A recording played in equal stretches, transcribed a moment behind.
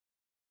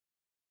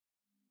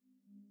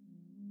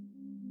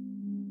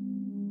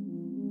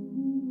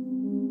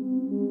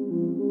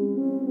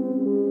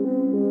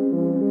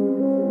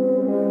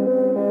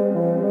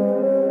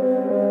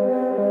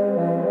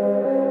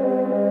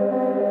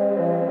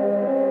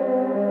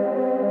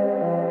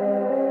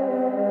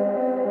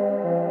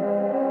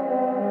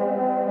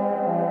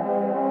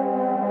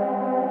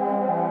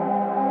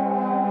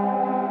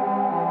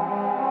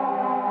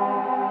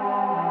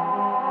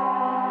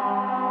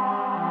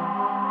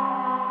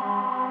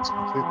It's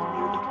completely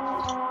muted.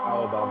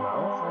 How about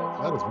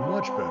now? That is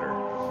much better.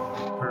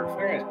 All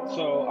right,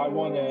 so I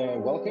want to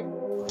welcome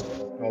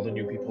all the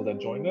new people that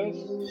joined us.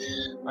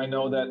 I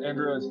know that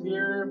Andrea is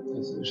here.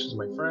 She's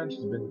my friend.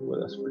 She's been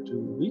with us for 2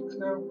 weeks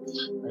now.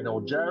 I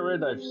know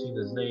Jared. I've seen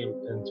his name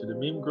into the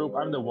meme group.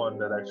 I'm the one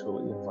that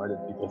actually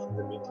invited people from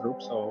the meme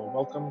group, so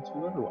welcome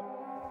to everyone.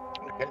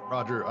 Okay,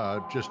 Roger,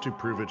 just to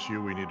prove it's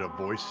you, we need a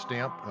voice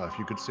stamp. If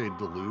you could say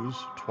Deleuze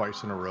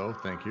twice in a row,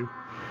 thank you.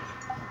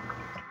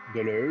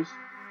 Deleuze.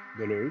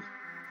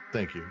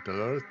 Thank you.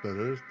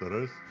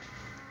 Deleuze.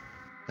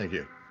 Thank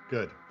you.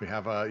 Good. We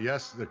have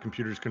yes, the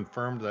computer's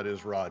confirmed that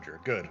is Roger.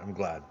 Good. I'm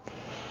glad.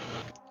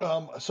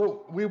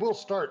 So we will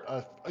start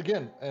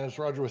again, as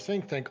Roger was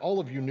saying. Thank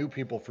all of you new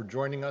people for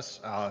joining us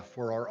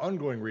for our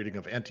ongoing reading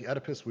of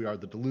Anti-Oedipus. We are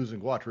the Deleuze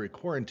and Guattari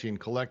Quarantine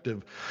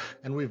Collective,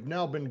 and we've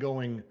now been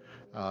going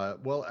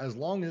as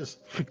long as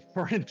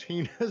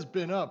quarantine has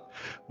been up.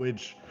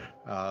 Which,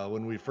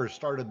 when we first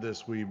started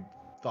this, we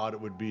thought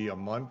it would be a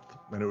month,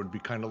 and it would be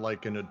kind of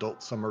like an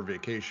adult summer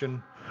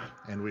vacation,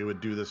 and we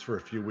would do this for a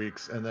few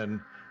weeks, and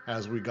then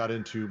as we got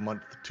into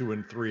month 2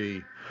 and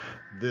 3,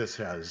 this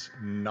has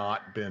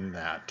not been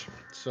that.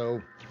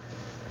 So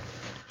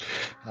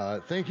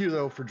thank you,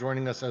 though, for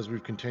joining us as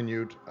we've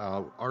continued.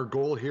 Our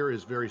goal here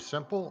is very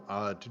simple.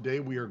 Today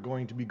we are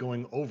going to be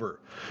going over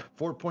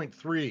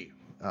 4.3,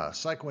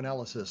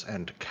 Psychoanalysis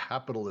and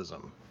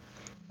Capitalism.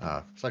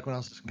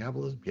 Psychoanalysis and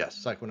Capitalism? Yes,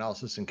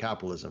 Psychoanalysis and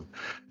Capitalism.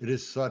 It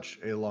is such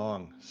a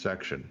long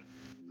section.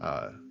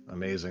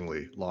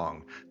 Amazingly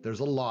long. There's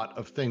a lot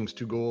of things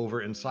to go over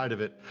inside of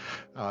it.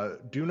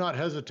 Do not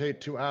hesitate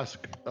to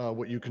ask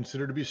what you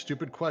consider to be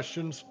stupid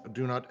questions.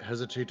 Do not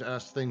hesitate to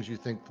ask things you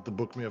think that the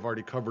book may have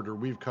already covered or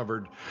we've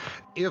covered.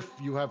 If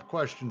you have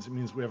questions, it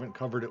means we haven't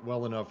covered it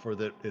well enough or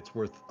that it's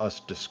worth us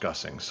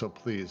discussing. So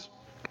please,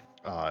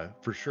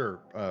 for sure,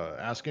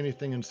 ask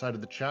anything inside of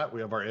the chat.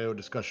 We have our AO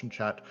discussion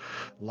chat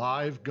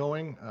live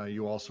going.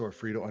 You also are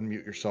free to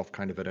unmute yourself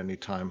kind of at any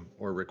time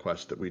or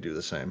request that we do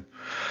the same.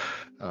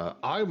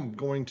 I'm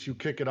going to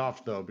kick it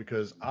off, though,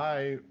 because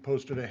I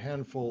posted a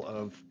handful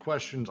of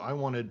questions I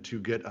wanted to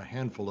get a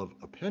handful of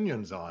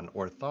opinions on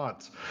or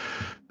thoughts,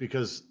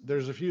 because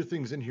there's a few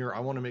things in here I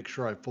want to make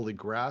sure I fully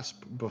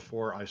grasp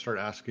before I start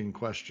asking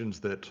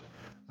questions that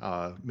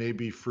may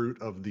be fruit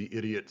of the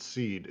idiot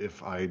seed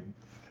if I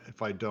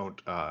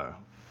don't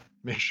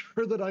make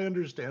sure that I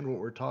understand what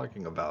we're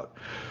talking about.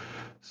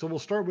 So we'll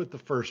start with the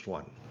first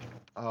one.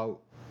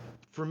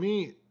 For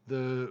me,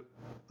 the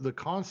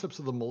concepts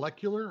of the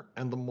molecular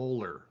and the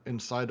molar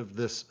inside of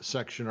this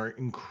section are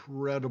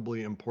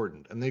incredibly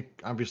important, and they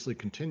obviously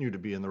continue to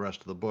be in the rest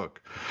of the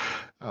book.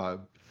 I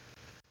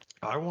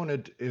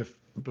wanted,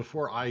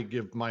 before I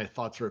give my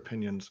thoughts or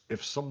opinions,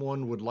 if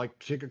someone would like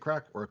to take a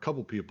crack, or a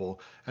couple people,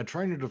 at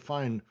trying to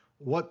define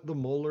what the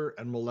molar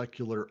and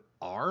molecular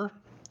are,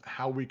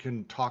 how we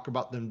can talk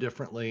about them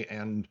differently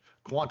and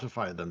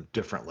quantify them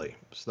differently.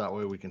 So that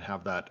way we can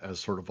have that as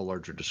sort of a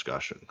larger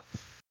discussion.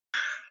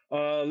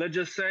 Let's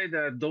just say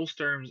that those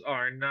terms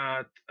are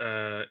not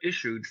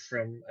issued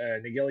from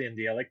a Hegelian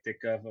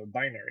dialectic of a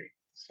binary.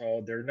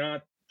 So they're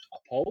not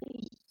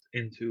opposed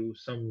into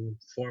some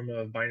form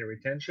of binary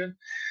tension,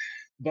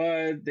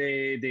 but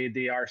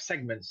they are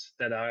segments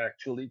that are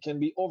actually can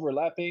be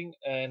overlapping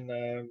and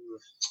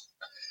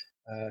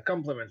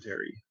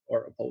complementary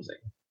or opposing.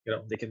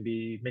 They can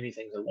be many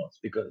things at once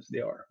because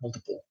they are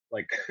multiple,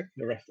 like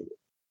the rest of it.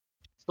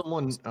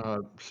 Someone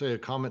say a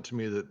comment to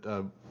me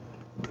that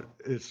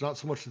it's not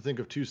so much to think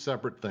of two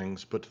separate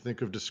things, but to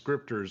think of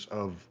descriptors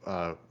of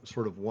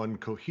sort of one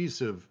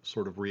cohesive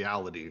sort of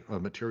reality, a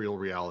material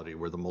reality,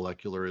 where the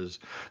molecular is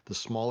the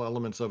small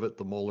elements of it,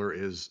 the molar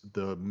is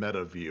the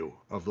meta view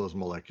of those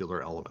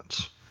molecular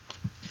elements.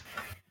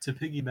 To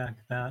piggyback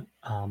that,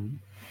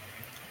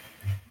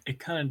 it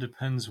kind of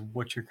depends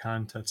what your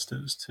context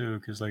is too,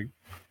 because like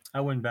I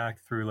went back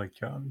through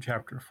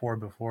chapter 4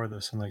 before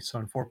this, and so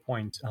in 4.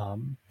 I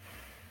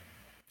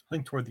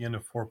think toward the end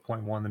of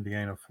 4.1, the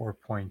beginning of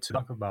 4.2,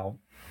 talk about,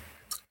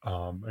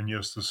 and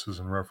yes, this is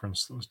in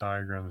reference to those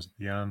diagrams at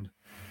the end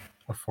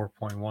of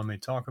 4.1. They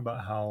talk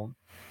about how,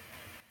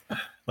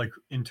 like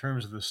in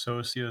terms of the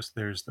socius,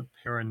 there's the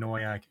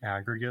paranoiac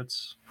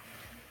aggregates,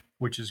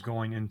 which is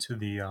going into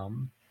the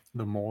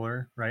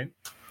molar, right?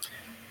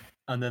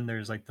 And then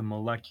there's like the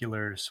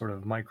molecular sort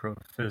of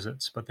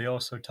microphysics, but they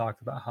also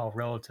talk about how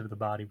relative to the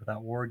body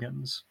without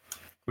organs,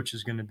 which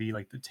is going to be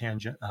like the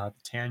tangent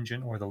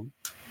or the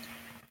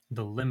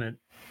limit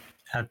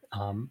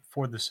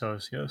for the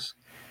socius.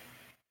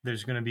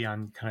 There's going to be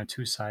on kind of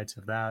two sides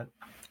of that,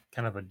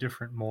 kind of a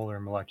different molar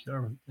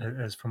molecular,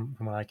 as from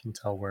what I can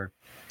tell, where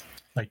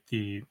like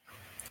the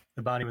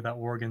body without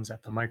organs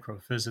at the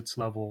microphysics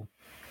level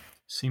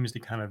seems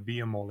to kind of be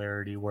a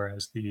molarity,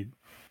 whereas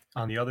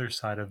on the other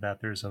side of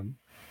that, there's I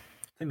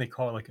think they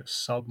call it like a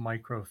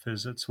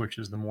sub-microphysics, which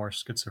is the more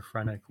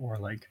schizophrenic or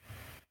like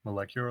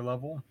molecular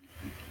level.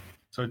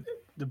 So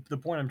the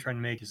point I'm trying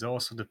to make is it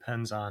also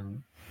depends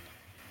on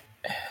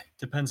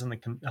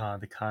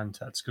the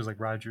context, because like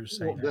Roger's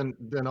saying. Well,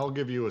 then I'll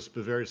give you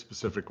a very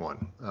specific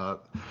one.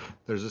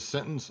 There's a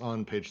sentence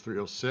on page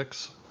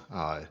 306.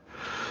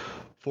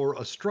 For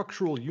a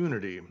structural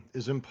unity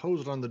is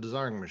imposed on the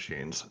desiring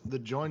machines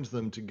that joins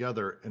them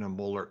together in a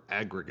molar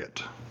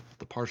aggregate.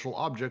 The partial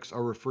objects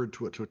are referred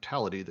to a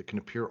totality that can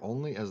appear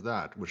only as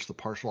that which the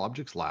partial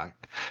objects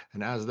lack,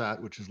 and as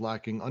that which is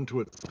lacking unto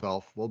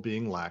itself while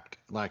being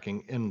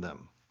lacking in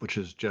them, which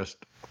is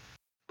just,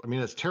 I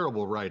mean, it's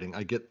terrible writing.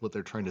 I get what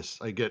they're trying to,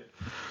 I get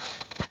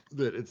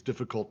that it's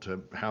difficult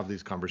to have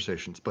these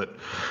conversations, but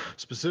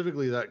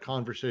specifically that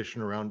conversation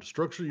around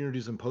structural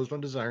unities imposed on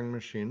desiring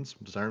machines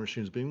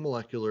being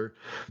molecular,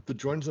 that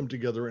joins them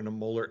together in a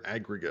molar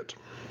aggregate.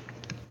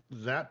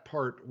 That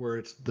part where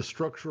it's the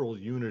structural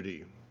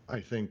unity, I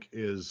think,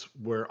 is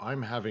where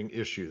I'm having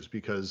issues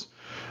because,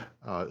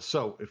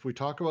 so if we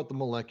talk about the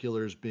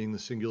moleculars being the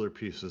singular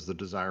pieces, the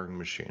desiring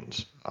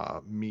machines,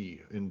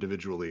 me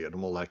individually at a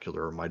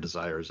molecular, or my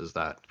desires is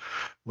that,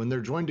 when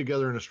they're joined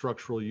together in a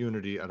structural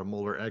unity at a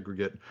molar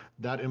aggregate,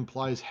 that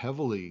implies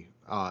heavily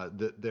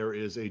that there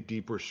is a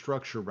deeper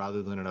structure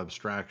rather than an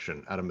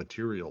abstraction at a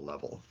material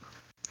level.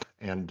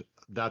 And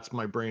that's,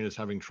 my brain is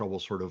having trouble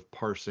sort of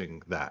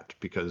parsing that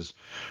because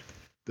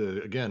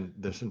again,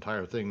 this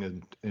entire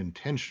thing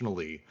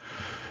intentionally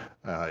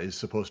is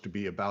supposed to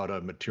be about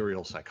a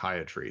material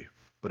psychiatry.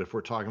 But if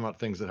we're talking about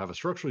things that have a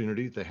structural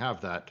unity, they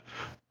have that.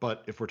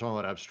 But if we're talking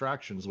about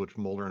abstractions, which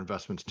molar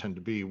investments tend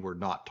to be, we're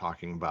not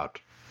talking about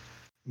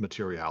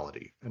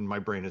materiality. And my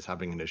brain is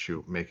having an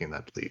issue making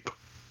that leap.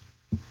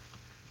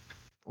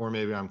 Or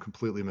maybe I'm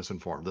completely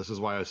misinformed. This is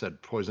why I said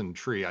poison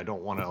tree. I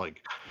don't want to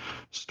like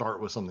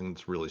start with something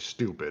that's really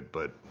stupid,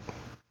 but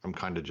I'm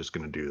kind of just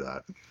going to do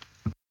that.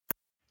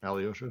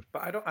 Alyosha?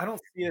 But I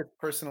don't see it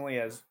personally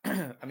as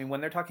I mean,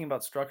 when they're talking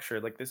about structure,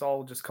 like this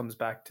all just comes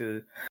back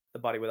to the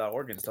body without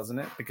organs, doesn't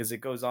it? Because it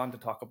goes on to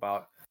talk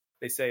about,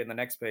 they say in the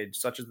next page,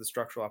 such as the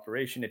structural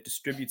operation, it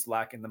distributes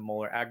lack in the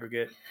molar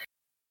aggregate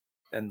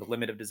and the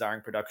limit of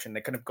desiring production. They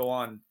kind of go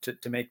on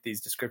to make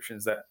these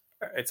descriptions that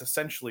it's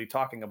essentially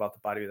talking about the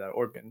body without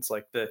organs.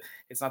 Like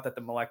it's not that the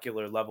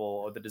molecular level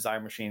or the desire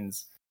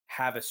machines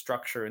have a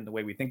structure in the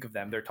way we think of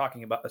them. They're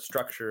talking about a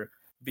structure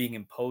being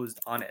imposed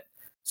on it.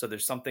 So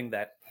there's something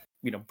that,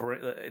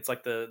 it's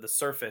like the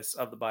surface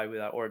of the body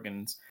without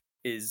organs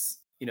is,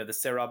 the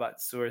Serabat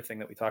Sur thing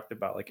that we talked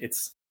about. Like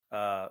it's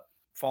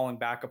falling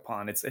back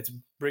upon, it's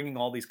bringing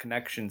all these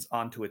connections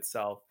onto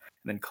itself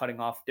and then cutting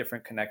off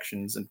different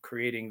connections and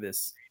creating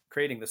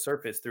the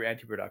surface through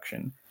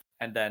anti-production.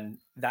 And then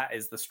that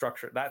is the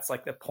structure. That's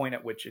like the point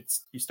at which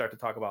you start to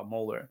talk about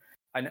molar.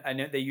 I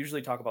know they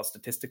usually talk about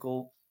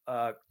statistical,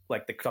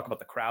 like they talk about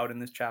the crowd in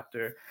this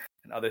chapter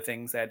and other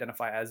things they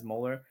identify as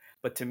molar.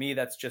 But to me,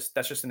 that's just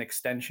an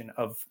extension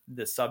of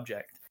the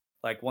subject.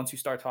 Like once you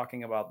start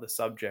talking about the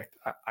subject,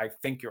 I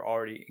think you're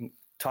already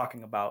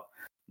talking about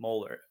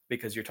molar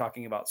because you're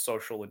talking about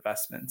social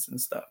investments and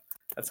stuff.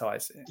 That's how I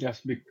see it.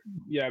 Yes,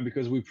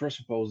 because we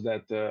presuppose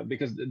that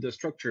because the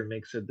structure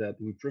makes it that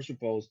we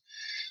presuppose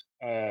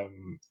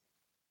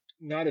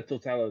not a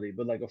totality,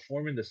 but like a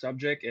form in the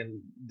subject,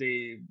 and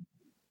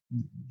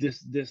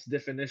this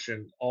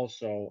definition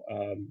also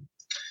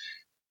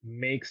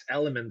makes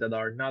elements that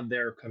are not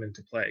there come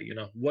into play.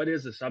 What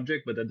is a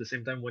subject, but at the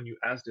same time when you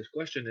ask this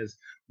question is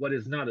what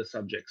is not a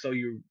subject. So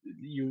you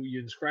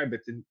inscribe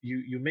it and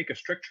you make a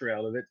structure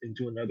out of it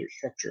into another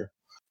structure.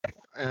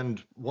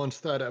 And once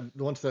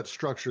that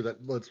structure, that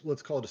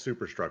let's call it a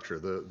superstructure,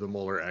 the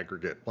molar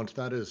aggregate, once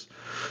that is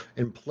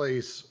in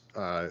place,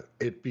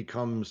 it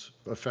becomes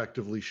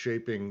effectively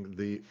shaping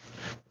the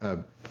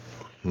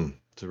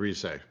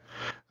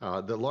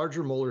the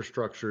larger molar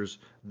structures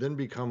then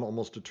become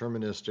almost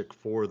deterministic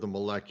for the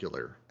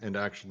molecular and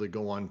actually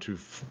go on to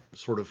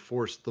sort of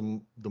force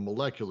the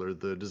molecular,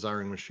 the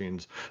desiring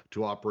machines,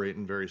 to operate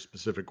in very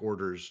specific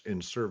orders in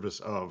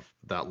service of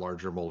that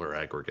larger molar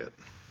aggregate.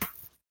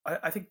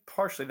 I think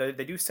partially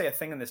they do say a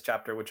thing in this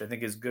chapter, which I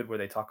think is good, where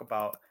they talk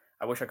about,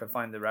 I wish I could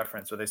find the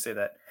reference, where they say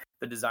that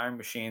the desiring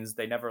machines,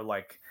 they never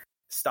like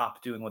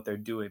stop doing what they're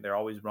doing. They're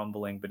always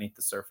rumbling beneath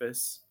the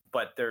surface,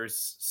 but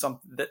there's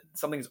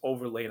something's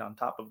overlaid on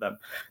top of them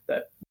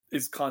that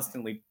is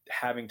constantly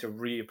having to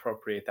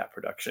reappropriate that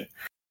production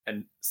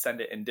and send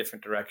it in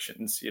different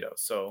directions,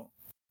 So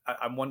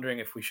I'm wondering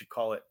if we should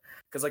call it,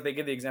 because like they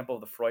give the example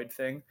of the Freud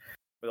thing,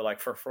 where they're like,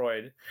 for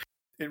Freud,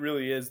 it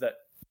really is that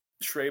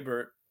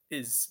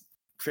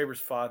Schreber's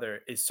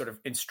father is sort of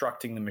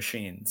instructing the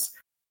machines,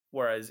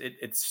 whereas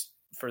it's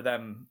for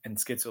them in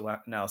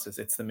schizoanalysis,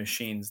 it's the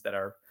machines that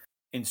are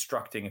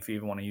instructing, if you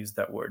even want to use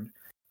that word,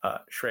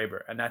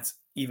 Schreber. And that's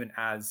even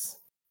as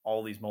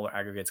all these molar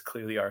aggregates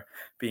clearly are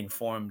being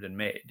formed and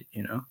made,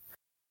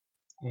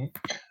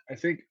 I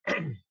think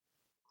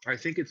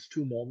it's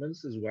two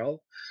moments as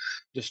well.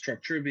 The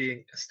structure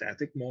being a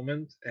static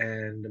moment,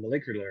 and the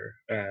molecular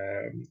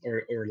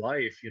or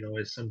life,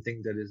 is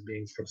something that is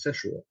being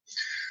processual.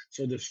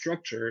 So the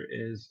structure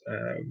is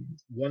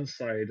one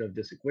side of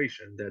this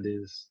equation that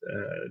is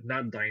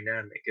not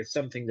dynamic. It's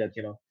something that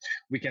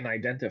we can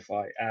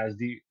identify as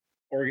the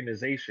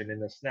organization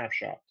in a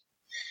snapshot.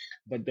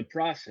 but the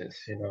process,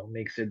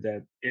 makes it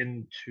that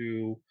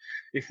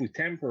if we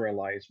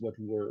temporalize what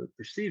we're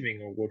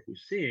perceiving or what we're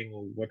seeing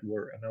or what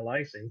we're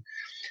analyzing,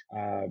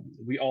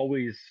 we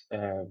always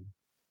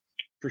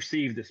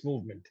perceive this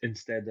movement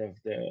instead of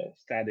the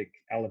static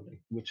element,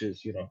 which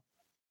is,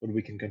 what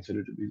we can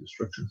consider to be the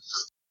structure.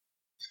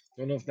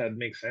 Don't know if that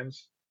makes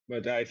sense,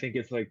 but I think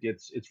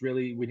it's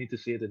really, we need to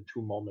see it in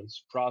two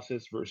moments: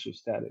 process versus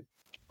static.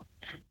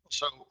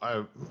 So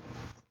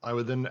I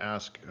would then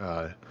ask,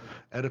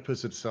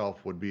 Oedipus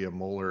itself would be a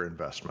molar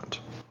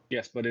investment.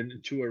 Yes, but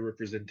into a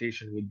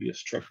representation would be a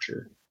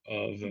structure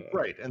of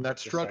right, and that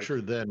structure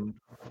then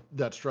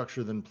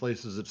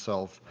places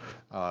itself,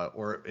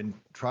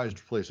 tries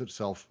to place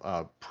itself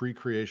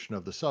pre-creation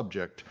of the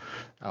subject,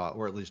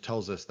 or at least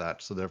tells us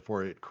that. So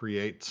therefore, it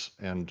creates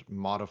and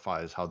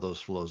modifies how those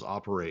flows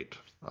operate,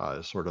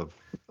 sort of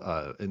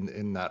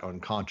in that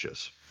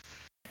unconscious.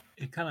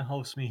 It kind of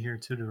helps me here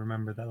too to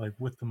remember that, like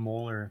with the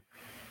molar,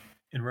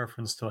 in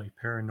reference to like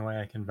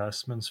paranoiac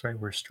investments, right,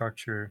 where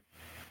structure.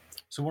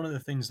 So one of the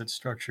things that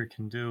structure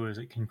can do is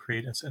it can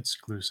create its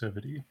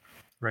exclusivity,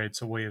 right?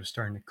 It's a way of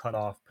starting to cut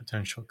off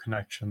potential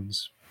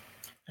connections,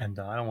 and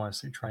I don't want to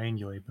say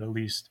triangulate, but at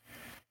least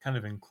kind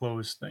of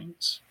enclose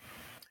things,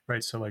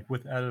 right? So like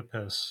with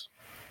Oedipus,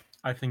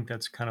 I think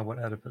that's kind of what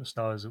Oedipus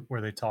does,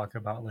 where they talk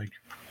about like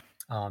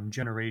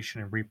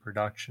generation and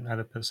reproduction.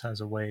 Oedipus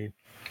has a way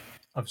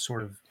of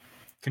sort of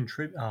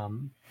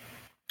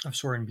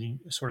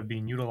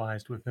being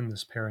utilized within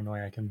this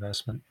paranoiac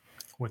investment,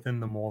 within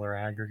the molar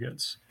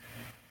aggregates,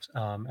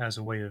 as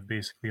a way of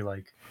basically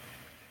like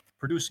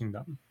producing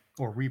them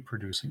or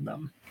reproducing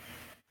them.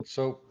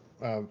 So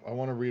I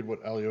want to read what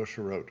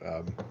Alyosha wrote,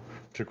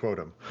 to quote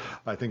him.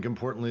 I think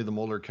importantly, the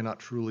molar cannot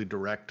truly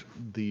direct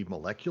the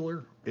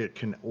molecular. It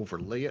can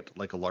overlay it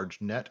like a large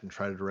net and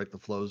try to direct the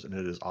flows, and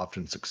it is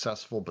often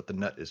successful, but the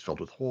net is filled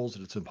with holes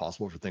and it's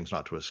impossible for things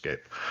not to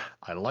escape.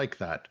 I like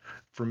that.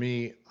 For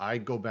me, I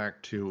go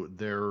back to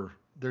their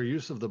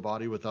use of the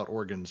body without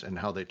organs and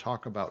how they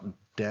talk about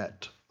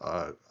debt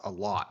a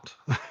lot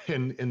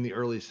in the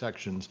early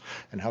sections,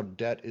 and how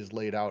debt is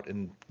laid out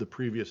in the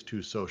previous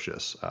two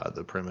socius,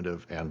 the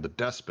primitive and the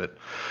despot.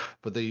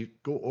 But they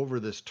go over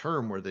this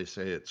term where they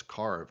say it's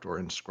carved or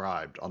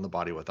inscribed on the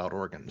body without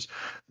organs.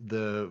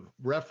 The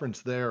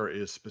reference there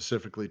is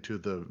specifically to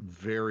the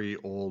very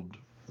old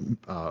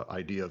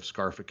idea of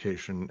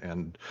scarification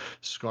and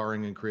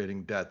scarring and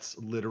creating debts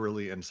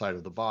literally inside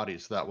of the body,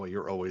 so that way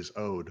you're always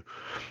owed.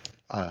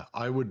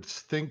 I would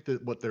think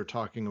that what they're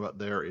talking about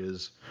there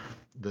is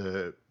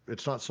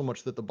it's not so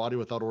much that the body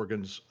without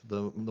organs,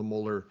 the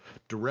molar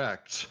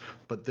directs,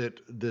 but that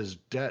this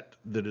debt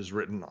that is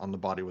written on the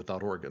body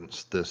without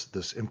organs,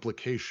 this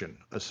implication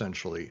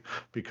essentially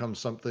becomes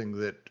something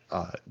that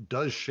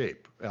does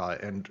shape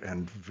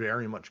and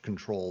very much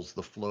controls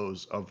the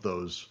flows of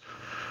those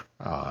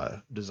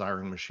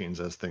desiring machines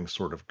as things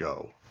sort of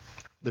go.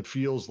 It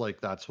feels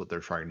like that's what they're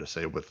trying to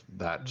say with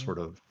that sort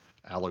of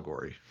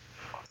allegory.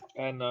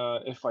 And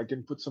if I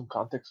can put some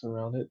context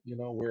around it,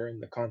 we're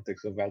in the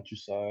context of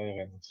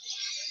Althusser and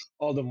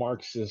all the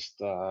Marxist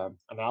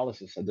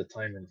analysis at the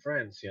time in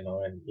France,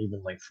 and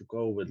even like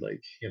Foucault would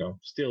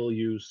still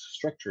use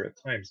structure at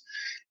times.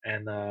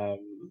 And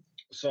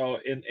so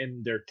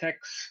in their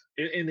texts,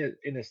 in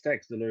his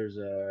text, there's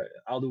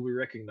how do we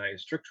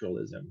recognize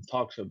structuralism?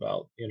 Talks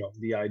about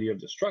the idea of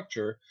the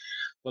structure,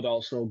 but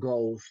also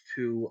goes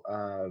to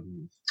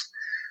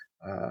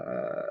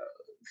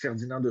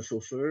Ferdinand de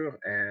Saussure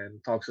and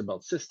talks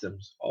about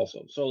systems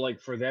also. So like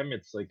for them,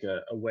 it's like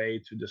a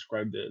way to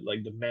describe the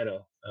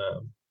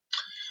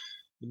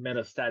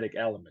metastatic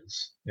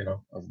elements,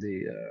 of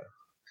the.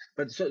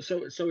 But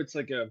so it's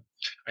like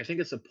I think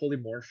it's a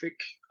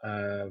polymorphic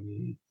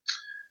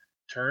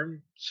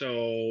term.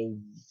 So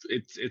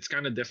it's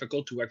kind of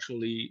difficult to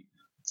actually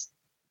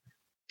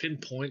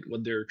pinpoint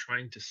what they're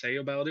trying to say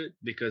about it,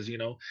 because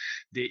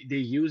they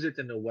use it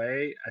in a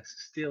way as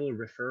still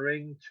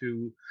referring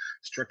to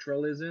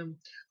structuralism,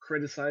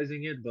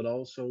 criticizing it, but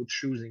also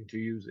choosing to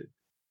use it.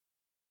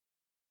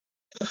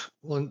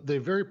 Well, they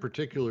very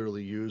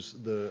particularly use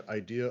the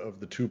idea of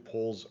the two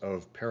poles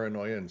of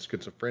paranoia and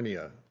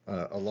schizophrenia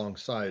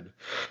alongside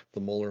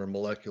the molar and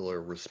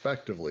molecular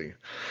respectively.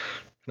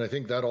 And I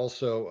think that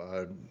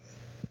also,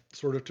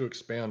 sort of to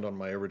expand on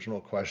my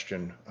original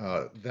question,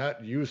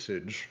 that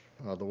usage,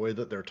 the way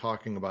that they're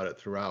talking about it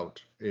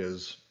throughout,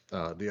 is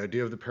the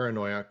idea of the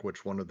paranoiac,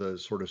 which one of the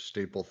sort of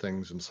staple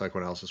things in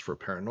psychoanalysis for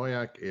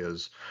paranoiac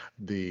is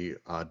the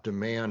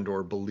demand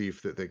or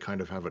belief that they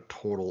kind of have a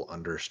total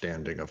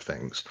understanding of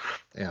things.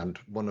 And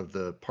one of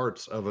the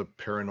parts of a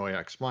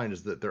paranoiac's mind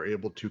is that they're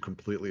able to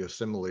completely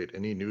assimilate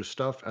any new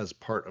stuff as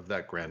part of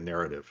that grand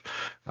narrative.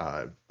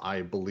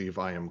 I believe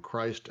I am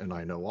Christ and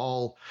I know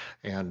all.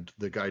 And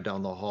the guy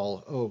down the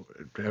hall,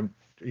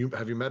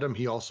 have you met him?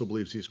 He also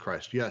believes he's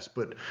Christ. Yes,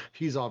 but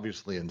he's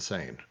obviously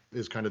insane,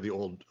 is kind of the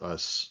old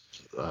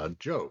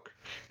joke.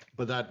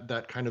 But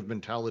that kind of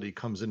mentality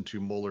comes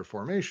into molar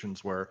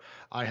formations where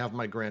I have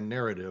my grand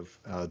narrative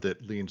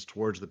that leans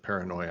towards the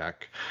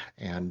paranoiac,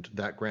 and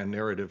that grand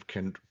narrative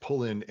can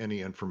pull in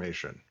any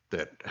information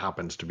that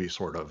happens to be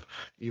sort of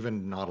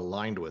even not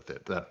aligned with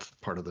it. That's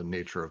part of the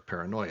nature of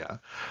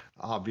paranoia.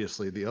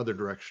 Obviously, the other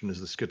direction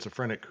is the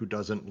schizophrenic who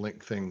doesn't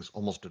link things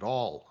almost at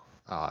all.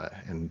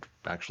 And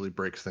actually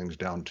breaks things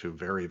down to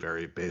very,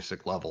 very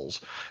basic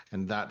levels.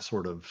 And that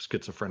sort of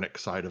schizophrenic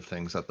side of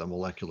things at the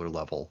molecular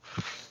level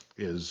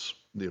is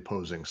the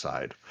opposing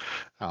side.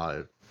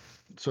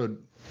 So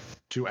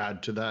to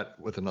add to that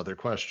with another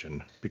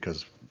question,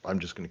 because I'm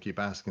just going to keep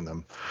asking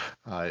them,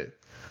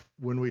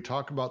 when we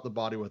talk about the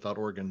body without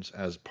organs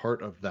as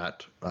part of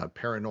that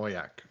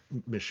paranoiac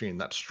machine,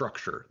 that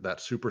structure,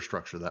 that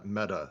superstructure, that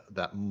meta,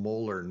 that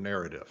molar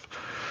narrative,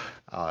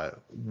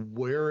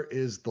 where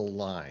is the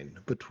line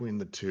between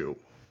the two?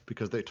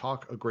 Because they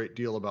talk a great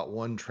deal about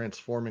one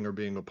transforming or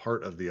being a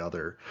part of the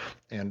other,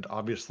 and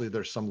obviously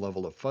there's some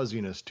level of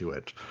fuzziness to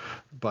it.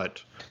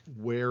 But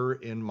where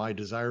in my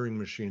desiring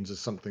machines is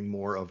something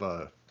more of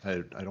a, I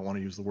don't want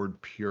to use the word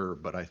pure,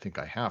 but I think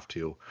I have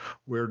to.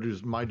 Where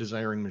does my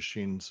desiring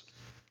machines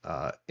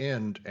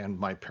end and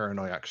my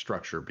paranoiac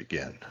structure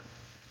begin?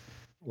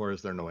 Or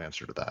is there no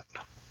answer to that?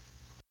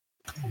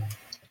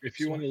 If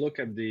you want to look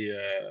at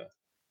the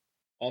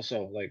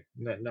also, like,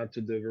 not to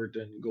divert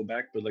and go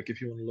back, but like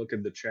if you want to look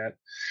at the chat,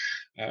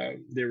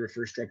 they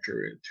refer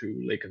structure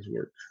to Lacan's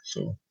work,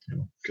 so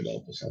could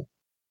help us out.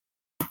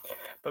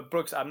 But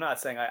Brooks, I'm not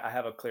saying I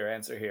have a clear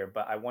answer here,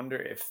 but I wonder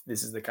if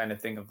this is the kind of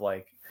thing of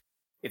like,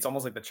 it's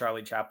almost like the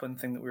Charlie Chaplin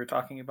thing that we were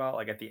talking about,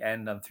 like at the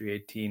end on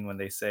 318 when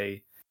they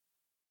say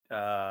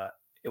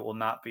it will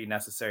not be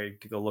necessary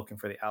to go looking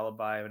for the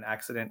alibi of an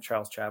accident.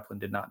 Charles Chaplin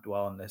did not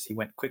dwell on this. He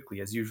went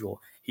quickly as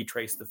usual. He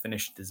traced the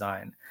finished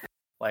design.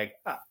 Like,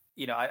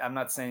 I'm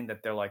not saying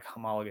that they're like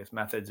homologous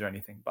methods or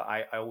anything, but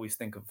I always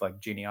think of like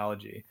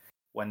genealogy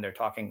when they're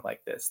talking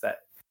like this,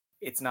 that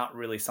it's not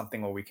really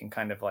something where we can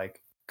kind of like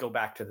go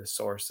back to the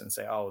source and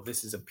say, oh,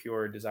 this is a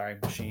pure desiring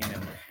machine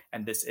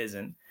and this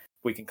isn't.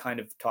 We can kind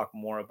of talk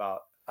more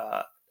about,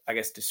 I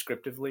guess,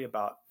 descriptively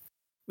about,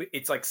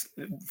 it's like,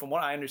 from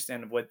what I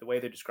understand of the way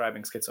they're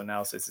describing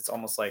schizoanalysis, it's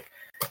almost like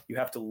you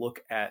have to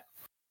look at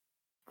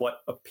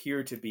what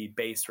appear to be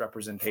base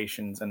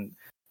representations and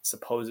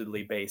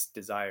supposedly based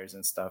desires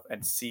and stuff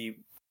and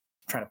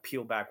trying to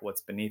peel back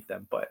what's beneath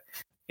them. But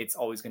it's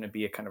always going to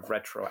be a kind of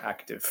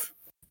retroactive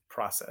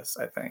process,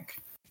 I think.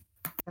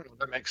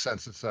 That makes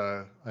sense. It's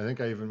I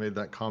think I even made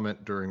that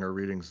comment during our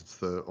readings. It's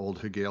the old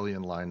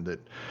Hegelian line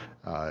that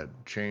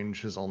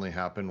change has only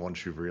happened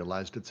once you've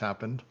realized it's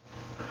happened.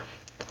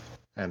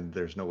 And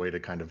there's no way to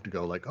kind of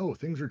go like, oh,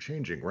 things are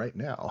changing right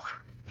now.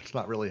 It's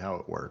not really how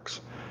it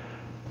works.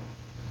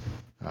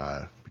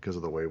 Because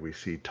of the way we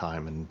see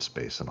time and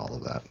space and all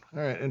of that.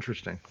 All right,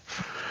 interesting.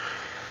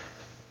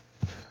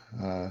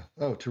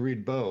 To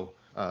read Bo,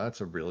 that's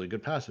a really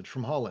good passage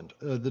from Holland.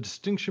 The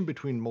distinction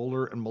between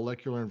molar and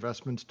molecular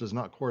investments does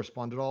not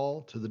correspond at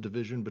all to the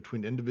division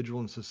between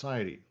individual and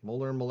society.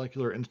 Molar and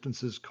molecular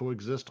instances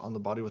coexist on the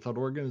body without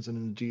organs, and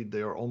indeed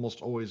they are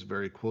almost always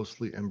very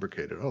closely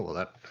imbricated. Oh, well,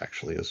 that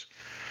actually is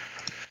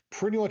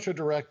pretty much a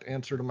direct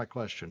answer to my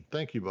question.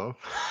 Thank you, Bo.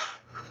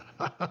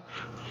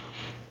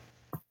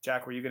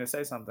 Jack, were you going to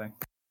say something?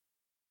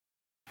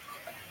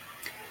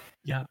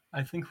 Yeah,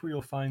 I think where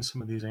you'll find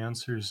some of these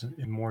answers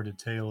in more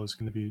detail is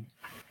going to be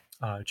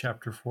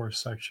Chapter 4,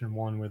 Section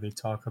 1, where they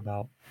talk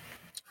about,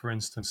 for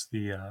instance,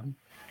 the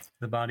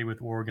body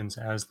with organs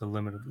as the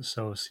limit of the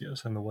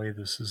socius, and the way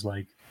this is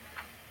like,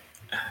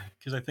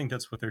 because I think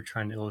that's what they're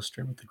trying to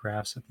illustrate with the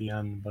graphs at the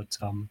end, but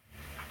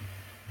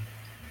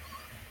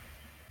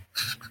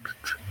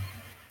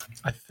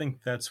I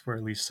think that's where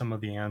at least some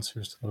of the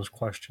answers to those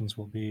questions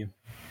will be.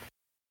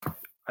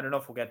 I don't know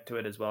if we'll get to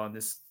it as well in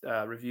this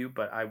review,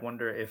 but I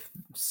wonder if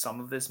some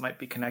of this might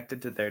be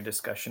connected to their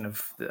discussion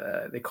of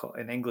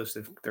in English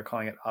they're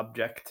calling it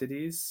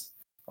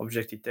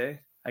objectité,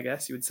 I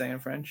guess you would say in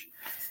French,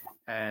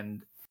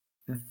 and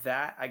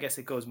that, I guess,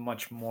 it goes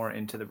much more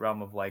into the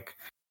realm of like,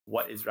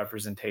 what is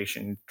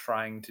representation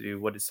trying to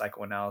do, what is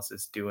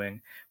psychoanalysis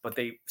doing, but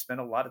they spend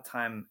a lot of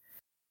time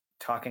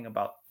talking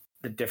about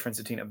the difference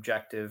between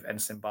objective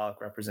and symbolic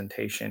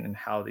representation and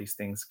how these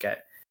things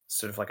get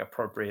sort of like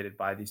appropriated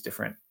by these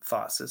different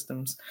thought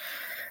systems.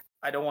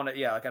 I don't want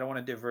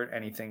to divert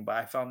anything, but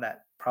I found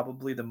that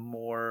probably the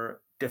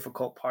more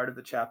difficult part of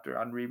the chapter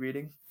on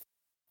rereading.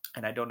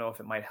 And I don't know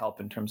if it might help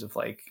in terms of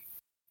like,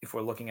 if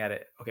we're looking at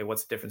it, okay,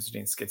 what's the difference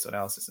between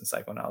schizoanalysis and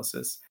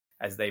psychoanalysis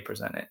as they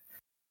present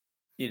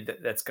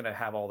it? That's going to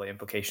have all the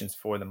implications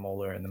for the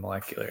molar and the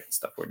molecular and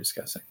stuff we're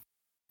discussing.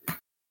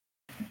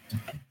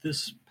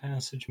 This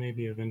passage may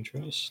be of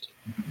interest.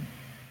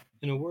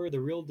 In a word, the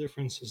real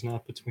difference is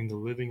not between the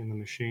living and the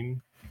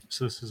machine.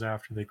 So this is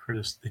after they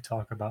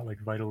talk about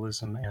like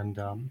vitalism and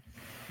kind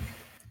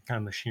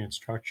of machine and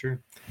structure.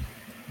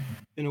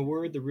 In a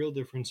word, the real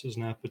difference is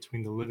not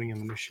between the living and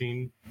the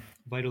machine,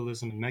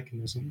 vitalism and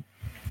mechanism,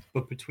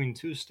 but between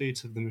two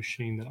states of the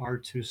machine that are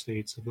two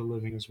states of the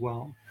living as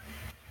well.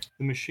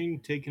 The machine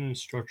taken in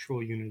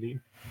structural unity,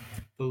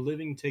 the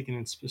living taken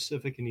in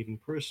specific and even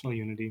personal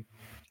unity,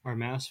 are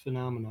mass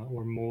phenomena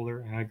or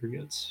molar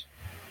aggregates.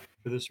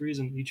 For this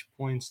reason, each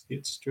points to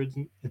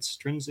the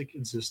extrinsic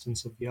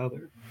existence of the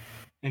other,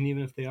 and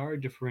even if they are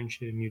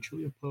differentiated and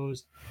mutually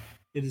opposed,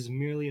 it is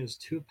merely as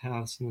two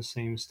paths in the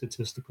same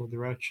statistical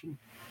direction.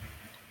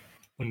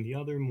 But in the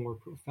other, more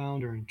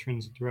profound or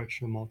intrinsic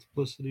direction of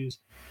multiplicities,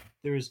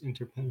 there is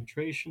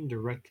interpenetration,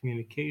 direct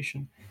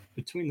communication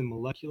between the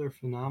molecular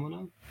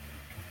phenomena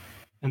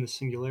and the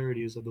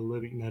singularities of the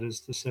living, that is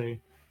to say,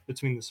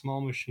 between the small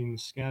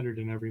machines scattered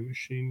in every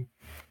machine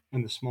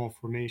and the small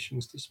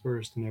formations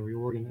dispersed in every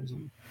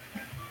organism.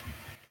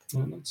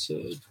 And that's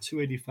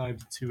 285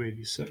 to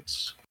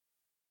 286.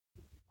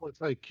 Well,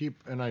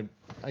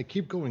 I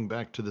keep going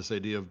back to this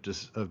idea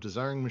of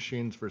desiring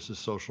machines versus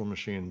social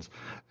machines.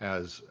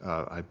 As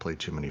I play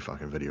too many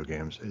fucking video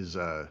games.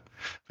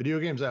 Video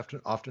games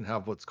often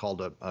have what's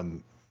called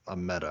a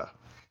meta.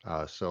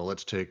 So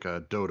let's take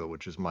Dota,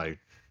 which is my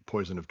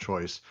poison of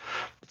choice.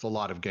 It's a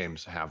lot of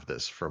games have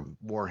this, from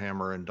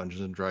Warhammer and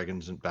Dungeons and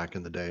Dragons and back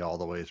in the day all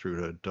the way through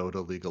to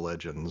Dota, League of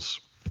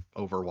Legends,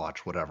 Overwatch,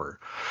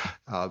 whatever.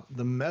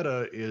 The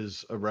meta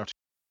is a reference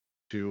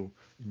to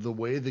the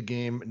way the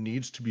game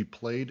needs to be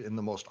played in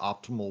the most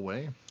optimal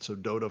way. So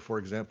Dota, for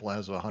example,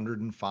 has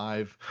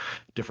 105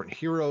 different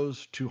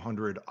heroes,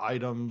 200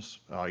 items.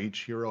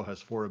 Each hero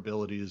has 4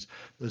 abilities.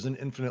 There's an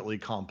infinitely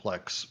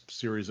complex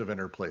series of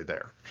interplay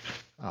there.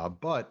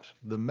 But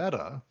the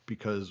meta,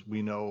 because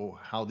we know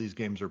how these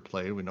games are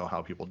played, we know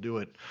how people do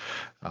it,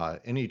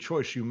 any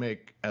choice you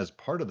make as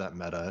part of that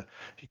meta,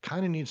 it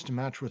kind of needs to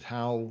match with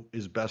how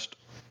is best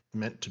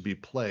meant to be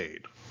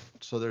played.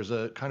 So there's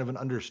a kind of an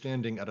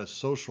understanding at a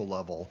social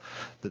level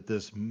that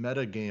this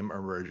meta game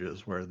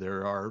emerges, where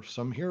there are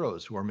some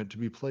heroes who are meant to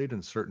be played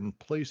in certain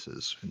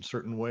places, in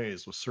certain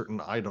ways, with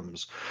certain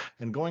items.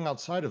 And going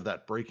outside of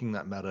that, breaking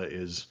that meta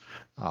is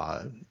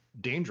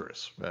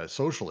dangerous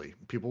socially.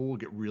 People will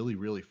get really,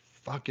 really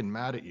fucking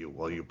mad at you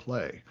while you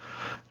play.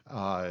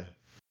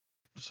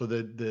 So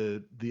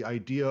the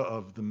idea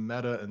of the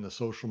meta and the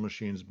social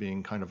machines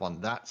being kind of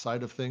on that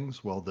side of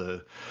things, while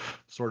the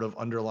sort of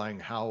underlying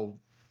how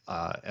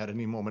at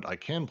any moment I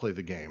can play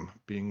the game,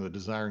 being the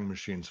desiring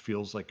machines,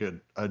 feels like a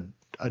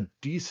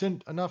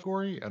decent enough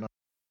story, and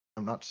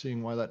I'm not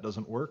seeing why that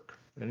doesn't work.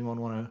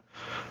 Anyone want to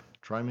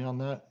try me on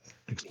that?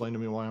 Explain to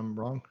me why I'm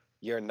wrong?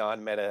 Your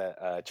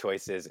non-meta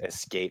choices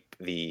escape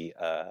the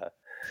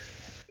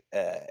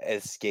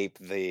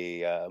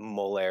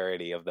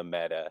molarity of the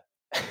meta.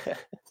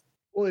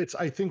 Well,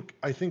 I think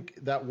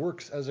that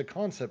works as a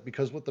concept,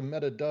 because what the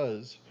meta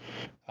does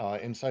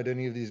inside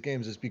any of these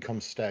games is become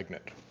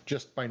stagnant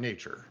just by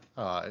nature.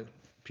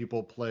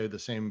 People play the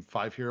same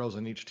 5 heroes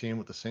on each team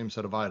with the same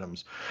set of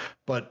items,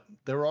 but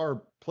there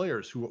are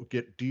players who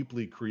get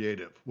deeply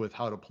creative with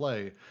how to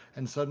play,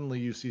 and suddenly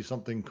you see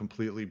something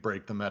completely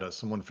break the meta.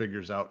 Someone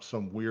figures out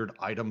some weird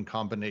item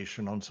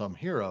combination on some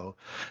hero,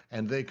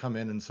 and they come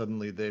in and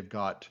suddenly they've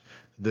got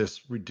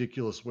this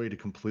ridiculous way to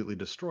completely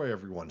destroy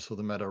everyone. So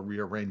the meta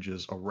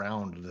rearranges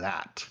around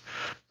that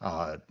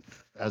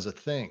as a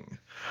thing.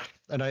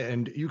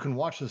 And you can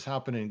watch this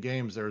happen in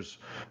games. There's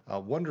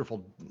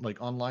wonderful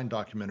online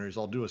documentaries.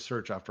 I'll do a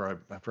search after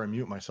I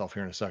mute myself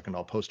here in a second.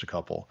 I'll post a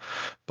couple.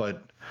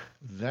 But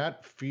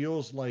that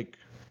feels like,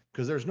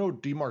 because there's no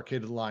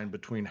demarcated line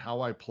between how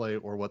I play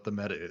or what the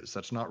meta is.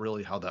 That's not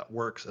really how that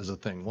works as a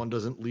thing. One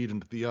doesn't lead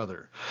into the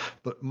other.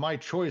 But my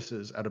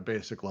choices at a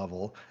basic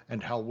level,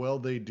 and how well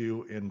they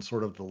do in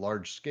sort of the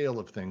large scale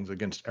of things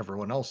against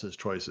everyone else's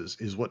choices,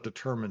 is what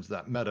determines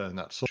that meta and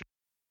that social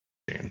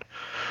chain.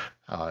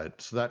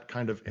 So that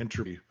kind of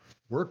entry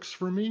works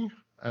for me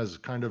as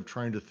kind of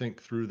trying to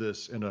think through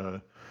this in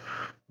a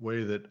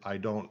way that I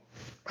don't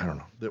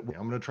know. I'm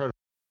going to try to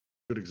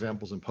good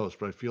examples in post,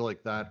 but I feel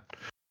like that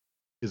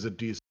is a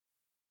decent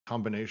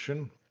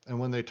combination. And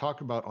when they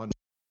talk about on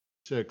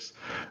 6,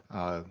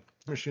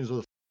 machines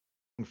with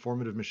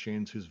formative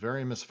machines whose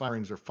very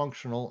misfirings are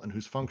functional and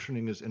whose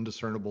functioning is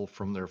indiscernible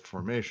from their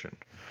formation.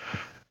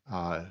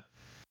 I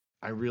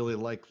really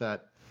like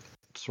that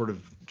sort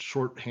of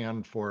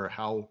shorthand for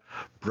how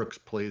Brooks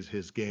plays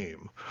his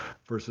game,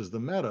 versus the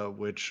meta,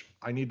 which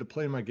I need to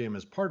play my game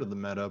as part of the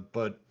meta,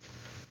 but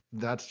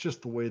that's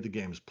just the way the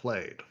game's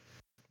played.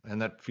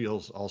 And that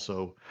feels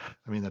also,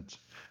 that's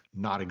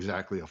not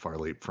exactly a far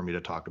leap for me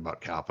to talk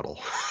about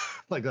capital.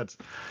 That's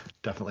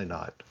definitely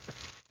not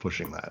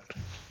pushing that.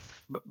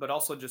 But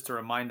also, just to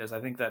remind us, I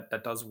think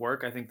that does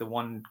work. I think the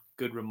one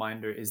good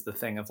reminder is the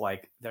thing of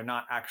they're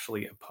not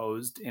actually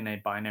opposed in a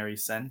binary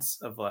sense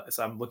of.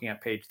 So I'm looking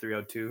at page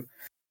 302,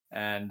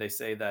 and they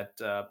say that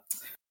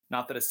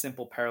not that a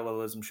simple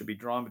parallelism should be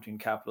drawn between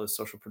capitalist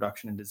social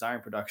production and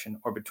desiring production,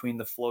 or between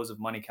the flows of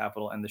money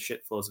capital and the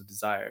shit flows of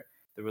desire.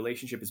 The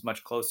relationship is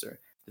much closer.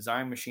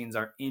 Desiring machines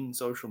are in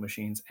social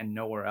machines and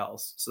nowhere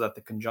else, so that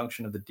the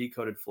conjunction of the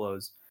decoded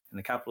flows and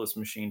the capitalist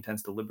machine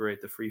tends to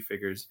liberate the free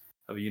figures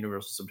of a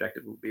universal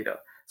subjective libido.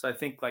 So I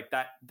think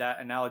that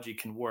analogy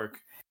can work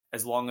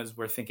as long as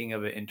we're thinking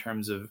of it in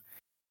terms of,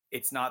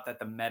 it's not that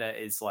the meta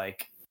is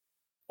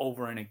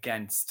over and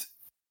against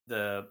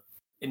the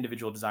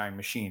individual desiring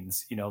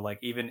machines. Like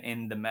even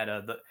in the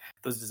meta,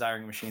 those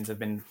desiring machines have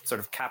been sort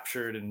of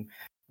captured and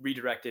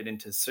redirected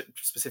into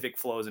specific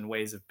flows and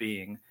ways of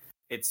being.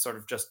 It's sort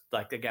of just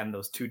like, again,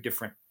 those two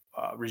different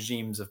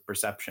regimes of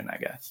perception, I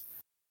guess.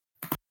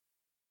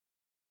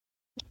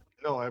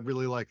 No, I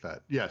really like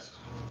that. Yes,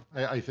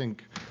 I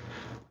think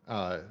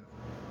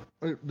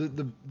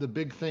the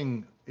big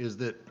thing is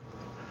that,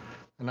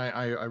 and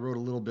I wrote a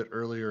little bit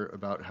earlier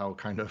about how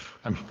kind of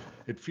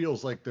it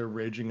feels like they're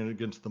raging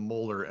against the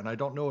molar, and I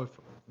don't know if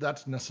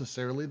that's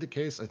necessarily the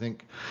case. I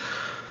think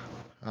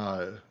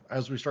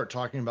as we start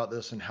talking about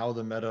this and how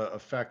the meta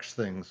affects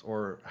things,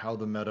 or how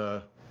the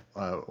meta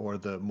or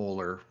the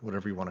molar,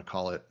 whatever you want to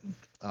call it,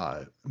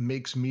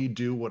 makes me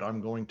do what I'm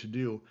going to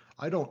do.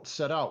 I don't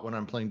set out when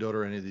I'm playing Dota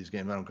or any of these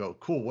games. I don't go,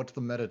 cool, what's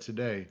the meta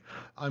today?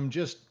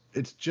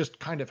 It's just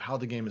kind of how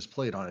the game is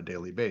played on a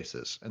daily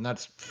basis. And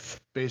that's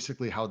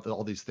basically how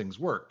all these things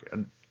work.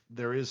 And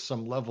there is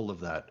some level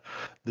of that.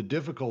 The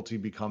difficulty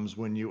becomes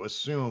when you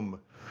assume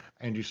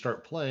and you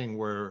start playing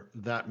where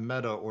that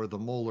meta or the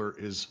molar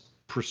is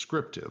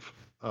prescriptive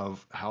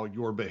of how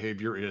your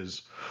behavior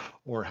is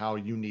or how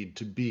you need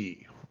to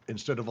be,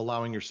 instead of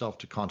allowing yourself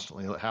to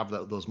constantly have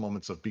those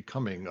moments of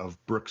becoming, of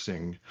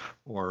Brooksing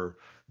or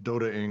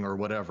Dotaing or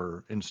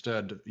whatever.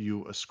 Instead,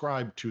 you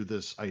ascribe to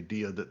this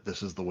idea that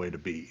this is the way to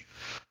be.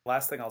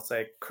 Last thing I'll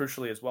say,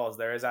 crucially as well, is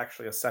there is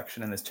actually a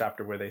section in this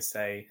chapter where they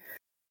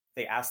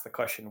ask the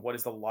question, what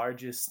is the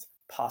largest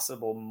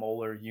possible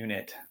molar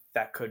unit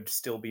that could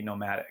still be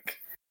nomadic?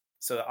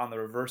 So on the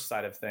reverse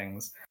side of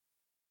things,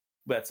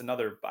 that's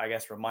another, I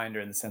guess, reminder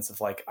in the sense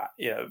of like,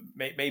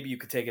 maybe you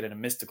could take it in a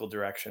mystical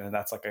direction. And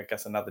that's like, I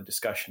guess, another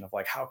discussion of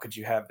like, how could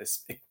you have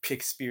this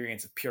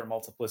experience of pure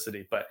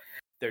multiplicity? But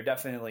they're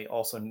definitely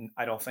also,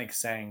 I don't think,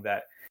 saying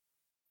that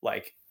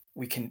like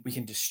we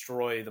can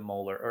destroy the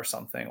molar or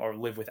something, or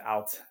live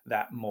without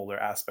that molar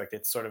aspect.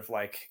 It's sort of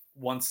like,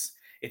 once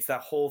it's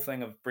that whole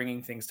thing of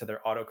bringing things to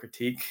their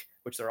autocritique,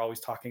 which they're always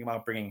talking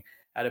about, bringing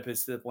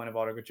Oedipus to the point of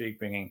autocritique,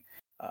 bringing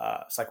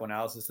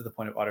psychoanalysis to the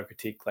point of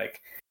autocritique,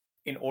 like,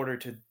 in order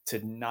to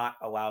not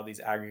allow these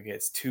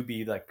aggregates to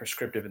be like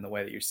prescriptive in the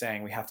way that you're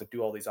saying, we have to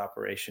do all these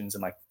operations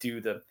and like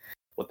do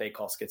what they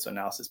call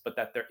schizoanalysis. But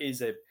that there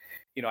is I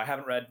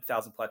haven't read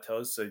Thousand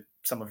Plateaus, so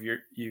some of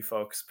you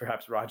folks,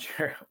 perhaps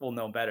Roger, will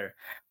know better.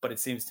 But it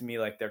seems to me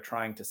like they're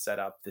trying to set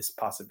up this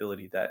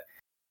possibility that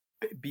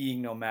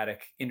being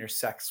nomadic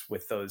intersects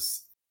with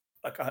those,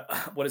 like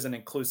what is an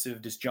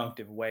inclusive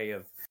disjunctive way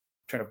of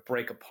trying to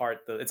break apart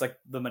it's like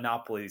the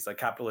monopolies, like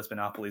capitalist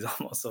monopolies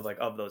almost,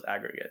 of those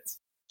aggregates.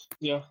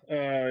 Yeah,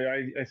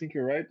 I think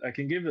you're right. I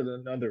can give it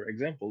another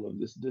example of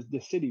this. The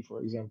city,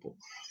 for example,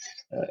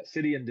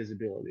 city and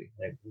disability,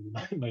 like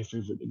my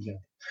favorite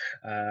example.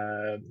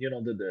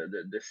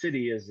 The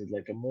city is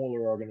like a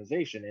molar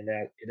organization, in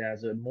that it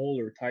has a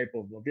molar type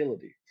of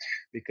mobility,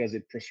 because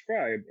it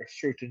prescribes a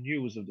certain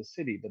use of the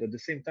city. But at the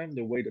same time,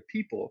 the way the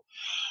people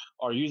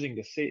are using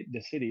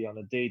the city on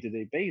a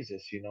day-to-day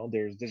basis,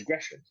 there's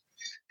digression.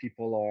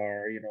 People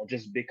are,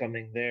 just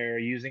becoming there,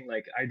 using,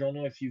 like, I don't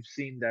know if you've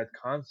seen that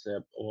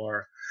concept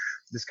or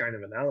this kind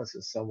of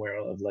analysis somewhere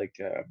of like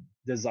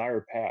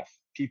desire path.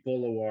 People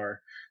who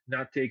are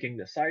not taking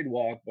the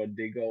sidewalk, but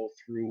they go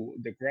through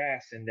the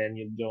grass, and then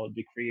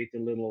they create a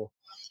little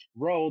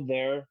road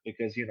there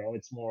because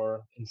it's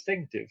more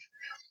instinctive.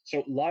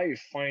 So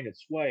life finds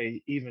its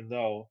way, even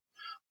though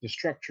the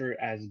structure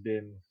has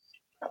been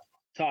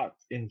taught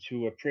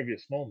into a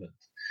previous moment.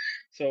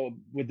 So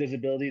with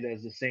disability,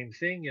 there's the same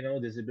thing.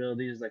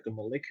 Disability is like a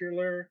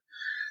molecular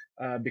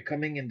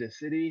becoming in the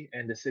city,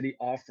 and the city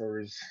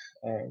offers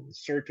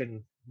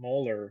certain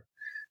molar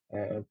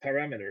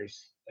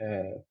parameters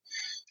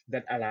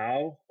that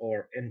allow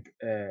or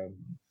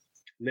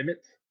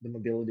limit the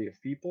mobility of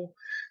people.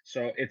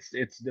 So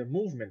it's the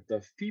movement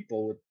of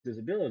people with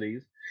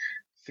disabilities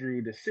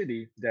through the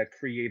city that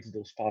creates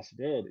those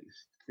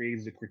possibilities,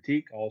 creates the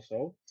critique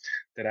also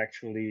that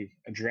actually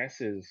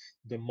addresses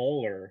the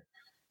molar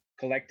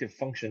collective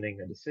functioning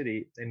of the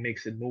city and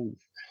makes it move.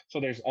 So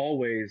there's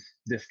always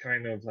this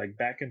kind of like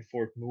back and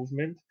forth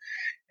movement,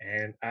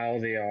 and how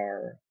they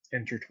are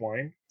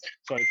intertwined.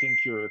 So I think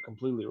you're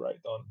completely right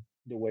on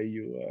the way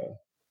you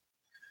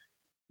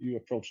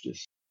approach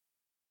this.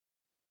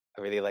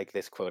 I really like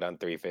this quote on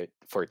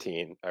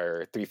 314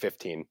 or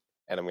 315,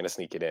 and I'm going to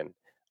sneak it in.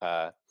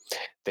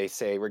 They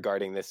say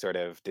regarding this sort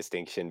of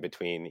distinction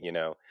between,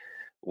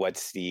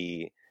 what's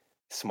the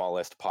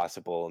smallest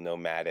possible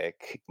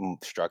nomadic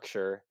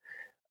structure.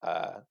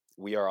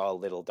 We are all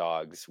little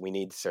dogs. We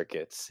need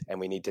circuits, and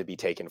we need to be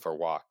taken for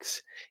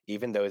walks.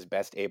 Even those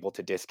best able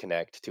to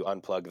disconnect, to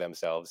unplug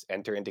themselves,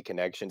 enter into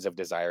connections of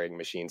desiring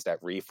machines that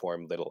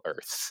reform little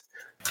earths.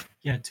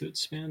 Yeah, to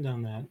expand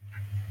on that,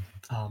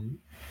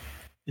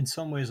 in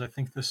some ways, I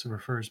think this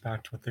refers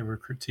back to what they were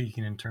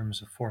critiquing in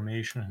terms of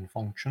formation and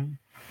function.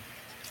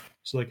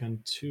 So like on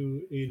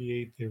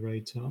 288, they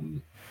write,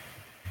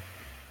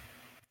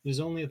 it is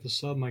only at the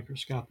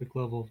submicroscopic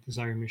level of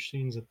desiring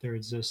machines that there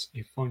exists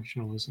a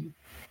functionalism,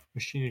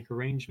 machinic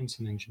arrangements,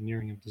 and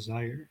engineering of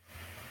desire.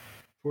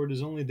 For it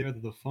is only there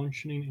that the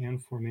functioning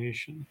and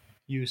formation,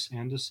 use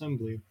and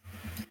assembly,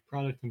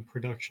 product and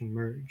production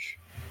merge.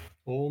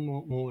 All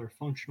molar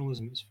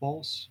functionalism is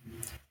false,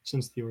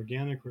 since the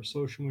organic or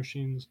social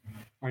machines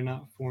are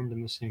not formed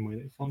in the same way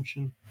they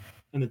function,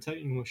 and the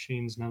technical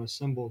machines not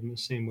assembled in the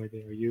same way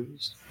they are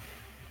used.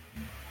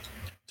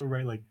 So,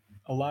 right, like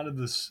a lot of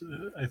this,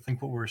 I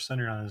think what we're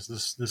centered on is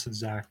this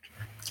exact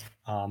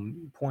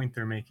point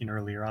they're making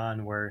earlier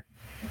on, where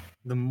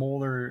the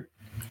molar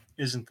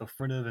isn't the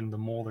formative and the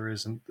molar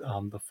isn't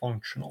the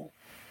functional,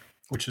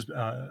 which is,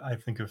 I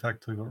think,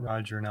 effectively what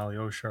Roger and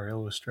Alyosha are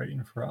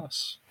illustrating for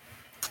us.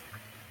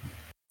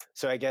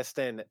 So I guess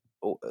then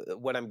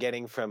what I'm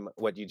getting from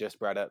what you just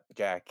brought up,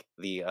 Jack,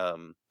 the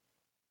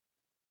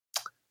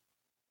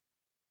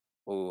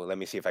let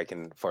me see if I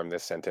can form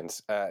this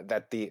sentence.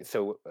 That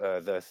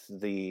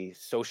the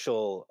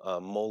social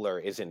molar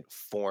isn't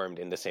formed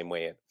in the same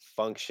way it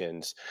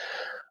functions.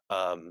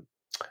 I'm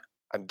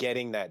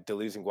getting that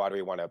Deleuze and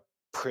Guattari want to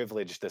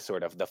privilege the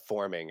sort of the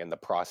forming and the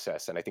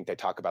process, and I think they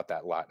talk about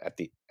that a lot at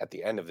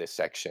the end of this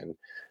section.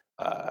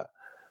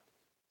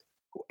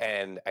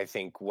 And I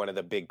think one of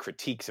the big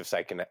critiques of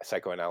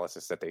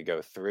psychoanalysis that they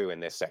go through in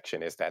this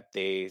section is that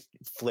they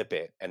flip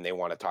it and they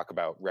want to talk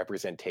about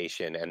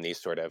representation and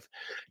these sort of,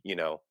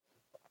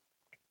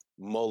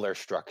 molar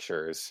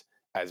structures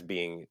as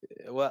being,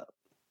 well,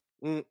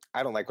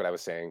 I don't like what I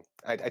was saying.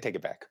 I take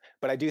it back.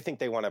 But I do think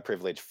they want to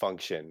privilege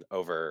function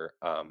over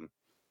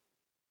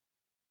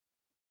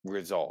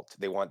result.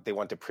 They want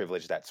to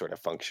privilege that sort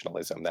of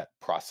functionalism, that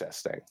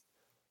process thing.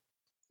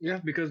 Yeah,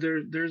 because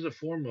there's a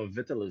form of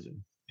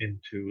vitalism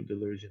into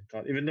Deleuzian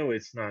thought, even though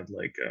it's not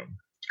like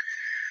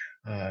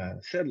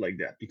said like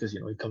that, because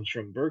it comes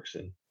from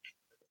Bergson.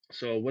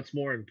 So what's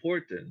more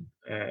important,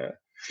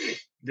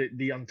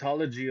 the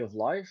ontology of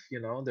life,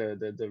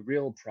 the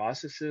real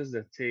processes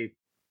that take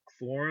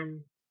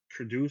form,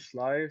 produce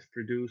life,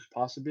 produce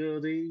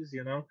possibilities,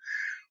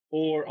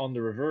 or on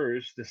the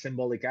reverse, the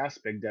symbolic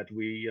aspect that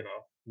we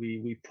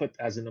put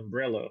as an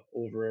umbrella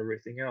over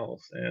everything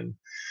else, and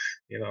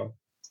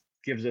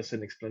gives us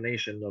an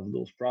explanation of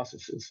those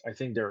processes. I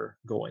think they're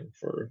going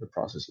for the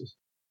processes.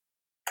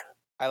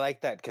 I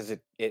like that because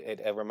it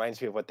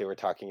reminds me of what they were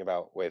talking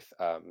about with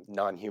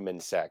non-human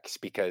sex,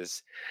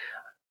 because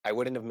I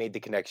wouldn't have made the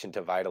connection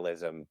to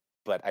vitalism,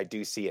 but I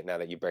do see it now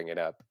that you bring it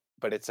up.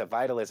 But it's a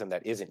vitalism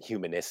that isn't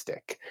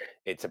humanistic.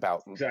 It's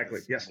about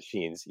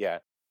machines. Yeah.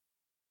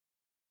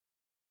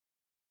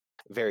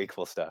 Very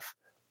cool stuff.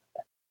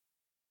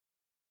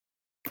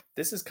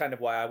 This is kind of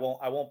why I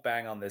won't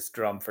bang on this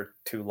drum for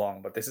too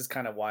long, but this is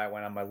kind of why I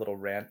went on my little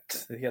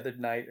rant the other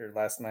night or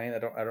last night. I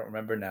don't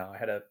remember now. I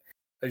had a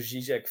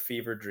Zizek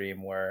fever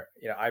dream where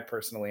I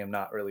personally am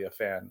not really a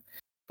fan,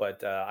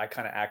 but I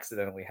kind of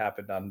accidentally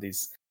happened on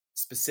these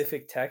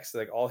specific texts,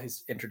 like all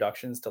his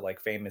introductions to like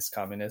famous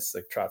communists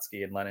like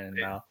Trotsky and Lenin and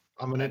Mao.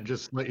 I'm gonna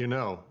just let you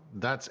know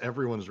that's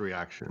everyone's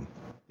reaction,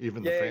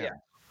 even the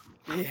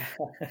fans.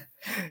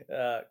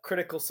 Yeah.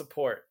 Critical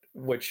support,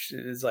 which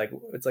is like,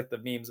 it's like the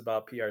memes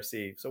about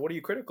PRC. So what are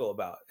you critical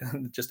about?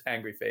 Just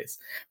angry face.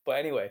 But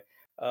anyway,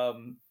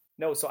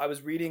 no, so I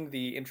was reading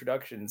the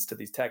introductions to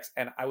these texts,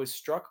 and I was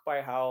struck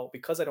by how,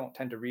 because I don't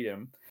tend to read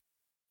them,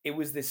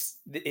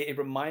 it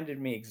reminded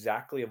me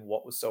exactly of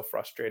what was so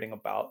frustrating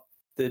about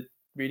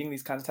reading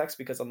these kinds of texts,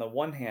 because on the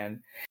one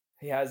hand,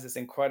 he has this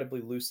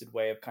incredibly lucid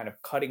way of kind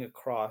of cutting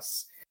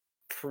across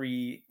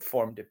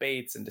pre-formed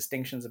debates and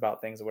distinctions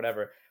about things or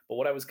whatever. But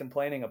what I was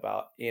complaining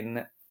about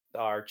in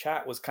our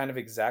chat was kind of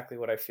exactly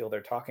what I feel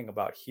they're talking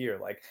about here.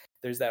 Like,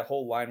 there's that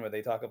whole line where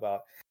they talk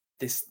about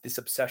this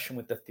obsession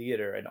with the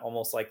theater and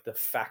almost like the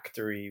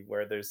factory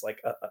where there's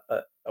like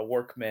a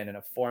workman and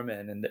a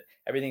foreman and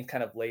everything's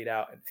kind of laid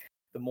out. And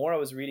the more I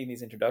was reading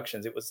these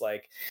introductions, it was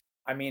like,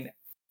 I mean,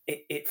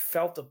 it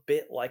felt a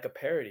bit like a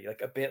parody,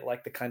 like a bit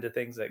like the kind of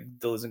things that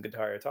Deleuze and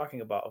Guattari are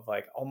talking about, of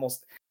like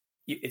almost,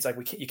 it's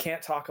like you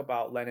can't talk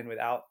about Lenin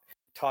without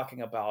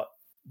talking about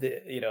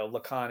the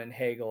Lacan and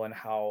Hegel and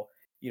how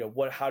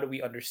how do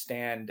we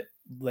understand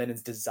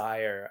Lenin's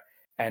desire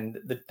and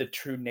the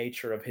true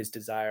nature of his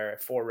desire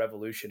for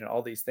revolution and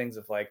all these things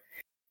of like,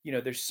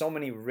 there's so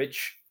many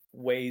rich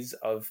ways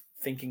of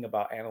thinking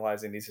about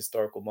analyzing these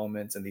historical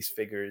moments and these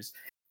figures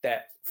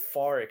that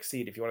far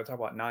exceed, if you want to talk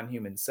about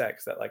non-human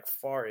sex, that like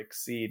far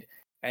exceed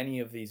any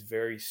of these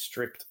very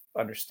strict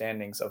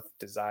understandings of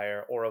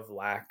desire or of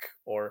lack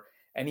or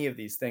any of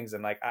these things.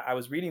 And like, I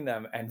was reading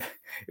them, and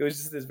it was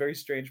just this very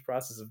strange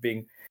process of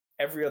being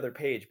every other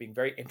page being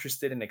very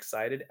interested and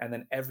excited, and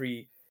then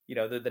every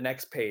the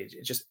next page,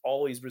 it just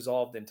always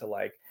resolved into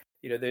like,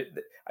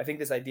 I think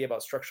this idea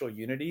about structural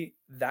unity,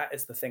 that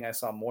is the thing I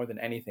saw more than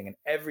anything. And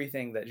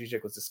everything that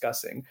Zizek was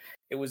discussing,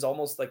 it was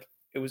almost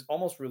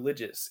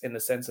religious, in the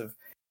sense of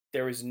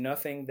there was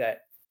nothing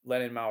that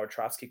Lenin, Mao, or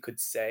Trotsky could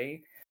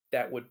say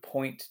that would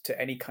point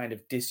to any kind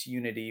of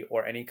disunity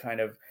or any kind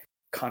of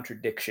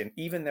contradiction.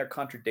 Even their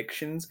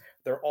contradictions,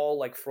 they're all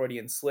like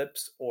Freudian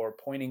slips or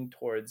pointing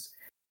towards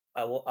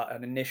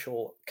an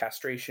initial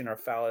castration or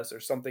phallus or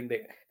something.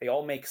 They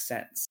all make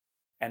sense,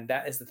 and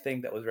that is the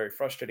thing that was very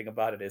frustrating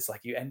about it. Is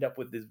like you end up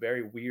with this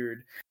very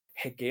weird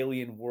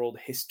Hegelian world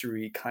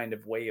history kind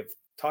of way of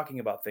talking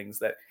about things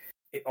that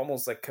it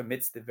almost like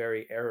commits the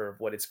very error of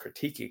what it's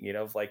critiquing,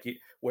 of like,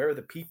 where are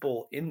the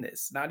people in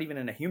this? Not even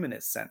in a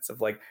humanist sense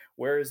of like,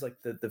 where is like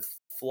the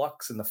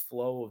flux and the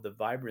flow of the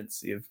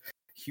vibrancy of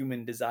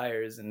human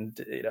desires and,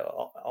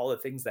 all the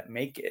things that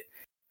make it.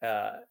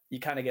 You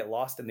kind of get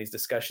lost in these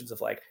discussions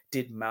of like,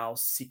 did Mao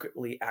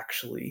secretly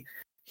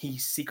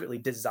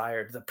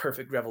desired the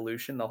perfect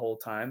revolution the whole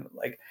time?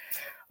 Like, I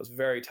was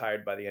very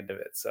tired by the end of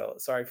it. So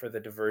sorry for the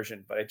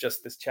diversion, but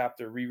this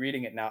chapter,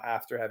 rereading it now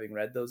after having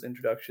read those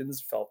introductions,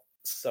 felt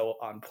so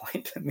on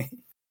point to me.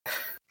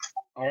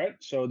 All right.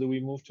 So do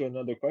we move to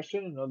another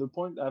question, another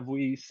point? Have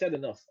we said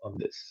enough on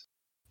this?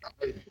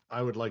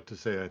 I would like to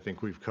say I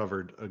think we've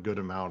covered a good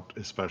amount,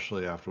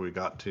 especially after we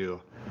got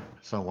to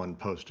someone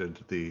posted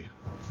the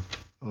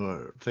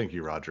thank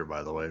you, Roger,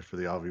 by the way, for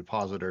the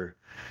ovipositor.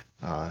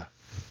 The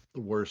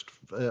worst.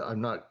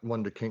 I'm not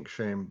one to kink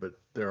shame, but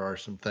there are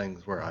some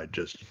things where I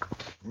just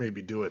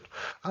maybe do it.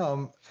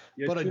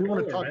 But I do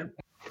want to talk. Man.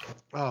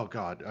 Oh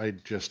God, I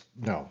just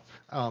no.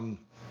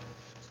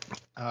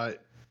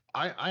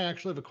 I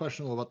actually have a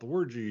question about the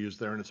word you use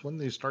there, and it's one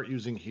they start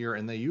using here,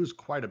 and they use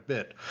quite a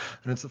bit,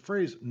 and it's the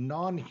phrase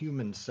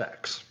non-human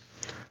sex.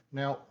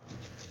 Now,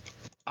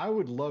 I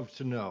would love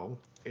to know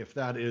if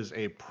that is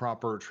a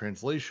proper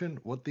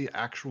translation, what the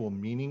actual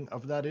meaning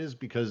of that is,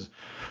 because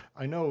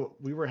I know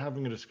we were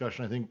having a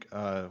discussion, I think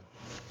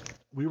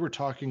we were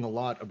talking a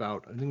lot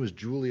about, I think it was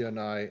Julia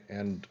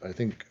and I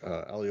think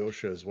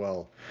Alyosha as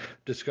well,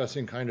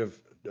 discussing kind of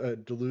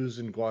Deleuze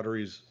and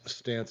Guattari's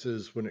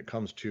stances when it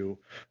comes to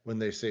when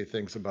they say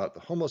things about the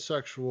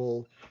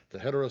homosexual, the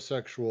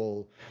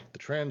heterosexual, the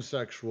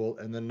transsexual,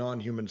 and the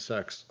non-human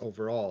sex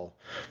overall.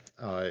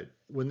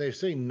 When they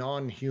say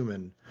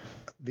non-human,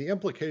 the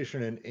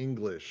implication in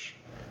English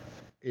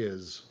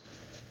is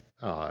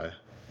I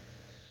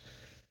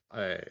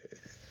want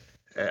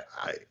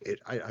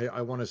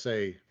to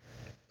say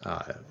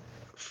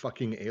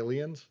fucking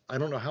aliens. I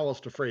don't know how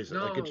else to phrase it.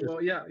 No,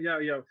 well, yeah.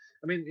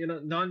 I mean,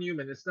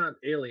 non-human. It's not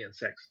alien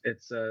sex.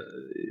 It's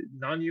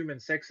non-human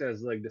sex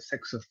as like the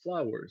sex of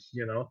flowers.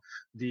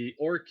 The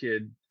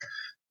orchid.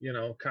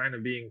 Kind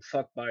of being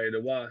fucked by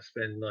the wasp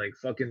and like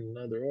fucking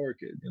another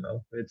orchid.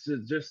 It's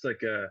just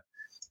like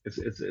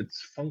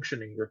it's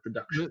functioning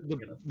reproduction.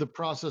 The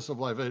process of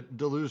life.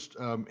 Deleuze,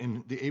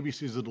 in the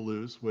ABCs of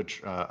Deleuze,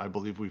 which I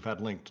believe we've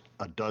had linked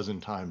a dozen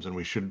times, and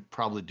we should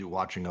probably do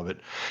watching of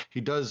it.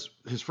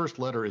 His first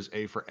letter is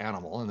A for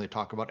animal, and they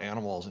talk about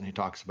animals, and he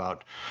talks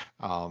about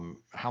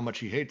how much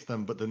he hates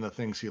them, but then the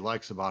things he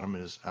likes about them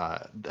is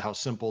how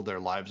simple their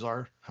lives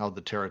are, how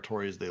the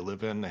territories they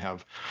live in. They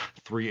have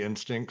 3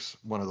 instincts.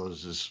 One of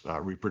those is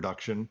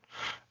reproduction.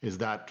 Is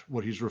that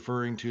what he's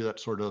referring to? That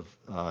sort of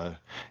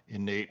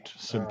innate,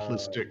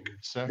 simplistic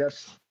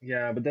sex?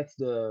 But that's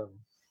the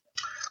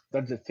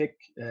tick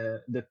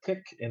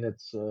in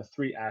its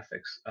 3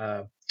 affects.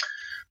 But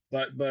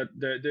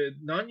the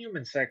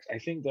non-human sex, I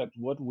think that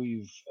what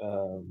we've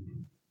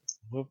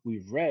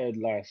read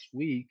last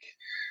week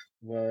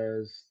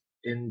was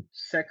in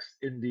sex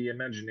in the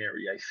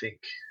imaginary. I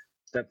think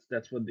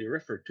that's what they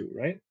refer to,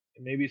 right?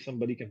 Maybe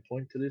somebody can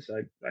point to this.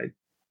 I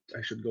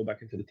should go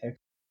back into the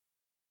text.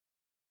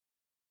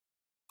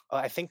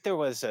 I think there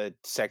was a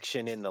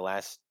section in the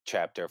last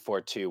chapter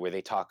 4.2 where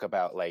they talk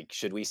about like,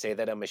 should we say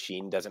that a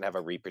machine doesn't have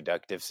a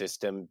reproductive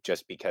system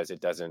just because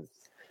it doesn't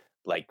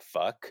like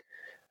fuck?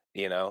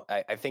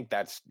 I think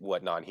that's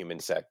what non-human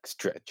sex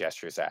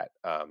gestures at.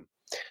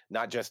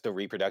 Not just the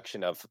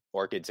reproduction of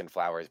orchids and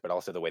flowers, but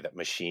also the way that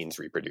machines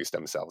reproduce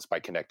themselves by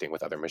connecting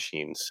with other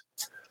machines.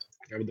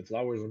 Yeah, but the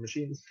flowers are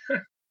machines.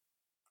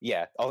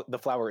 Yeah, the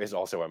flower is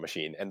also a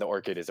machine, and the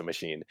orchid is a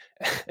machine.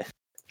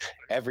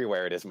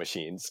 Everywhere it is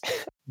machines.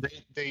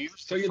 They use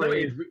so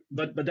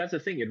but that's the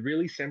thing. It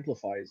really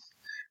simplifies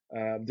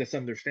this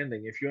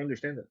understanding. If you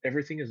understand that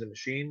everything is a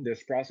machine,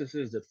 there's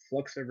processes that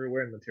flux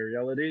everywhere in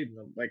materiality.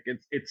 Like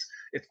it's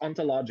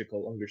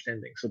ontological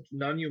understanding. So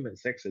non-human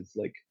sex, it's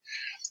like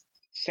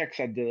sex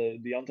at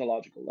the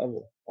ontological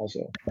level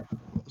also.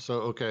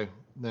 So okay,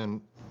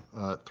 then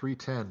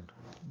 310.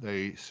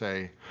 They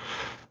say.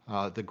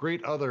 The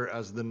great other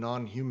as the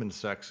non-human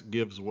sex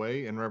gives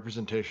way in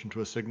representation to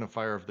a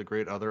signifier of the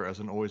great other as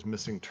an always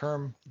missing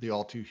term, the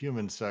all too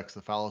human sex,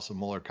 the phallus of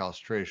molar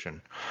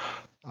castration.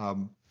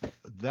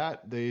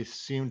 That they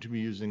seem to be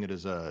using it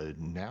as a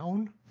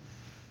noun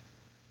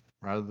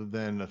rather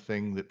than a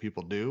thing that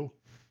people do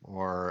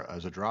or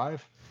as a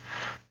drive.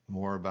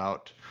 More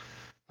about,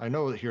 I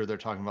know here they're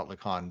talking about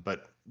Lacan,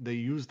 but they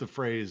use the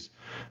phrase,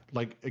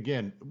 like,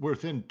 again,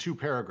 within 2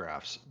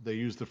 paragraphs, they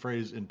use the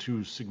phrase in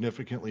 2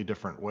 significantly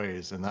different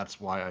ways. And that's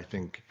why I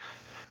think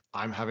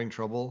I'm having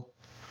trouble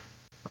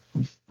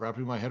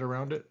wrapping my head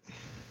around it.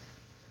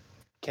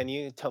 Can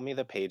you tell me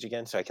the page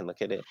again so I can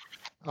look at it?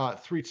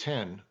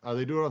 310.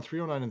 They do it on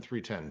 309 and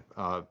 310.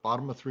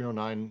 Bottom of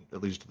 309,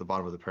 at least at the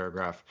bottom of the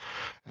paragraph,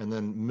 and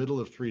then middle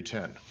of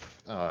 310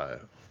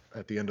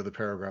 at the end of the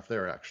paragraph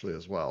there, actually,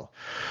 as well.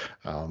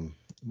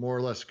 More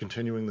or less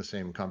continuing the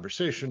same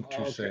conversation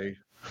to say,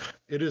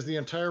 it is the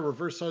entire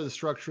reverse side of the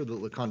structure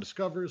that Lacan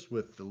discovers,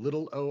 with the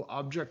little o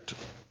object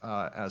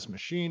as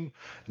machine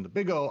and the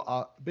big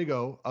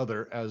O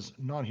other as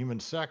non-human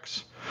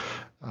sex.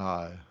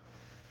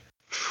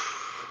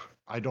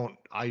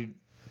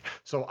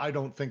 So I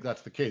don't think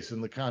that's the case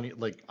in Lacanian.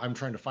 Like, I'm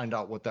trying to find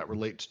out what that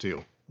relates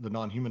to. The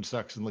non-human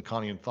sex in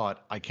Lacanian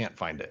thought, I can't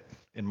find it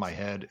in my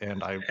head,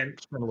 and I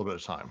spent a little bit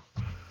of time.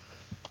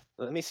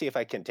 Let me see if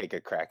I can take a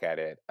crack at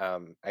it.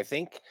 I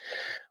think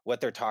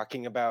what they're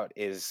talking about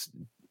is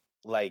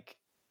like,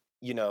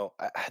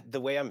 the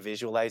way I'm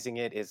visualizing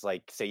it is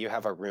like, say you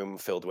have a room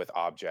filled with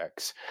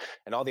objects,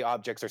 and all the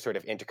objects are sort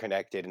of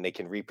interconnected, and they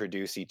can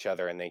reproduce each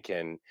other, and they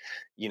can,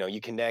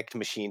 you connect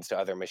machines to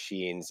other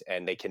machines,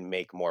 and they can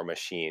make more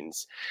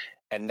machines.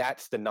 And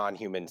that's the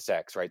non-human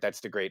sex, right?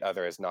 That's the great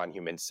other as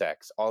non-human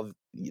sex. All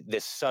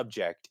this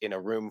subject in a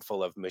room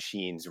full of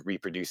machines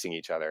reproducing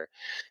each other.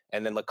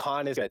 And then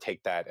Lacan is going to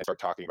take that and start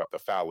talking about the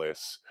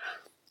phallus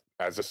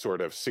as a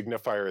sort of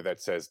signifier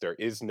that says there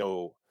is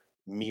no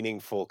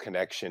meaningful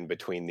connection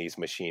between these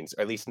machines,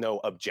 or at least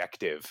no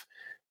objective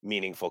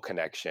meaningful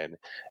connection.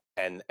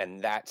 And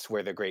that's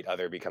where the great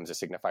other becomes a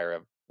signifier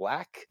of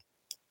lack.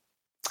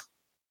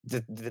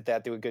 Did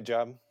that do a good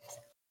job?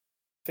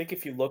 I think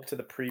if you look to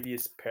the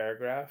previous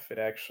paragraph, it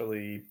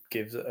actually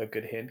gives a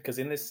good hint, because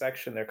in this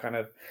section, they're kind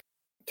of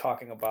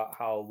talking about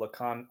how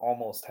Lacan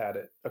almost had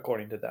it,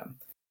 according to them.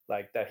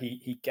 Like that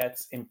he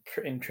gets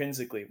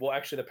intrinsically, well,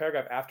 actually the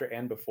paragraph after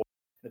and before,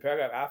 the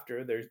paragraph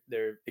after,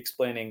 they're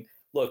explaining,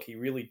 look, he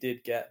really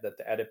did get that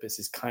the Oedipus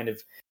is kind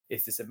of,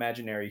 it's this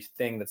imaginary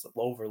thing that's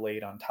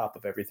overlaid on top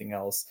of everything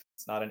else.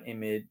 It's not an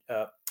image,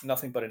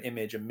 nothing but an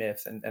image, a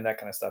myth, and that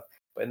kind of stuff.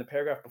 But in the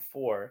paragraph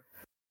before,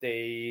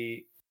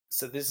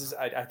 so this is,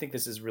 I think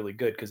this is really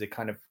good because it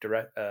kind of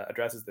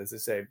addresses this. They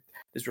say,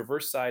 this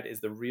reverse side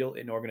is the real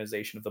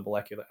inorganization of the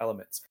molecular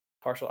elements,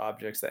 partial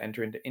objects that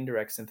enter into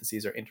indirect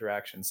syntheses or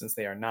interactions, since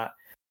they are not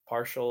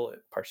partial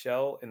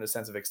in the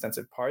sense of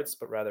extensive parts,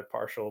 but rather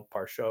partial,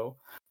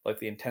 like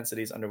the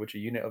intensities under which a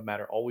unit of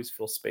matter always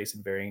fills space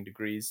in varying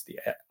degrees, the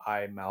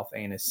eye, mouth,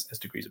 anus as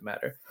degrees of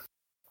matter.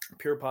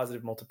 Pure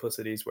positive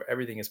multiplicities where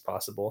everything is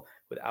possible,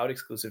 without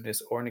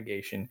exclusiveness or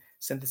negation,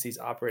 syntheses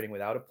operating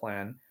without a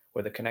plan,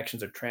 where the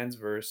connections are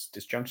transverse,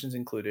 disjunctions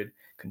included,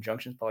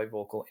 conjunctions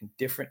polyvocal,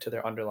 indifferent to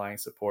their underlying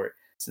support,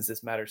 since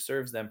this matter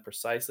serves them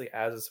precisely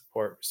as a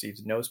support,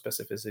 receives no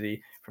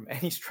specificity from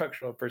any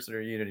structural person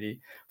or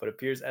unity, but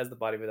appears as the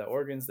body without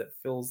organs that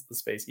fills the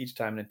space each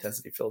time an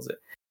intensity fills it.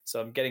 So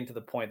I'm getting to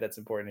the point that's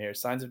important here.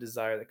 Signs of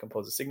desire that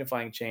compose a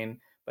signifying chain,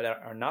 but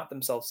are not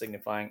themselves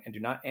signifying, and do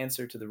not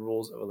answer to the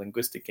rules of a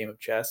linguistic game of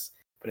chess,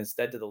 but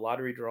instead to the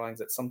lottery drawings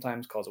that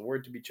sometimes cause a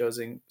word to be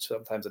chosen,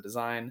 sometimes a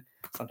design,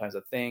 sometimes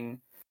a thing,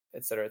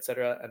 etc.,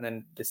 etc. And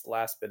then this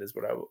last bit is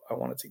what I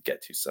wanted to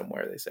get to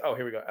somewhere. They say, oh,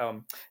 here we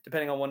go.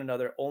 Depending on one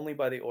another only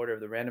by the order of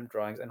the random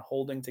drawings, and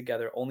holding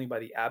together only by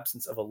the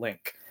absence of a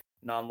link,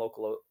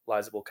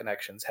 non-localizable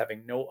connections,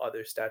 having no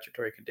other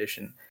statutory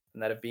condition than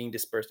that of being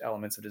dispersed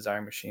elements of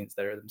desire machines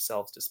that are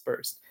themselves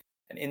dispersed.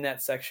 And in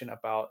that section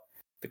about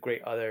the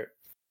great other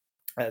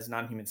as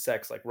non-human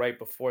sex, like right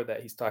before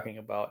that, he's talking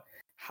about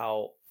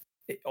how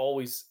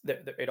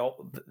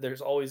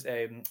there's always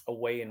a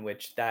way in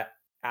which that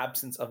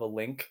absence of a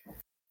link,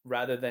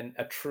 rather than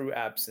a true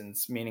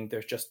absence, meaning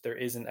there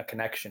isn't a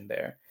connection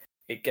there,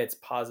 it gets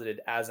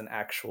posited as an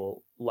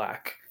actual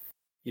lack.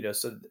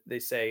 So they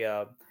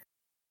say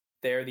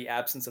there the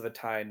absence of a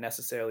tie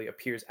necessarily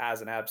appears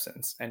as an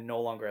absence and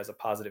no longer as a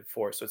positive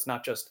force. So it's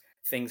not just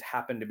things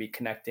happen to be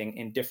connecting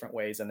in different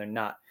ways and they're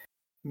not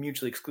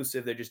mutually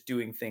exclusive, they're just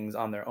doing things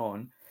on their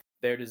own.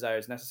 Their desire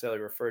is necessarily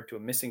referred to a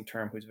missing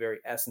term whose very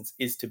essence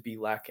is to be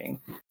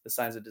lacking. The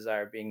signs of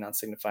desire, being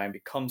non-signifying,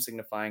 become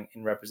signifying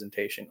in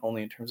representation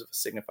only in terms of a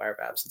signifier of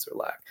absence or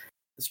lack.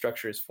 The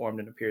structure is formed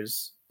and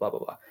appears blah, blah,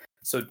 blah.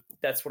 So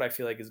that's what I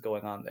feel like is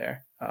going on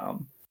there.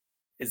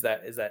 Is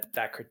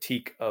that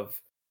critique of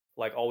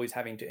like always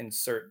having to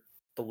insert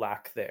the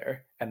lack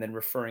there and then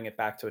referring it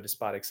back to a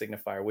despotic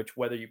signifier, which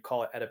whether you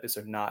call it Oedipus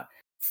or not,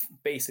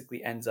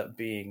 basically ends up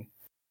being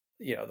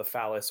the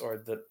phallus or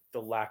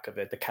the lack of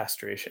it, the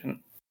castration,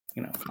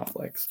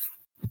 complex.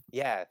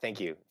 Yeah,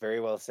 thank you. Very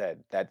well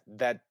said.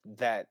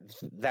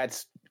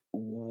 That's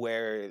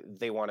where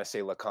they want to say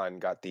Lacan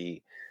got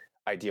the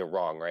idea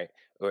wrong, right?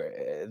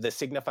 The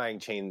signifying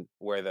chain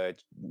where the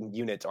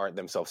units aren't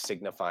themselves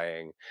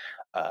signifying,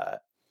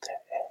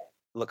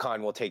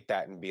 Lacan will take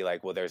that and be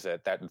like, well,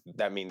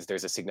 that means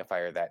there's a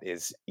signifier that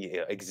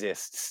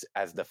exists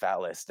as the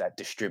phallus that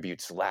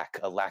distributes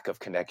a lack of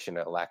connection,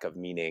 a lack of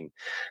meaning.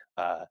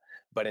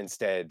 But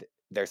instead,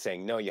 they're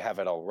saying, no, you have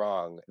it all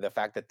wrong. The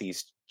fact that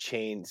these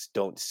chains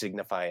don't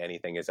signify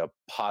anything is a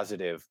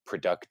positive,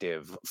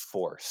 productive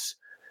force.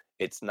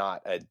 It's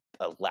not a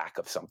lack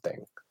of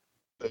something.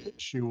 The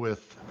issue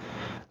with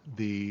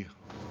the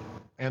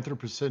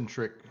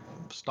anthropocentric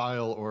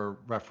style or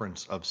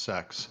reference of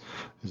sex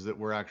is that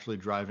we're actually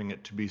driving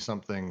it to be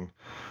something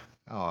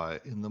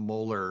in the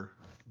molar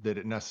that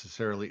it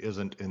necessarily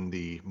isn't in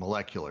the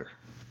molecular.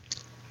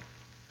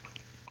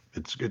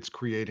 It's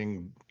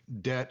creating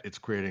debt, it's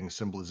creating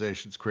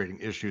symbolization, it's creating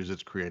issues,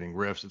 it's creating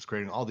rifts, it's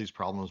creating all these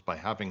problems by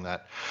having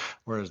that.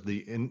 Whereas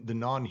the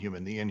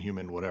non-human, the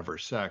inhuman, whatever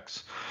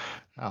sex,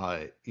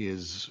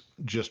 is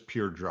just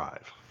pure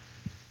drive.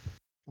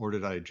 Or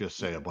did I just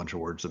say a bunch of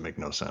words that make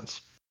no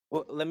sense?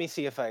 Well, let me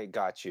see if I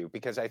got you,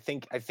 because I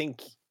think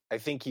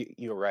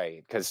you're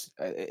right. Because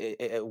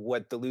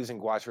what Deleuze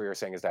and Guattari are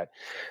saying is that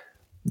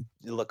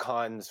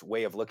Lacan's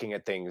way of looking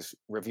at things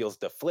reveals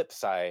the flip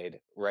side,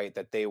 right?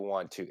 That they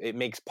want to, it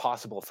makes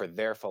possible for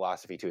their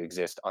philosophy to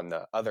exist on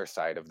the other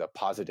side of the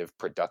positive,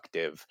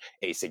 productive,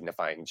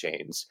 asignifying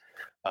chains.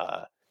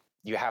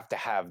 You have to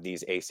have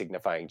these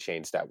asignifying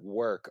chains that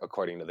work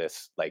according to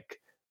this like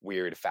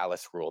weird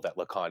phallus rule that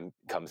Lacan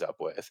comes up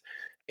with,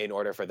 in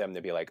order for them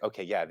to be like,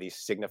 okay, yeah, these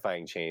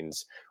signifying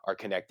chains are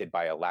connected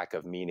by a lack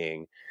of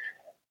meaning,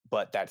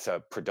 but that's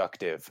a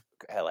productive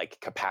like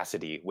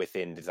capacity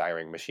within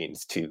desiring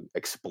machines to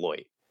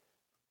exploit.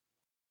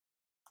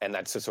 And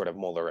that's a sort of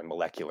molar and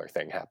molecular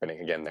thing happening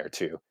again there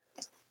too.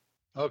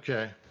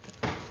 Okay.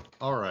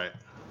 All right.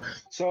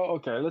 So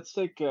okay, let's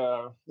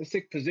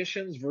take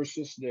positions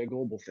versus the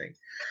global thing.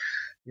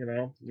 You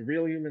know, the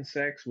real human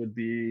sex would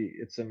be,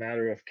 it's a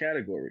matter of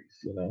categories,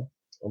 you know,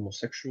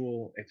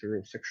 homosexual,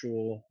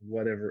 heterosexual,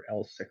 whatever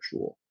else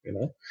sexual, you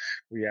know.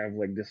 We have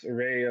like this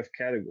array of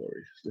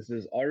categories. This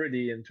is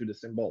already into the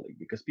symbolic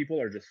because people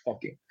are just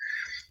fucking.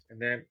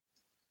 And then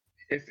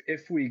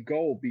if we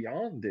go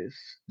beyond this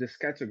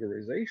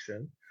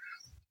categorization,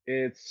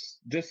 it's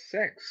just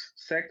sex.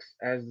 Sex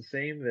as the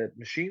same that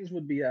machines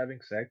would be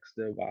having sex,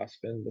 the wasp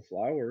and the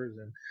flowers,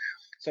 and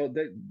so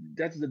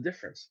that's the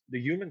difference. The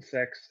human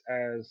sex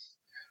as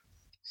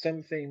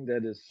something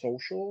that is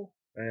social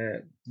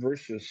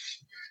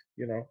versus,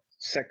 you know,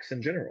 sex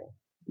in general,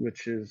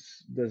 which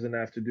doesn't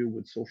have to do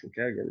with social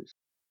categories.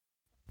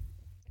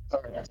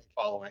 All right,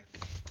 following.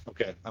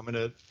 Okay, I'm going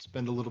to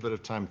spend a little bit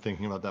of time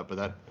thinking about that,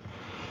 but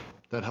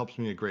that helps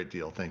me a great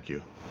deal. Thank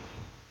you.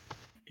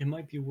 It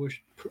might be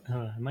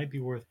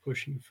worth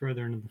pushing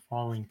further into the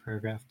following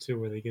paragraph too,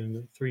 where they get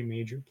into 3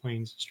 major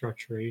planes of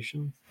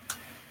structuration.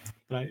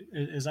 But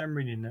as I'm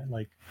reading it,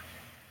 like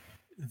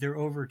they're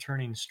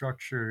overturning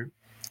structure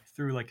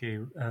through like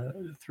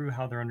through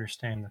how they're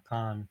understanding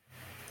Lacan,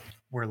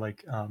 where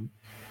like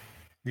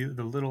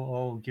the little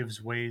o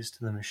gives ways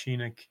to the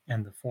machinic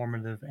and the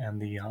formative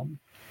and the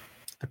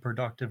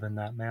productive in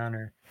that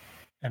manner,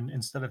 and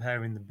instead of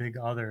having the big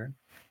other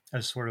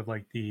as sort of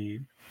like the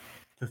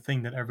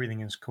thing that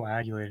everything is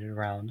coagulated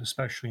around,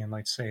 especially in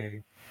like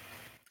say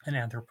an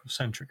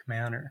anthropocentric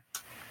manner,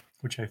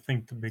 which I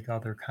think the big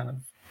other kind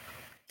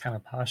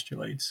of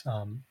postulates.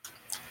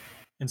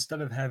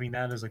 Instead of having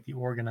that as like the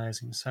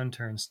organizing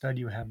center, instead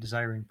you have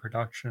desiring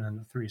production and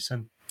the 3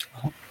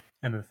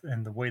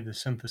 and the way the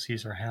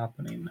syntheses are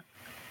happening,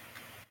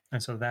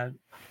 and so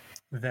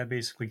that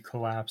basically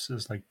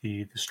collapses like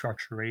the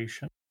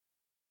structuration,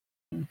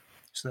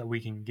 so that we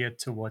can get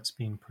to what's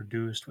being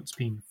produced, what's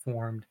being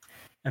formed,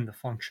 and the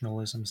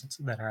functionalisms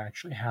that are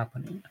actually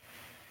happening.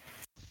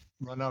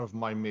 Run out of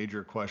my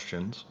major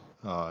questions.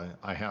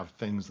 I have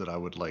things that I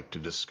would like to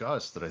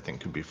discuss that I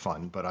think could be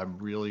fun, but I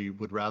really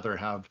would rather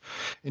have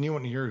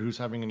anyone here who's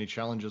having any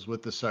challenges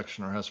with this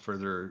section or has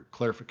further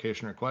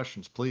clarification or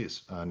questions,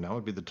 please. Now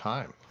would be the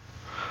time.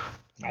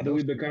 How do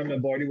we become a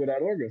body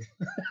without organs?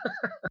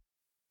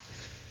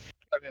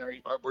 I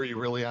mean, were you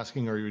really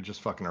asking, or are you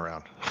just fucking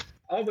around?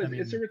 Oh, but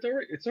it's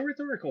a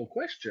rhetorical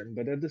question,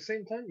 but at the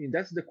same time,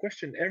 that's the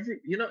question. Every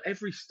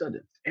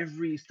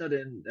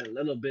student, a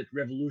little bit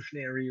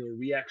revolutionary or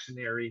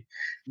reactionary,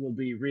 will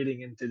be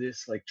reading into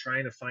this, like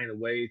trying to find a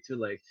way to,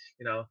 like,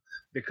 you know,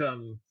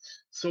 become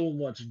so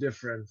much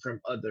different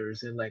from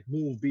others and like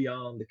move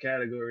beyond the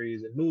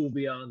categories and move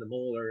beyond the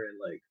molar, and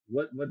like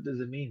what does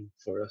it mean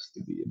for us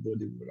to be a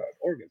body without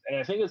organs? And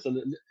I think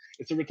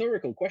it's a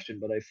rhetorical question,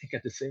 but I think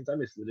at the same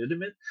time it's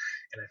legitimate,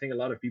 and I think a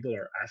lot of people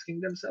are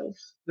asking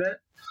themselves that.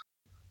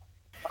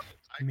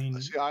 I mean,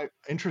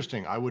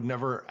 interesting. I would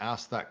never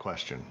ask that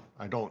question.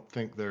 I don't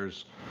think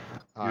there's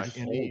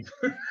any.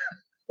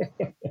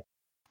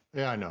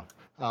 Yeah, I know,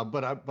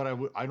 but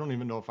I don't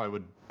even know if I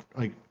would,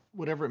 like,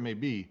 whatever it may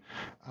be.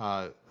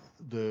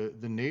 The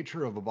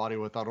nature of a body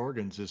without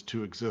organs is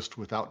to exist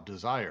without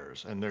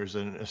desires, and there's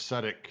an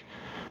aesthetic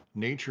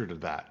nature to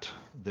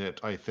that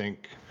I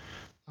think.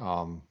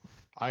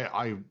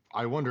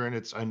 I wonder,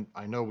 and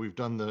I know we've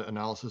done the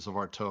analysis of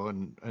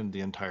Artaud and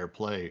the entire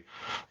play,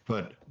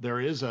 but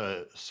there is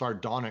a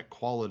sardonic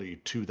quality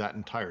to that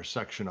entire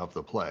section of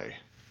the play,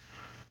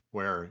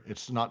 where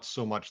it's not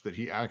so much that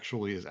he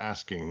actually is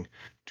asking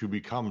to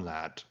become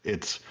that,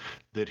 it's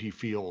that he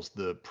feels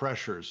the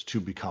pressures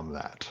to become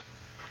that.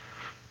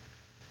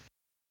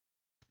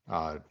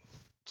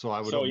 So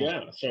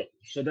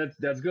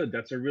that's good.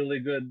 That's a really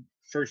good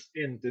first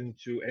hint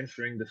into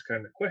answering this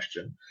kind of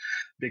question,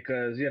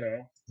 because, you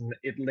know,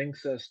 it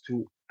links us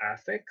to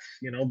affects.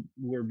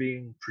 We're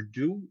being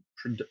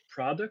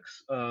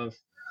products of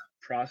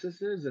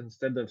processes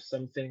instead of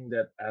something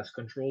that has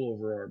control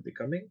over our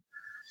becoming.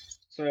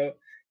 So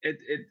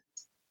it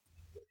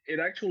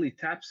actually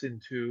taps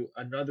into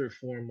another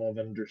form of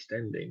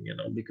understanding,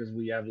 because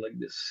we have like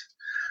this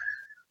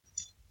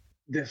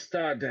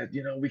thought that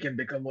we can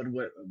become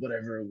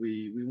whatever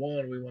we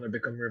want. We want to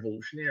become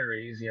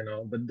revolutionaries,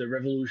 but the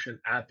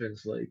revolution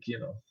happens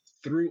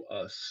through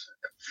us,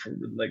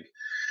 like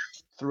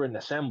through an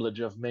assemblage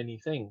of many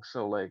things.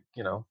 So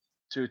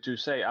to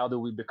say how do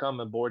we become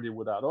a body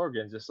without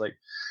organs,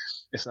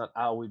 it's not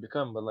how we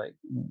become, but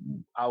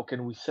how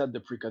can we set the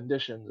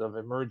preconditions of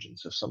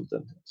emergence of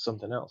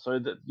something else. So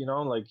that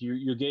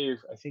you gave,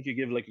 I think you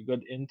gave like a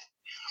good hint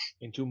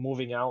into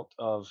moving out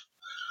of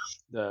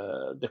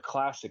the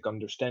classic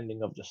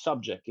understanding of the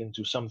subject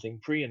into something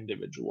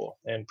pre-individual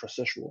and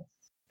processual.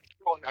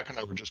 Well, Jack and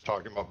I were just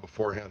talking about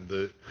beforehand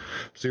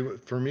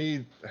for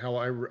me,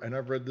 and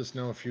I've read this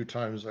now a few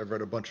times. I've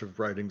read a bunch of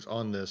writings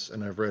on this,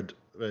 and I've read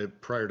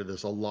prior to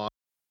this a lot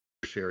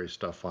of tertiary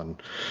stuff on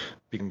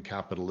being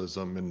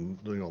capitalism and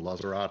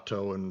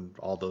Lazzarato and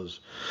all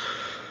those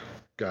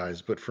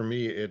guys. But for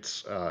me,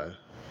 it's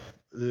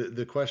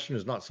the question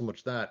is not so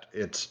much that,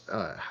 it's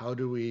how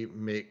do we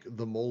make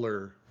the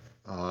molar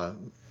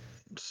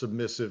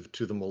submissive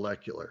to the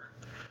molecular?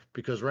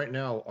 Because right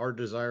now, our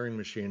desiring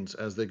machines,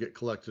 as they get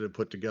collected and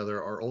put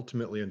together, are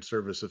ultimately in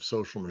service of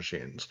social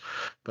machines.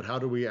 But how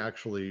do we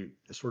actually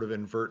sort of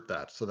invert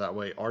that? So that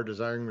way, our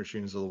desiring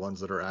machines are the ones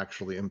that are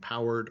actually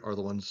empowered, are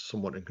the ones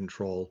somewhat in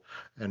control,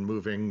 and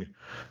moving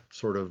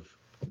sort of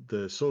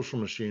the social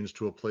machines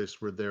to a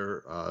place where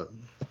they're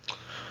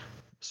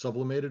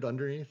sublimated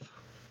underneath.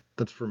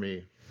 That's for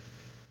me,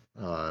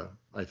 I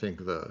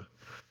think, the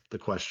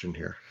question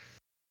here,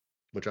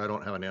 which I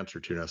don't have an answer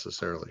to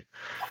necessarily.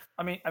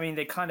 I mean,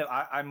 they kind of.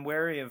 I'm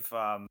wary of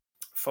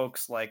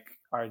folks like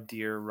our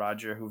dear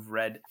Roger who've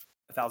read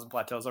 1,000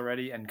 Plateaus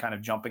already and kind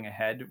of jumping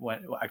ahead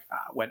when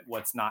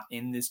what's not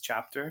in this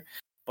chapter.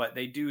 But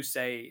they do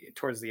say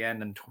towards the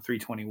end in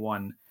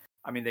 321.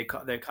 I mean, they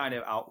kind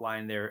of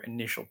outline their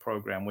initial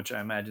program, which I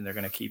imagine they're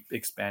going to keep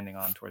expanding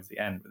on towards the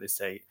end. Where they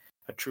say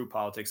a true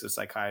politics of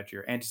psychiatry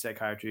or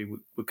anti-psychiatry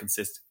would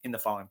consist in the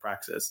following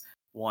praxis: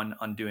 1,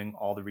 undoing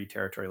all the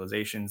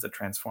reterritorializations that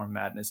transform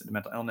madness into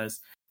mental illness.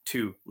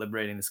 2,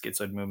 liberating the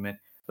schizoid movement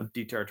of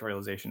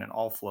deterritorialization in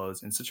all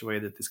flows in such a way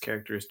that this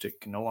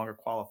characteristic can no longer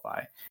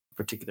qualify a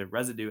particular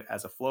residue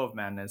as a flow of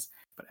madness,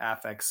 but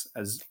affects,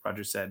 as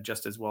Roger said,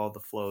 just as well the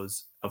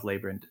flows of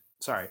labor and...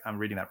 Sorry, I'm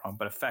reading that wrong,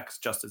 but affects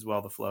just as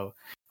well the flow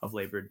of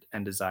labor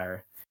and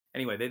desire.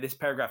 Anyway, this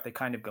paragraph, they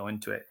kind of go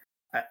into it.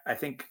 I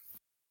think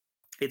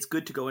it's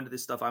good to go into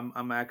this stuff.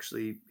 I'm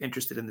actually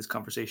interested in this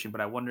conversation, but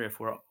I wonder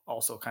if we're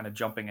also kind of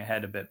jumping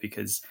ahead a bit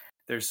because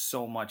there's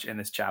so much in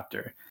this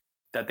chapter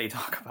that they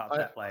talk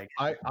about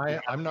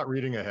I'm not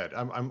reading ahead.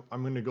 I'm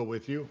going to go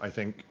with you. I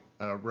think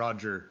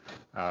Roger,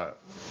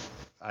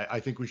 I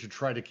think we should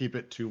try to keep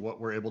it to what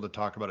we're able to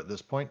talk about at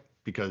this point,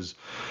 because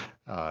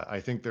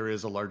I think there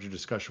is a larger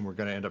discussion we're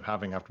going to end up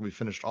having after we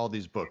finished all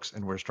these books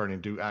and we're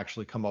starting to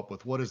actually come up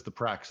with what is the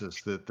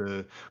praxis that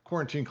the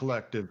Quarantine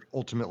Collective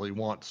ultimately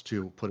wants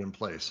to put in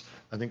place.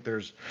 I think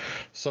there's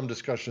some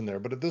discussion there,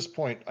 but at this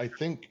point, I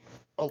think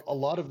a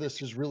lot of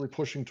this is really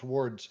pushing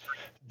towards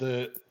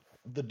the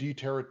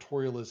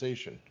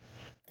deterritorialization.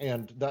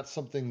 And that's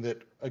something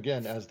that,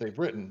 again, as they've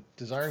written,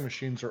 desiring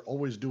machines are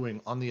always doing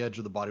on the edge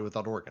of the body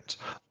without organs.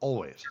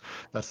 Always.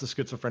 That's the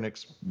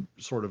schizophrenic's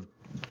sort of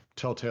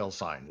telltale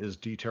sign, is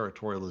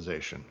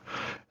deterritorialization.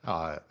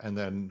 And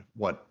then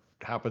what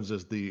happens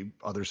is the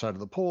other side of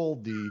the pole,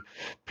 the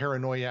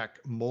paranoiac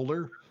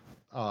molar,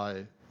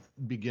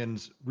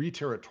 begins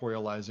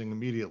reterritorializing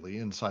immediately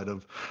inside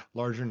of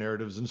larger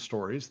narratives and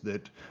stories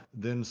that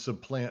then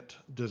supplant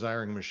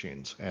desiring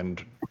machines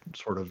and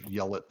sort of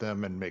yell at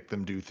them and make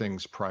them do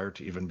things prior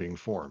to even being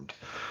formed.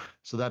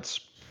 So that's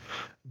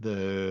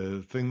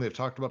the thing they've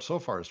talked about so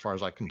far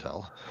as I can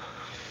tell.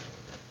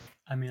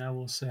 I mean, I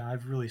will say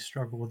I've really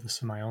struggled with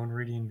this in my own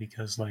reading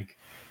because,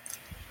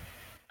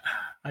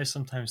 I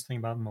sometimes think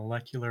about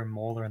molecular,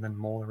 molar, and then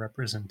molar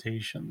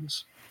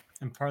representations.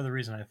 And part of the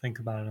reason I think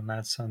about it in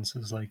that sense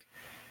is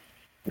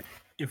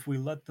if we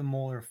let the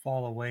molar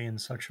fall away in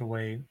such a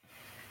way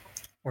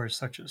or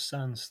such a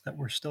sense that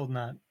we're still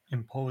not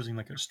imposing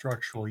a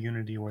structural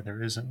unity where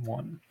there isn't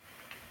one,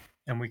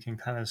 and we can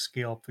kind of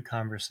scale up the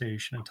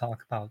conversation and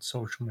talk about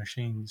social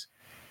machines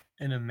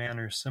in a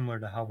manner similar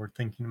to how we're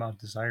thinking about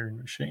desiring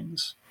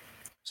machines.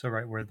 So,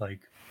 right, where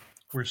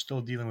we're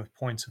still dealing with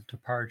points of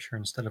departure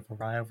instead of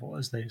arrival,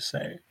 as they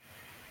say.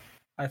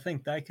 I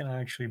think that can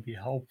actually be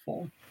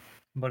helpful.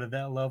 But at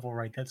that level,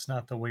 right, that's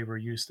not the way we're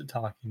used to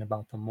talking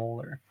about the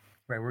molar,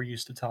 right? We're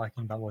used to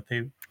talking about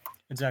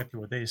exactly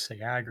what they say,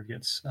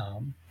 aggregates,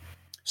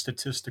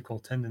 statistical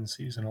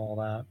tendencies and all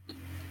that.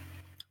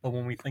 But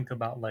when we think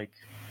about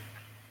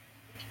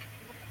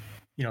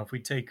if we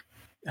take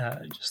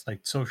just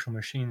social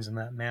machines in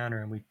that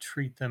manner and we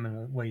treat them in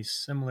a way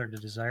similar to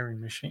desiring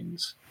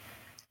machines,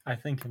 I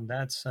think in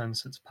that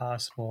sense, it's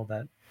possible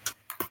that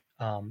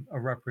a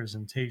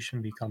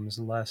representation becomes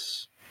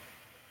less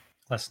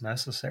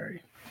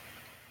necessary.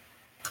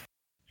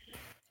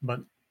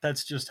 But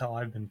that's just how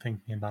I've been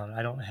thinking about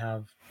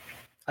it.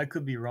 I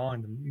could be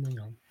wrong,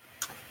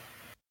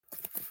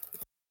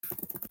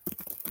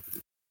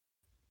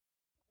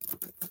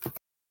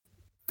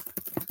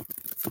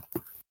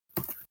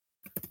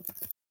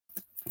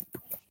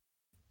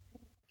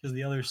 because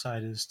the other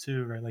side is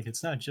too, right? Like,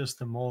 it's not just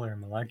the molar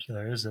and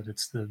molecular, is it?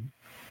 It's the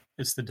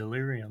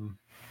delirium.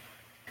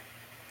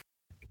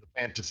 The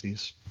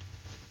fantasies.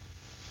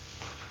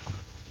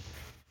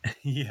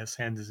 Yes,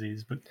 hand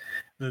disease, but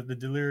the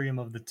delirium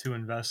of the two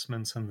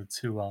investments and the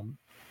two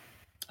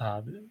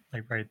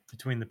like right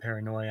between the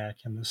paranoiac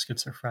and the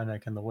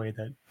schizophrenic, and the way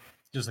that,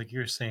 just like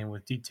you're saying,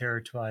 with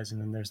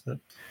deterritorializing, and there's the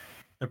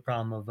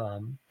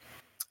problem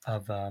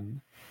of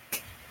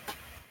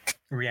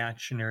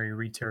reactionary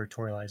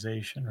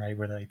reterritorialization, right?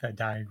 Where like that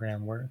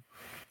diagram where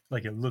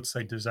like it looks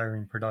like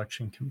desiring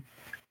production can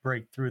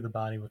break through the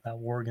body without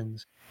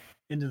organs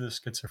into the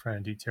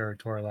schizophrenic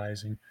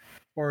deterritorializing,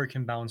 or it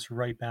can bounce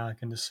right back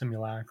into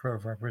simulacra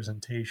of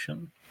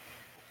representation,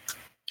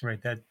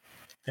 right? That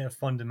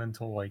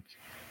fundamental, like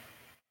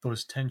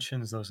those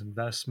tensions, those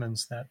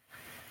investments, that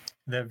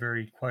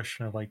very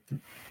question of like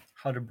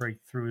how to break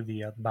through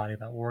the body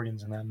without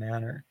organs in that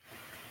manner,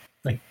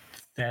 like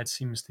that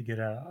seems to get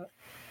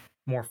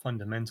more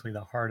fundamentally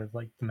the heart of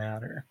like the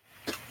matter.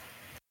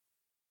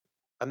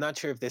 I'm not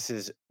sure if this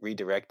is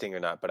redirecting or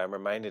not, but I'm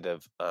reminded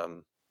of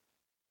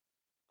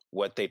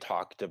what they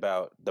talked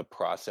about the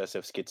process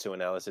of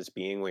schizoanalysis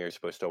being, where you're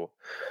supposed to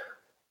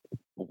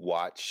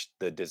watch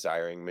the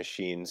desiring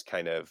machines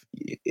kind of.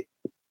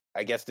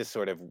 I guess this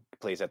sort of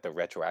plays at the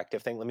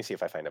retroactive thing. Let me see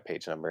if I find a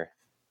page number.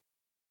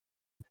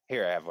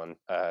 Here I have one,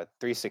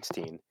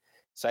 316.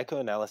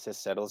 Psychoanalysis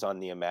settles on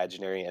the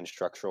imaginary and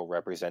structural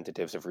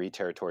representatives of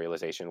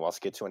reterritorialization, while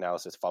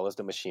schizoanalysis follows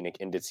the machinic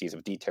indices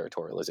of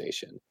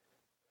deterritorialization.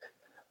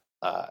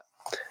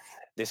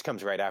 This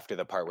comes right after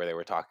the part where they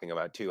were talking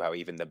about, too, how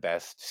even the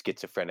best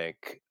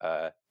schizophrenic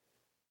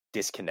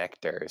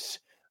disconnectors,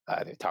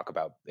 they talk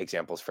about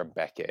examples from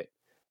Beckett,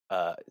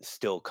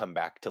 still come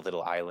back to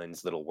little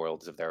islands, little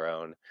worlds of their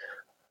own.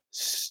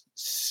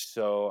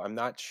 So I'm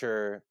not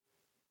sure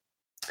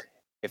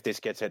if this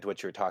gets at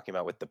what you were talking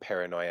about with the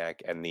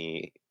paranoiac and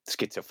the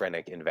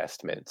schizophrenic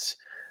investments.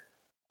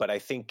 But I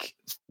think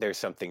there's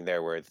something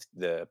there where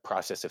the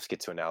process of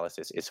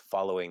schizoanalysis is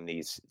following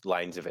these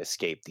lines of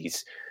escape,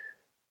 these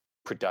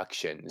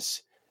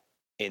productions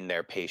in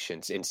their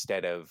patients,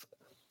 instead of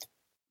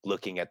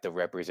looking at the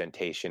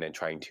representation and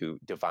trying to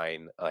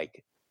divine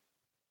like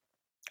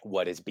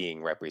what is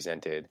being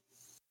represented.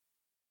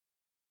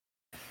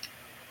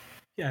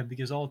 Yeah,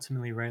 because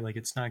ultimately, right, like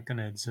it's not going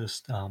to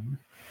exist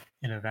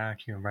in a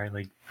vacuum, right?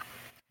 Like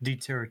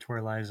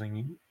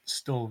deterritorializing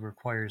still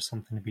requires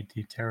something to be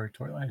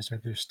deterritorialized,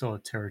 right? There's still a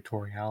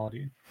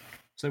territoriality.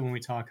 So when we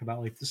talk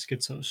about like the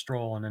schizo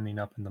stroll and ending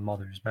up in the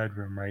mother's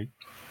bedroom, right?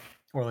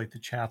 Or like the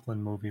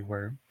Chaplin movie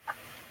where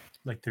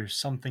like there's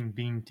something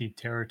being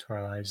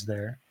deterritorialized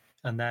there,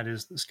 and that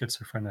is the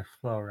schizophrenic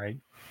flow, right?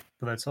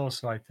 But that's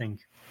also, I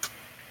think,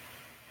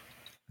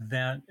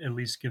 that at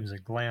least gives a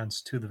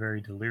glance to the very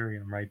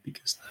delirium, right?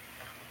 Because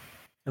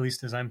at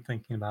least as I'm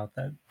thinking about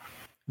that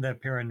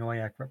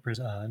paranoiac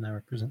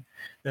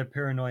that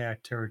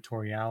paranoiac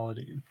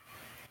territoriality,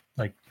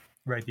 like,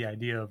 right, the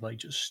idea of like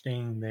just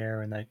staying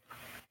there and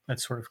that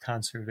sort of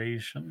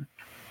conservation,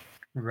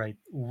 right,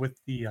 with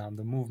the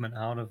movement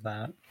out of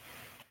that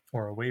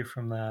or away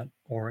from that,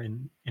 or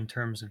in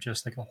terms of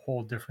just like a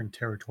whole different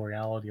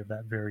territoriality of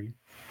that very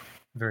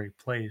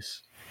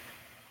place.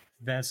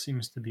 That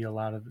seems to be a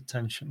lot of the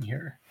tension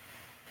here.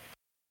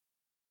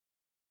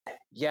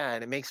 Yeah,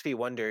 and it makes me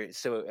wonder,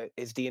 so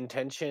is the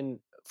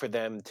intention for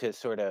them to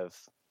sort of,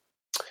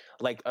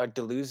 like, are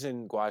Deleuze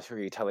and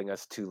Guattari telling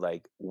us to,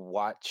 like,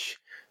 watch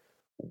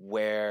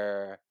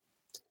where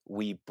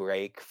we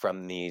break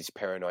from these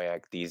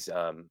paranoiac, these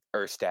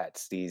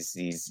erstats,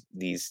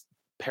 these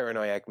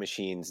paranoiac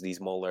machines, these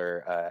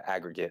molar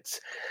aggregates?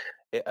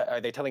 Are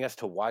they telling us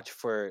to watch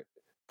for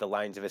the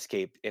lines of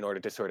escape in order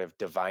to sort of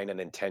divine an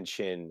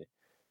intention,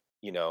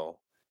 you know,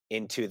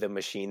 into the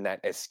machine that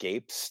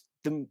escapes?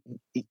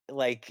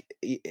 Like,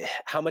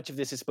 how much of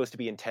this is supposed to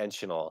be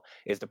intentional?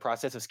 Is the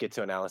process of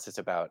schizoanalysis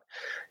about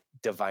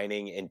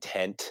divining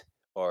intent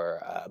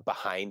or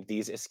behind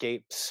these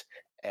escapes?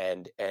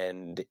 And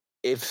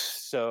if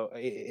so,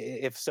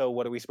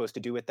 what are we supposed to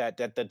do with that?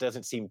 That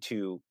doesn't seem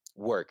to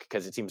work,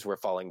 because it seems we're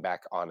falling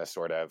back on a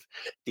sort of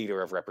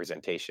theater of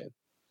representation.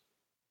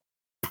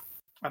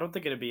 I don't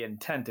think it'd be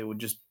intent. It would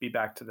just be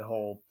back to the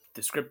whole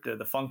descriptor,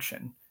 the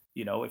function.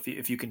 You know, if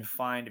you can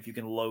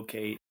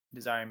locate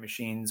desiring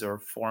machines or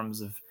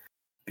forms of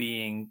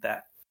being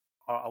that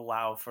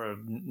allow for,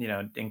 you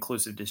know,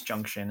 inclusive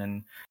disjunction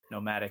and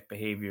nomadic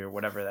behavior,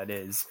 whatever that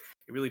is,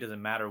 it really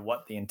doesn't matter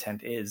what the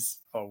intent is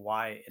or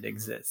why it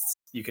exists.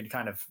 You could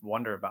kind of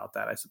wonder about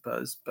that, I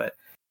suppose, but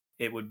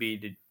it would be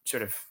to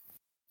sort of,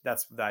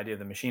 that's the idea of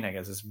the machine, I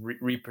guess, is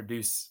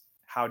reproduce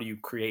how do you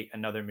create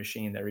another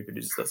machine that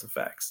reproduces those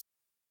effects?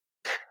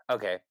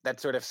 Okay, that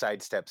sort of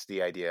sidesteps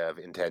the idea of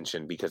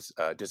intention because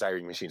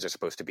desiring machines are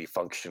supposed to be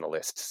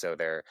functionalists, so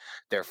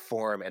their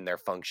form and their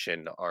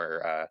function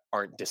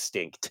aren't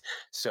distinct.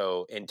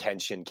 So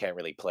intention can't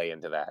really play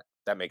into that.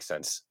 That makes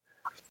sense.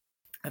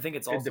 I think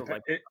it's also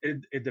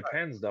it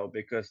depends though,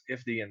 because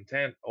if the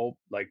intent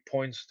like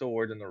points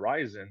toward an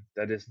horizon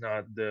that is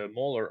not the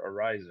molar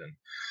horizon,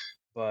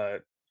 but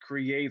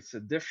creates a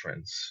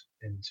difference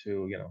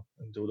into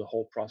the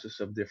whole process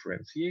of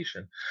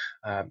differentiation,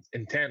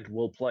 intent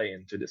will play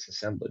into this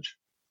assemblage.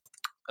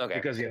 Okay,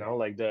 because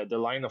like the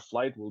line of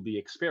flight will be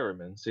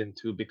experiments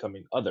into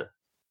becoming other.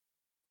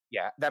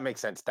 Yeah, that makes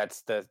sense.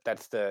 That's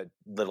the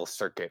little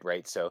circuit,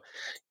 right? So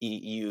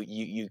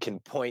you can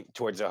point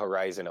towards a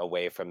horizon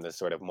away from the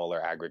sort of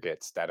molar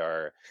aggregates that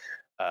are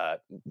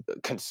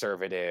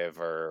conservative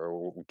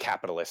or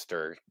capitalist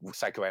or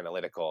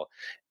psychoanalytical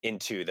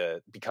into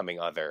the becoming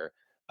other.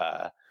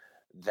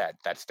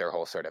 That's their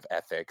whole sort of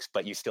ethics,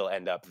 but you still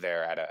end up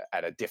there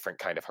at a different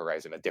kind of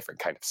horizon, a different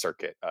kind of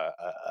circuit,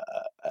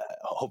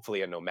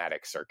 hopefully a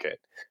nomadic circuit,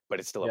 but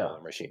it's still a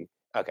molar machine.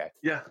 Okay.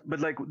 Yeah, but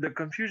like the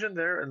confusion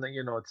there, and then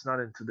it's not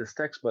into this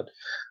text, but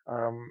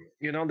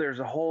there's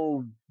a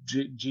whole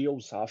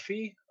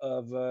geosophy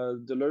of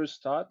Deleuze's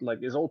thought.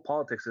 Like his whole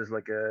politics is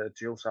like a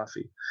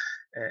geosophy,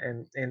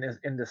 and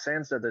in the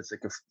sense that it's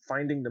like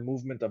finding the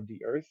movement of the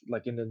earth,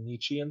 like in the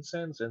Nietzschean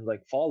sense, and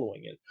like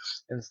following it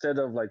instead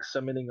of like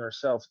submitting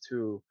ourselves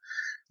to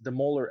the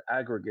molar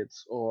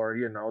aggregates or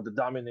the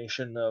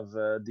domination of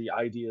the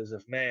ideas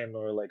of man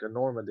or like a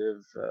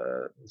normative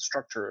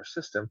structure or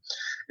system,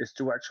 is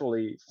to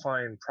actually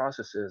find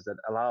processes that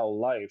allow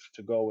life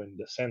to go in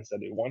the sense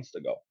that it wants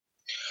to go.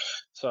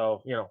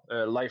 So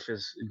life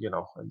is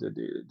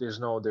there's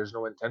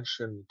no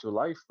intention to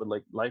life, but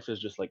like life is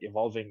just like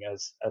evolving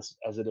as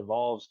it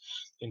evolves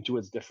into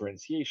its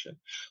differentiation.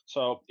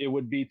 So it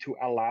would be to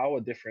allow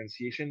a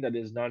differentiation that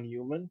is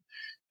non-human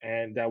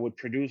and that would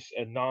produce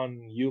a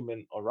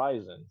non-human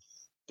horizon.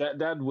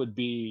 That would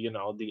be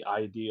the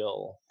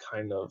ideal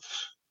kind of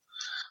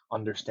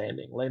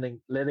understanding,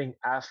 letting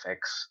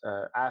affects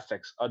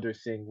other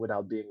thing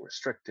without being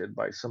restricted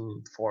by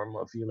some form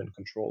of human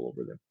control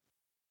over them.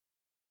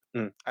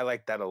 I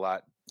like that a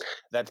lot.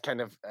 That's kind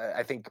of,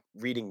 I think,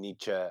 reading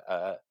Nietzsche,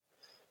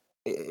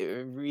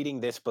 reading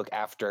this book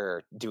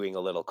after doing a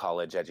little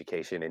college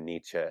education in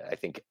Nietzsche, I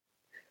think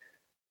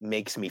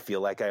makes me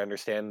feel like I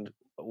understand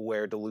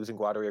where Deleuze and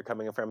Guattari are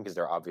coming from, because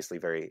they're obviously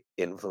very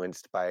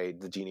influenced by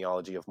the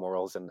genealogy of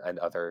morals and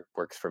other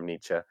works from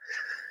Nietzsche.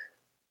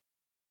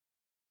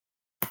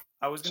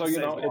 I was going to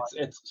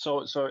say, it's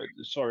so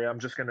sorry, I'm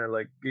just gonna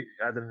like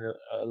add in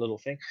a little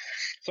thing.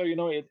 So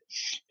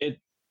it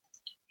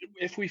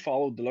if we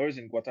follow Deleuze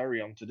and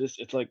Guattari onto this,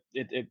 it's like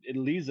it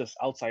leads us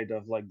outside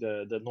of like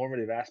the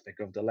normative aspect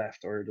of the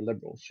left or the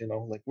liberals.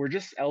 Like we're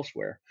just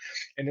elsewhere,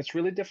 and it's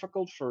really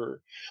difficult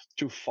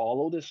to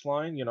follow this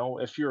line.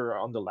 If you're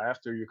on the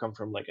left or you come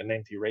from like an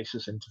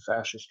anti-racist,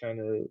 anti-fascist kind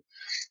of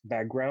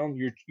background,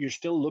 you're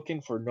still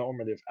looking for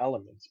normative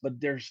elements, but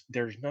there's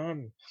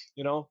none.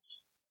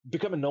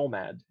 Become a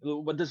nomad.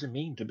 What does it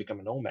mean to become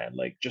a nomad?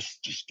 Like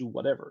just do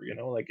whatever,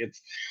 like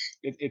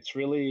it's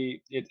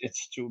really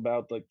it's to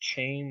about like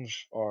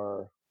change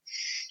our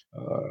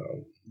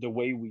the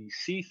way we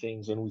see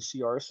things and we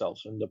see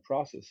ourselves in the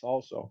process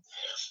also.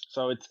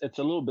 So it's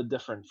a little bit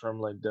different from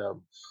like the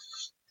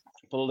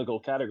political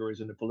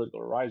categories and the political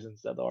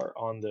horizons that are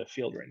on the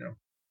field right now.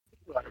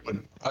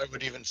 I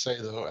would even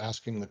say, though,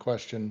 asking the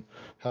question,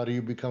 how do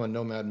you become a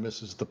nomad,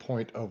 misses the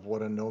point of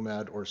what a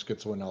nomad or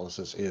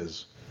schizoanalysis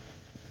is.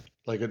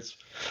 Like it's,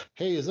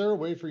 hey, is there a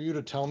way for you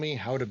to tell me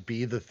how to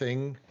be the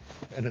thing?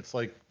 And it's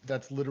like,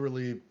 that's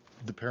literally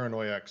the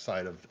paranoiac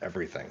side of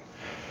everything.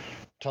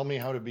 Tell me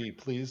how to be,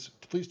 please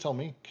tell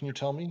me. Can you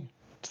tell me?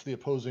 It's the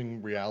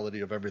opposing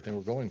reality of everything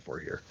we're going for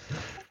here.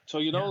 So,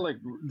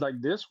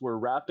 like this, we're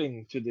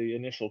wrapping to the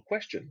initial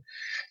question.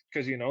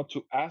 Because,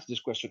 to ask this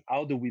question,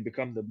 how do we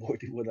become the boy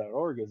without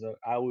organs, or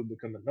how we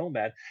become a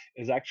nomad,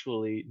 is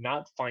actually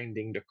not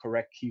finding the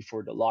correct key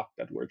for the lock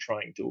that we're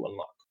trying to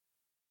unlock.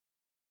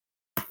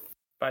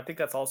 But I think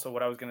that's also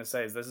what I was going to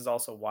say, is this is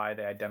also why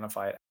they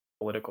identify it as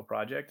a political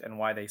project, and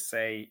why they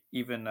say,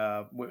 even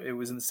it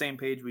was in the same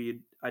page we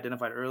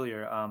identified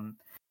earlier,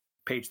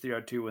 page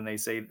 302, when they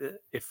say that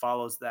it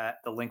follows that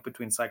the link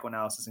between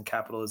psychoanalysis and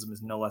capitalism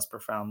is no less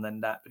profound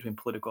than that between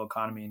political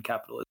economy and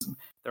capitalism.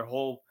 Their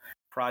whole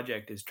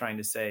project is trying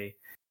to say,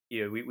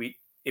 we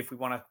if we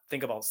want to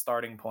think about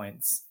starting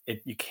points,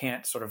 you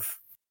can't sort of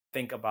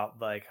think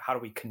about like, how do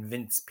we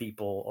convince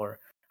people, or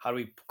how do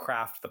we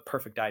craft the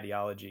perfect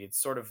ideology? It's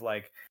sort of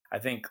like, I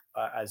think,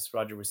 as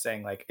Roger was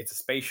saying, like it's a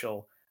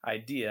spatial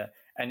idea.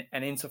 And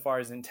insofar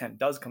as intent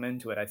does come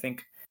into it, I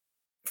think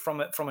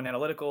from an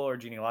analytical or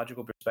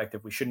genealogical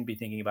perspective, we shouldn't be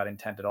thinking about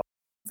intent at all,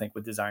 I think,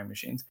 with desiring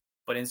machines.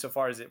 But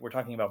insofar as we're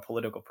talking about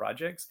political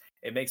projects,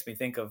 it makes me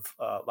think of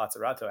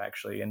Lazzarato,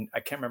 actually. And I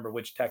can't remember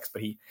which text,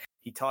 but he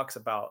talks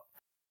about,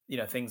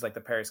 things like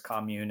the Paris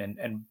Commune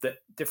and the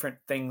different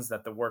things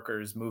that the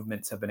workers'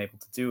 movements have been able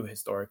to do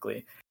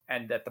historically,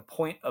 and at the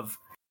point of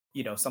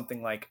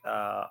something like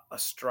a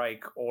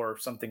strike or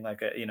something like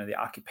the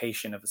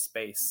occupation of a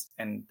space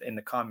and in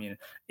the commune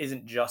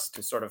isn't just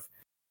to sort of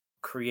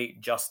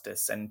create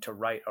justice and to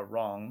right a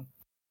wrong,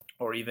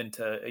 or even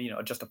to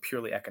just a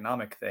purely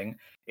economic thing.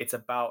 It's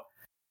about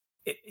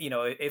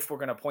if we're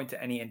going to point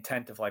to any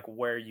intent of like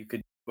where you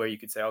could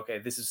say, okay,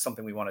 this is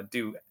something we want to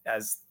do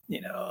as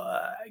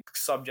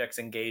subjects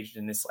engaged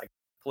in this like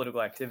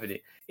political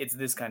activity, it's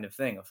this kind of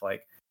thing of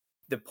like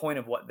the point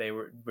of what they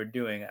were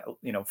doing,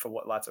 for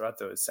what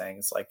Lazzarato is saying,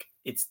 is like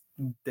it's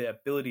the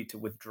ability to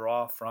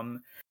withdraw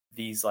from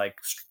these like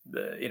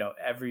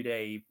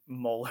everyday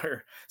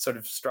molar sort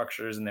of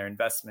structures and their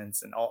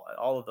investments and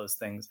all of those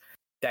things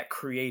that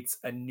creates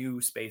a new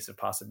space of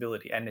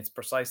possibility. And it's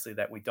precisely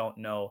that we don't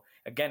know.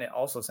 Again, it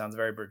also sounds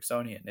very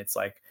Bergsonian. It's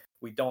like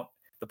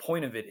the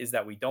point of it is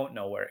that we don't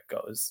know where it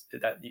goes,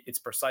 that it's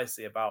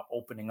precisely about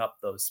opening up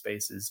those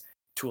spaces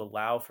to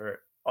allow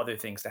for other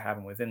things to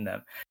happen within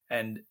them.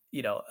 And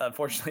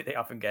unfortunately they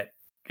often get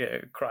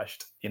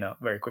crushed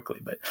very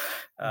quickly. But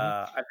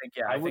I think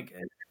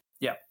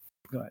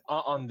go ahead.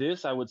 On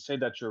this, I would say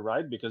that you're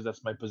right, because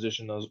that's my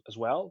position as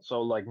well.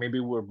 So like maybe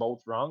we're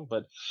both wrong,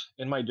 but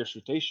in my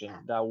dissertation,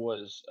 that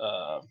was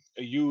a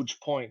huge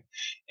point.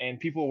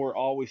 And people were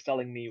always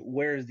telling me,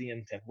 where's the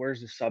intent?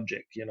 Where's the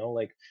subject?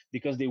 Like,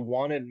 because they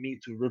wanted me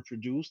to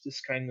reproduce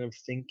this kind of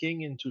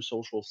thinking into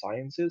social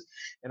sciences.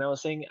 And I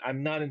was saying,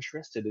 I'm not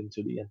interested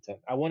into the intent.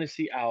 I want to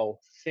see how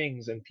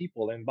things and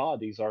people and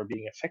bodies are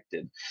being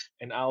affected,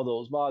 and how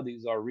those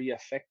bodies are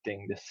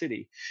re-affecting the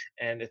city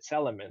and its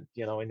element,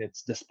 in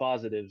its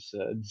dispositive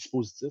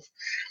dispositive,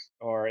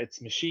 or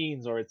its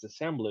machines, or its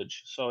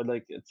assemblage. So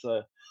like it's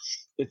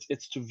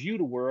to view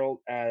the world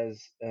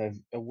as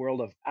a world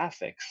of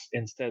affects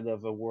instead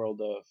of a world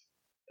of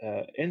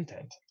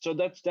intent. So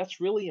that's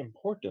really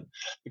important,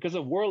 because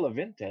a world of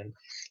intent,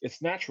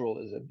 it's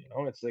naturalism.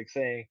 It's like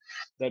saying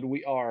that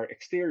we are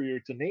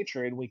exterior to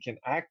nature and we can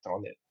act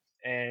on it.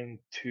 And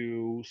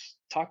to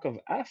talk of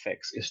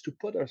affects is to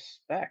put us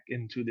back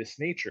into this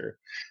nature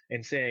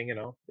and saying,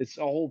 it's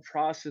a whole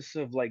process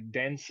of like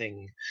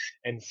dancing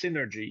and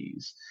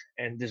synergies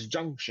and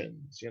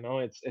disjunctions,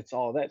 it's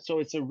all that. So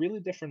it's a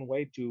really different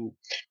way to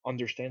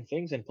understand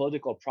things, and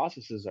political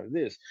processes are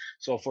this.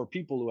 So for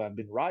people who have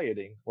been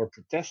rioting or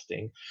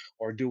protesting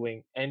or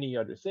doing any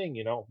other thing,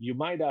 you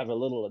might have a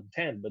little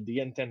intent, but the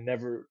intent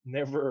never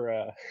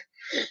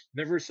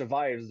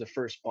survives the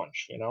first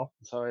punch,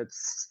 So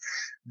it's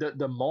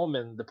the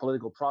moment the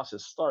political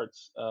process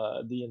starts,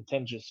 the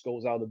intent just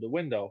goes out of the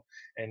window,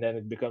 and then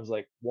it becomes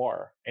like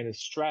war. And it's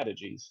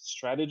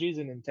strategies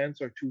and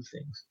intents are two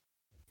things.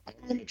 I'm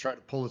going to try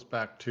to pull us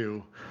back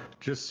to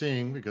just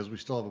seeing, because we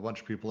still have a bunch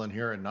of people in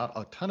here and not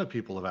a ton of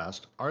people have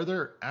asked, are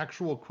there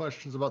actual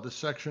questions about this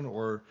section,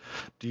 or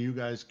do you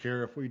guys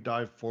care if we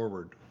dive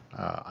forward?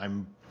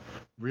 I'm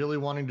really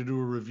wanting to do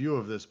a review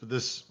of this, but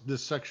this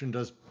section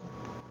does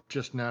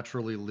just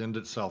naturally lend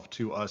itself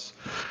to us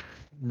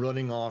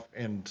running off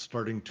and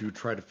starting to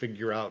try to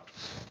figure out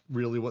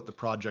really what the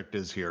project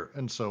is here.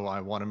 And so I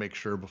want to make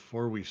sure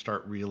before we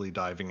start really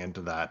diving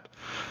into that,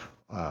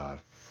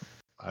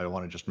 I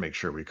want to just make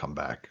sure we come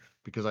back,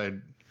 because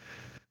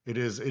it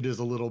is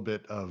a little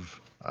bit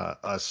of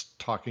us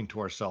talking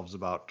to ourselves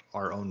about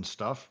our own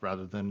stuff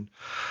rather than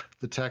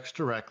the text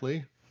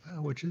directly,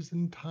 which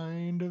isn't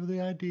kind of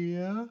the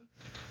idea,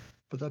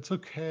 but that's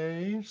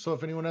okay. So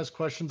if anyone has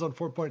questions on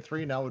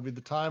 4.3, now would be the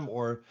time,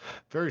 or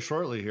very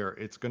shortly here,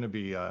 it's going to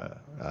be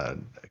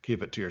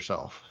keep it to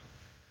yourself.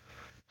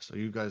 So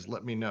you guys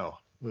let me know.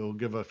 We'll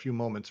give a few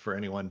moments for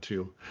anyone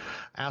to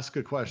ask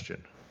a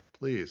question.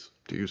 Please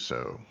do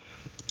so.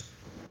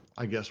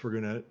 I guess we're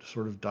going to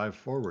sort of dive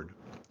forward.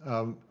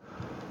 I'll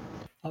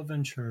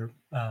venture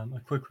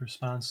a quick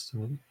response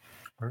to,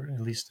 or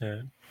at least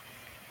a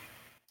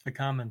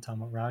comment on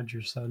what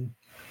Roger said.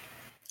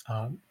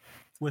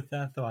 With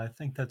that, though, I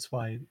think that's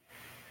why.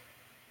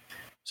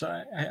 So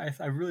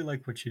I really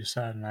like what you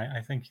said, and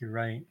I think you're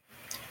right.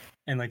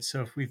 And like,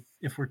 so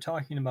if we're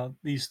talking about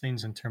these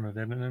things in terms of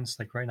evidence,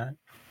 like right now,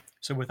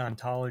 so with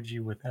ontology,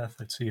 with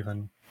ethics,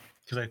 even,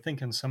 because I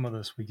think in some of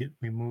this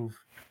we move,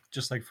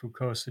 just like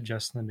Foucault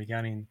suggests in the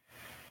beginning,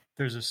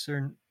 there's a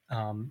certain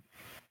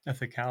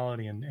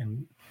ethicality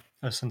and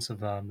a sense of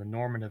the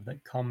normative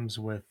that comes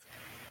with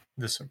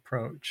this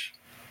approach.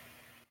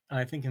 And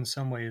I think in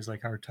some ways,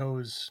 like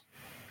Artaud's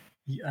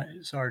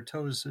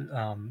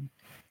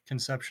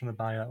conception of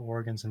bio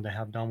organs and to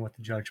have done with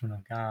the judgment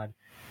of God,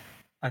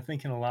 I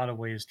think in a lot of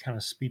ways kind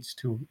of speaks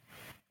to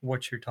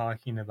what you're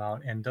talking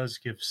about and does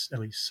give at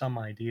least some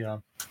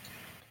idea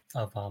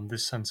of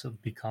this sense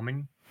of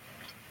becoming,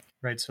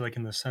 right? So like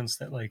in the sense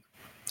that like,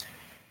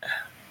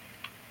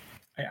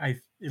 I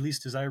at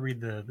least as I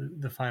read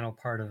the final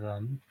part of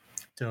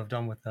to have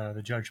done with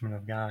the judgment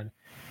of God,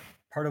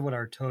 part of what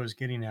Artaud is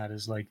getting at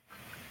is like,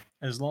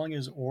 as long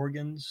as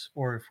organs,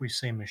 or if we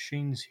say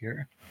machines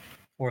here,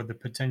 or the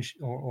potential,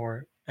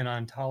 or an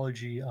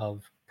ontology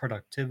of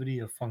productivity,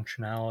 of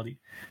functionality.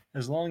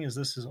 As long as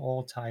this is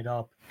all tied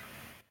up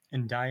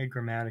in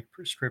diagrammatic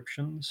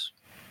prescriptions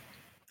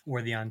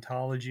where the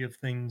ontology of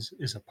things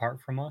is apart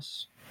from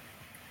us,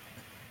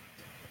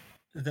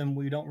 then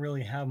we don't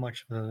really have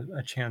much of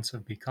a chance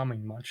of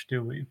becoming much,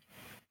 do we?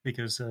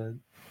 Because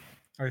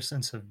our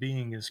sense of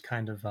being is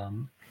kind of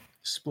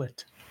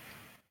split,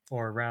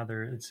 or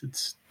rather,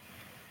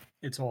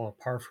 it's all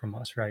apart from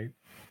us, right?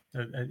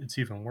 It's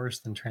even worse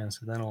than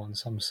transcendental in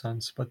some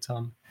sense. But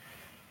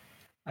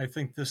I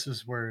think this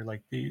is where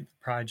like the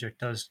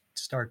project does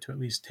start to at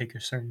least take a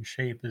certain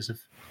shape. Is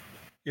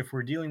if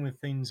we're dealing with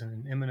things in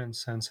an immanent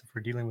sense, if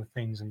we're dealing with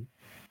things in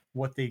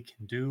what they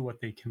can do,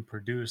 what they can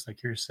produce,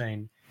 like you're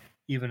saying,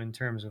 even in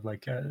terms of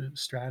like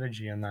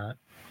strategy and that.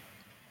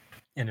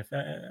 And if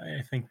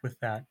I think with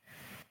that,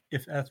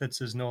 if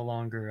ethics is no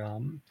longer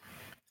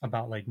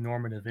about like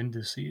normative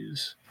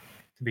indices,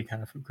 to be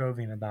kind of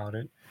Foucauldian about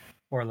it,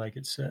 or like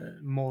it's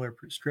molar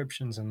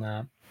prescriptions and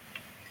that,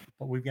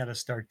 but we've got to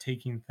start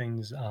taking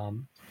things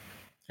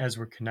as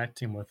we're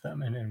connecting with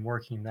them and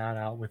working that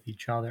out with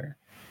each other.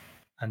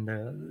 And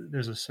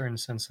there's a certain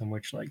sense in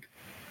which like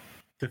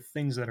the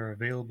things that are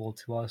available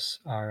to us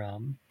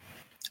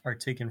are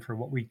taken for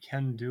what we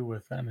can do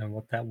with them and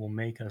what that will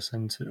make us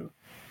into.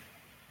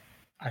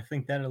 I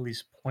think that at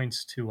least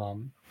points to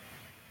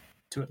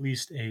at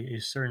least a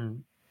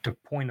certain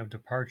point of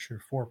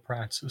departure for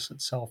praxis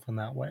itself in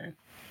that way,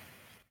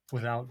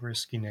 without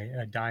risking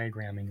a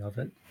diagramming of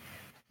it.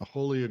 I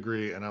wholly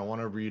agree, and I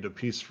want to read a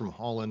piece from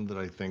Holland that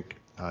I think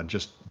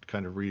just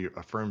kind of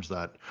reaffirms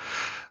that.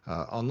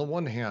 On the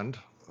one hand,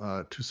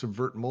 to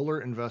subvert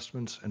molar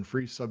investments and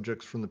free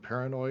subjects from the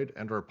paranoid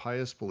and or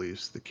pious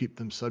beliefs that keep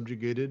them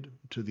subjugated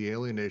to the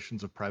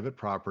alienations of private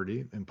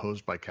property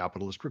imposed by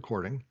capitalist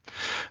recording.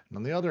 And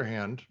on the other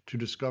hand, to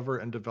discover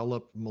and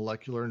develop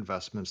molecular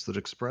investments that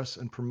express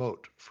and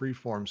promote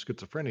free-form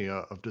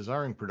schizophrenia of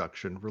desiring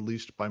production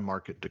released by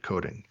market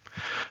decoding.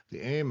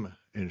 The aim,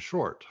 in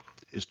short,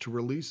 is to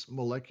release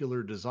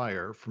molecular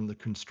desire from the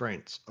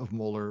constraints of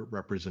molar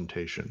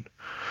representation.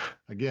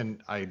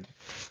 Again,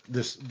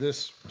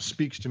 this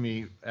speaks to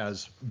me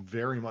as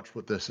very much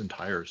what this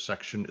entire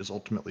section is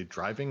ultimately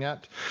driving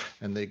at,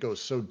 and they go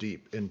so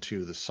deep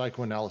into the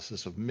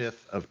psychoanalysis of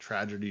myth, of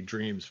tragedy,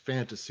 dreams,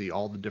 fantasy,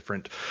 all the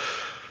different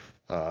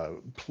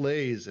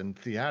plays and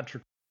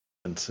theatrical,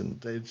 and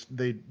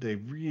they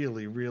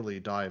really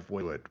dive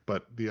way into it.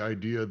 But the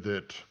idea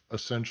that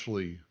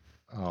essentially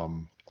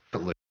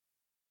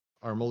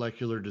our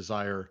molecular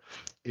desire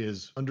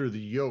is under the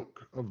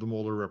yoke of the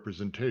molar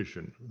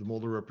representation, the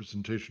molar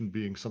representation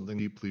being something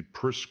deeply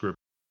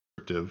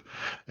prescriptive,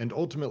 and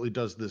ultimately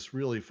does this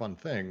really fun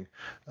thing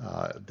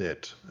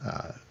that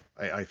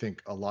I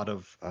think a lot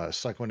of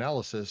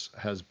psychoanalysis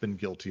has been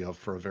guilty of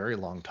for a very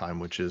long time,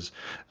 which is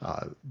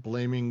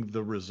blaming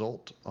the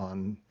result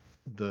on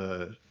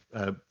the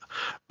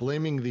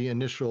blaming the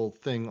initial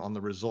thing on the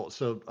result.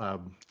 So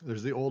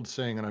there's the old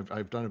saying, and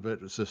I've done a bit.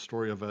 It's a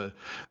story of a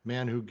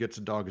man who gets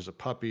a dog as a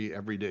puppy.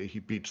 Every day he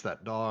beats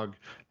that dog,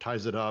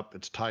 ties it up.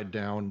 It's tied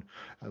down.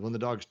 When the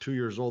dog's 2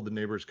 years old, the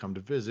neighbors come to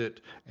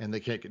visit, and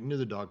they can't get near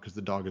the dog because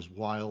the dog is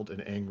wild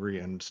and angry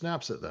and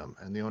snaps at them.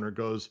 And the owner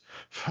goes,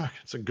 "Fuck,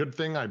 it's a good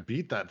thing I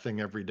beat that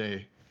thing every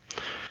day."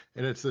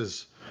 And it's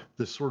this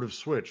sort of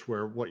switch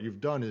where what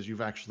you've done is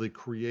you've actually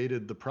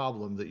created the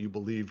problem that you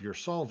believe you're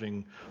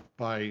solving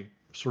by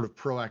sort of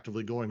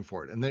proactively going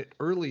for it. And they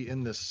early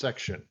in this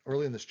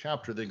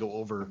chapter, they go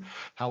over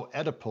how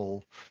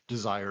Oedipal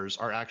desires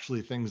are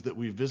actually things that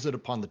we visit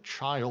upon the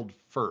child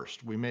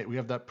first. We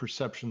have that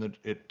perception that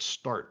it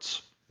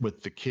starts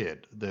with the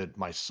kid, that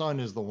my son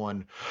is the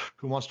one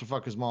who wants to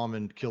fuck his mom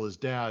and kill his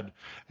dad.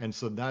 And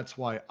so that's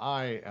why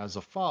I, as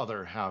a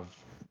father, have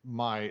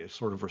my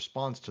sort of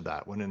response to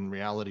that, when in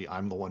reality,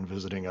 I'm the one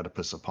visiting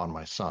Oedipus upon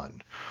my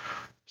son.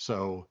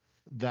 So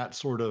that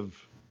sort of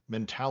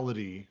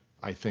mentality,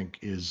 I think,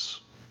 is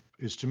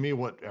to me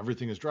what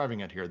everything is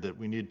driving at here, that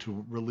we need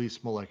to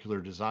release molecular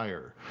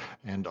desire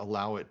and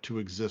allow it to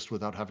exist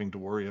without having to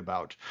worry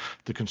about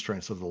the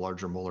constraints of the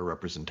larger molar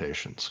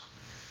representations.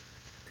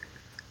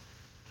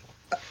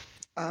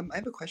 I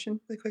have a question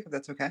really quick, if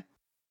that's okay.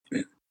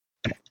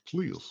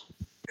 Please.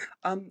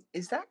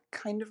 Is that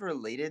kind of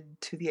related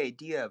to the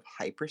idea of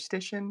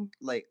hyperstition,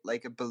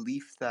 like a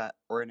belief that,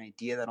 or an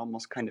idea that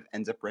almost kind of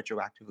ends up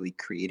retroactively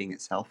creating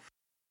itself?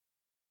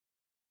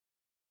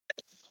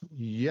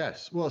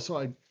 Yes. Well, so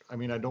I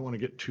mean, I don't want to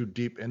get too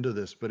deep into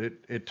this, but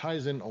it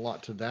ties in a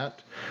lot to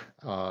that.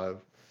 I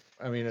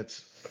mean,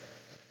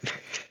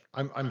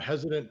 I'm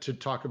hesitant to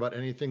talk about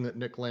anything that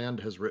Nick Land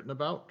has written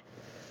about.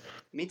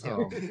 Me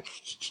too.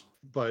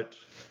 But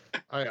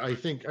I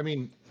think, I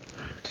mean,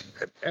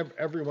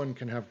 everyone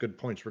can have good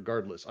points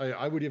regardless.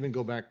 I would even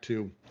go back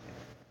to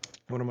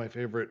one of my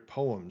favorite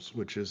poems,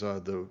 which is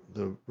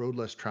the Road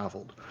Less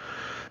Traveled.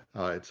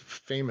 It's a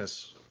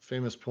famous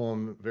famous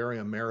poem, very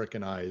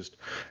Americanized,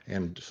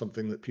 and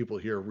something that people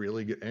here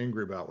really get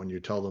angry about when you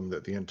tell them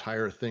that the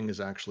entire thing is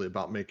actually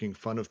about making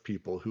fun of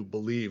people who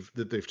believe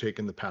that they've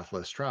taken the path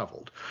less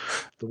traveled.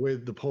 The way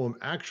the poem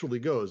actually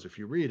goes, if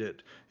you read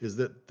it, is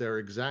that they're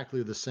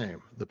exactly the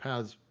same. The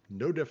path's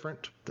no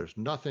different. There's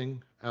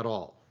nothing at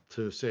all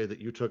to say that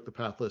you took the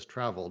path less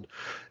traveled,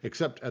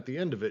 except at the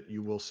end of it,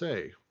 you will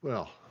say,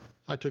 well,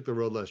 I took the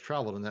road less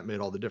traveled, and that made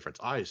all the difference.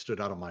 I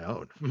stood out on my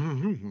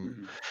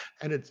own.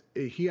 And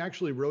he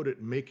actually wrote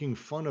it making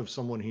fun of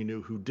someone he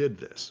knew who did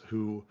this,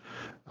 who,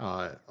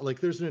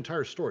 like, there's an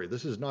entire story.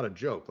 This is not a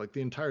joke. Like,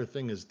 the entire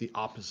thing is the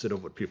opposite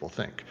of what people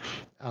think.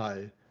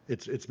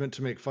 It's meant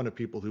to make fun of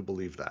people who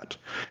believe that.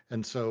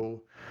 And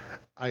so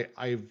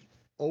I've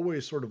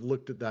always sort of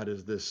looked at that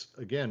as this,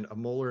 again, a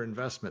molar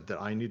investment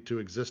that I need to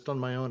exist on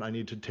my own. I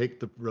need to take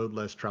the road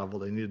less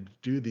traveled. I need to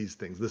do these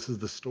things. This is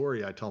the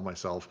story I tell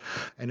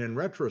myself. And in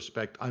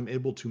retrospect, I'm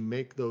able to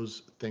make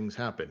those things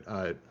happen.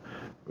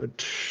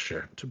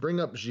 To bring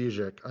up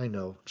Zizek, I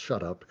know,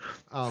 shut up.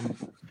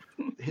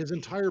 His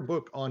entire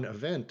book on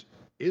Event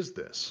is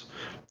this.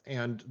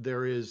 And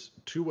there is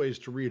two ways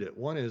to read it.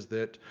 One is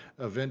that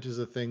event is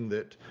a thing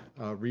that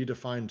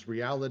redefines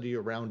reality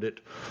around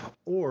it,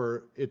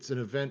 or it's an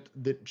event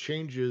that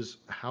changes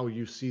how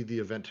you see the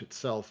event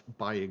itself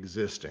by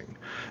existing.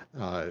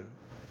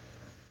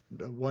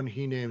 One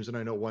he names, and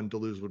I know one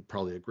Deleuze would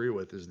probably agree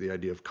with, is the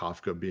idea of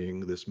Kafka being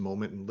this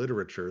moment in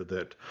literature,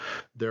 that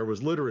there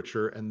was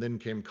literature and then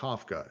came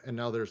Kafka, and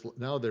now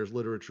there's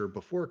literature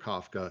before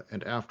Kafka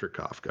and after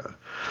Kafka.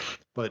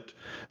 But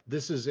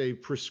this is a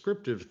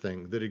prescriptive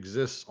thing that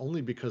exists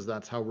only because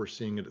that's how we're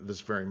seeing it at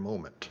this very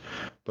moment.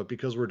 But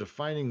because we're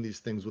defining these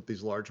things with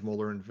these large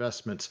molar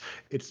investments,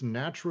 it's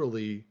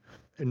naturally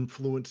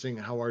influencing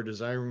how our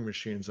desiring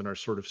machines and our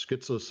sort of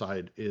schizo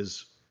side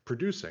is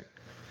producing,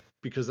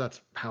 because that's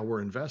how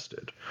we're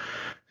invested.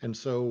 And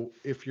so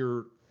if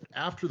you're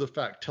after the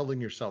fact telling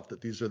yourself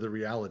that these are the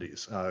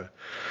realities,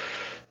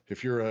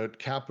 if you're a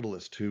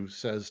capitalist who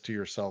says to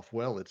yourself,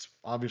 well, it's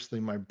obviously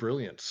my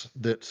brilliance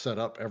that set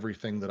up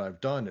everything that I've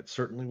done. It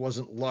certainly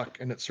wasn't luck,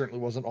 and it certainly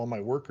wasn't all my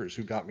workers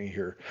who got me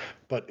here,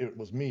 but it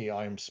was me.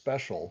 I am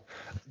special.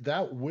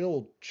 That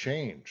will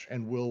change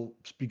and will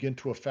begin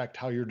to affect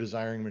how your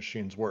desiring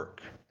machines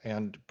work.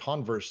 And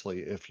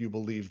conversely, if you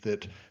believe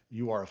that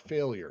you are a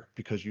failure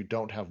because you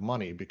don't have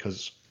money,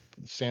 because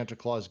Santa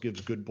Claus gives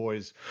good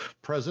boys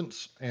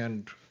presents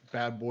and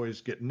bad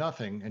boys get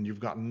nothing, and you've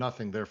gotten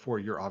nothing, therefore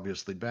you're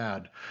obviously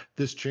bad,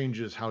 this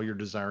changes how your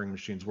desiring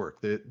machines work.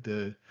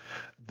 The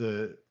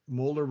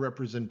molar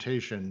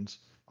representations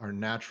are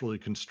naturally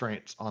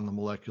constraints on the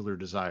molecular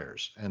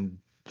desires. And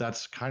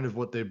that's kind of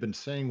what they've been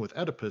saying with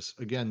Oedipus,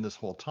 again, this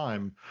whole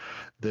time,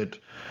 that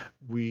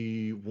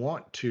we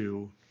want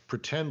to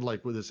pretend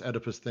like with this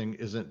Oedipus thing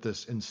isn't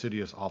this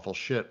insidious, awful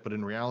shit. But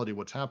in reality,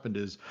 what's happened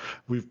is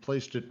we've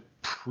placed it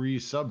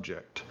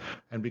pre-subject.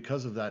 And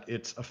because of that,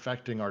 it's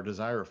affecting our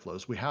desire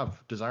flows. We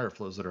have desire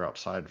flows that are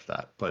outside of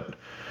that, but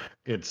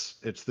it's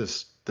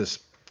this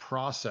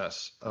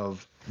process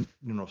of,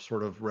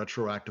 sort of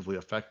retroactively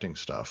affecting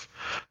stuff.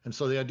 And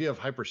so the idea of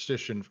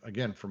hyperstition,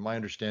 again, from my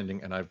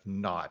understanding, and I've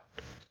not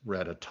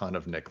read a ton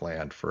of Nick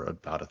Land for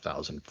about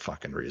 1,000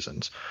 fucking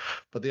reasons,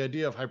 but the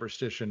idea of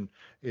hyperstition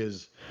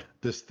is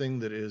this thing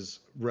that is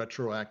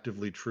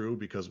retroactively true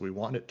because we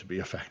want it to be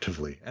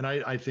effectively. And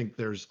I think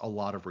there's a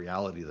lot of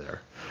reality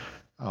there.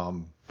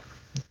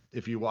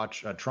 If you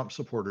watch Trump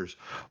supporters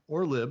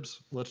or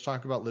libs, let's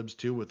talk about libs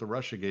too with the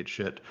Russiagate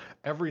shit,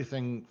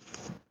 everything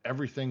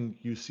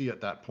you see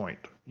at that point,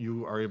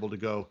 you are able to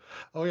go,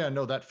 oh yeah,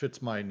 no, that fits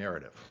my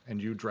narrative.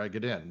 And you drag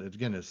it in.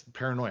 Again, it's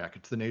paranoiac.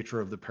 It's the nature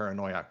of the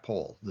paranoiac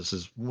pole. This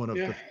is one of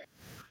the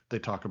they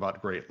talk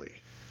about greatly.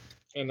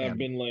 And I've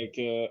been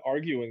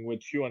arguing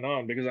with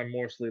QAnon because I'm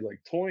mostly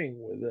toying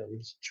with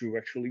them to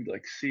actually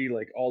see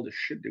all the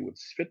shit they would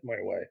spit my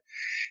way,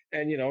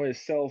 and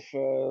it's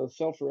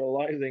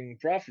self-realizing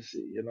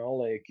prophecy.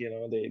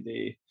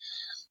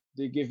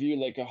 They give you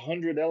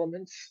 100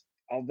 elements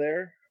out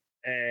there,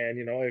 and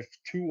if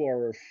two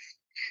are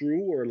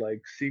true or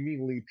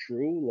seemingly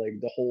true,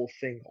 the whole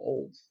thing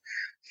holds.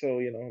 So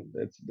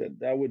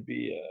that would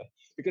be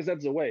because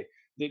that's the way.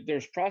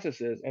 There's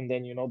processes, and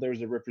then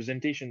there's a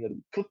representation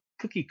that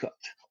cookie cut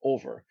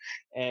over,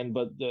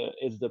 but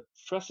it's the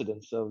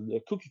precedence of the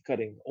cookie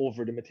cutting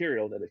over the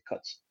material that it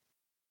cuts.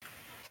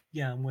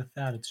 Yeah, and with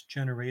that, it's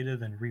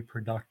generative and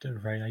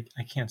reproductive, right?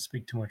 I can't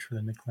speak too much for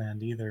the Nick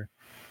Land either,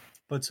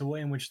 but it's a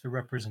way in which the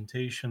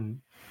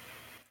representation,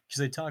 because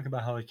they talk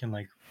about how it can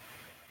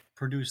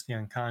produce the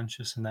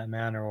unconscious in that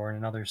manner, or in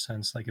another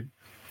sense, it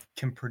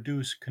can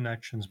produce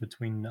connections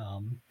between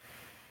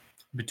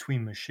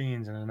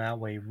machines, and in that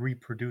way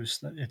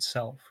reproduce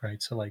itself,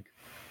 right? So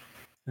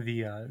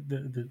the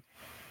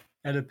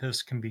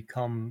Oedipus can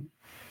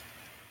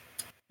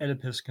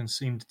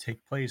seem to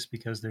take place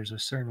because there's a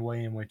certain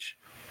way in which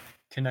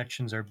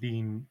connections are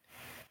being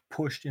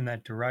pushed in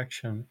that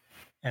direction,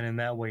 and in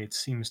that way it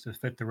seems to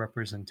fit the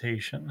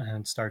representation,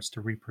 and it starts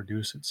to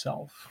reproduce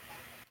itself,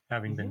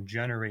 having been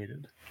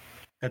generated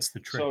That's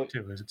the trick So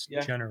too, is it's yeah,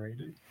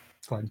 generated.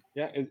 Go ahead.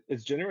 yeah,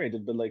 it's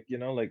generated, but like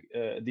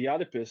the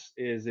Oedipus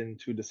is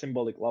into the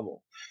symbolic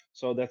level.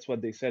 So that's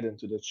what they said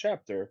into the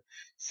chapter: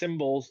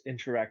 symbols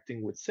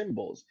interacting with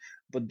symbols.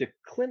 But the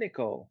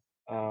clinical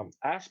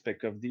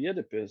aspect of the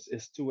Oedipus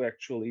is to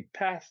actually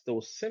pass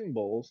those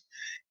symbols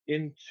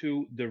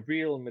into the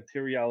real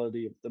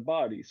materiality of the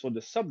body. So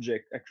the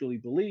subject actually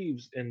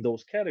believes in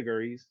those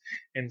categories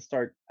and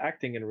start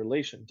acting in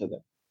relation to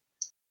them.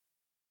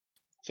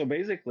 So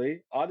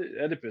basically,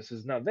 Oedipus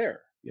is not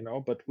there,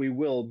 but we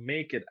will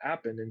make it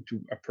happen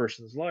into a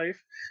person's life,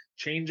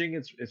 changing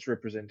its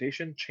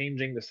representation,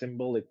 changing the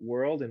symbolic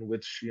world in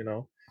which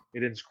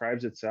it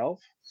inscribes itself,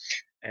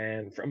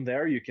 and from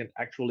there you can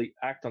actually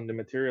act on the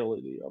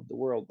materiality of the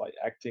world by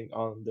acting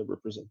on the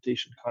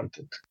representation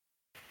content.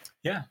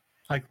 Yeah,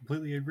 I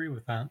completely agree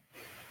with that.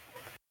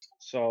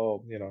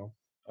 So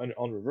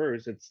on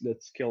reverse,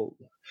 let's kill.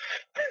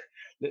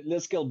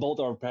 Let's kill both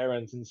our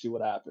parents and see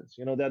what happens.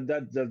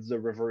 That's the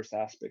reverse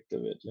aspect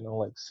of it.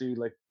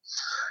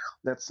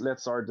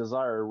 Let's our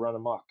desire run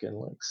amok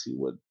and see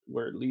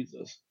where it leads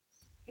us.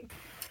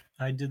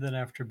 I did that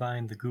after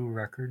buying the Goo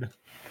record.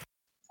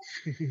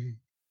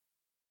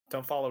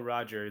 Don't follow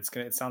Roger.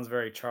 It sounds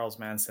very Charles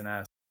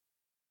Manson-esque.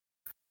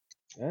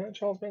 Yeah,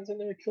 Charles Manson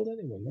never killed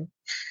anyone, man.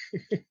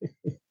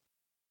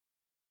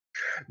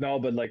 No,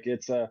 but we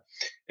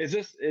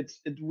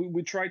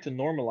try to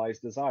normalize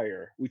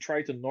desire. We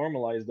try to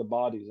normalize the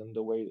bodies and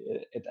the way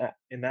it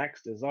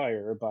enacts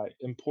desire by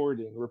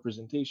importing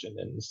representation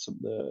and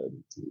the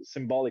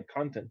symbolic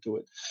content to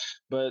it.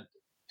 But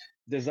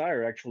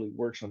desire actually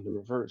works on the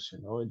reverse.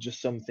 It's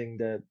just something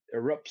that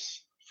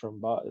erupts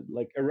from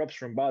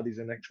bodies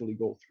and actually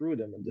go through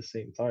them at the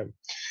same time.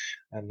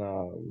 And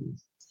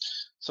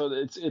so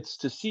it's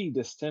to see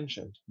this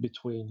tension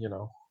between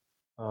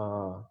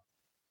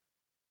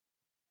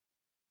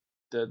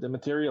the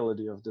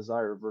materiality of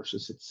desire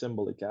versus its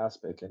symbolic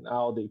aspect, and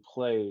how they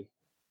play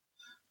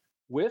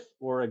with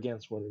or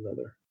against one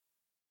another.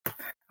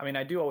 I mean,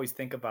 I do always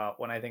think about,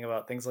 when I think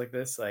about things like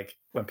this, like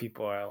when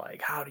people are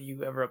like, how do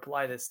you ever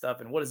apply this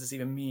stuff and what does this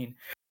even mean?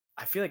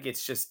 I feel like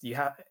it's just,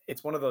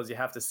 it's one of those, you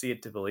have to see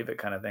it to believe it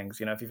kind of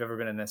things. If you've ever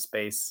been in a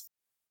space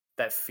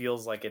that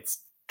feels like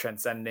it's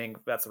transcending,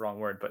 that's the wrong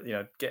word, but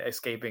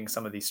escaping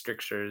some of these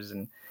strictures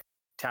and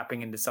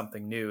tapping into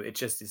something new, it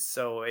just is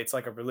it's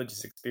like a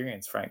religious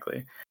experience,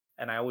 frankly.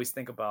 And I always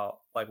think about,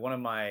 like, one of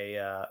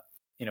my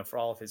for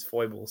all of his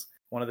foibles,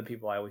 one of the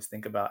people I always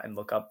think about and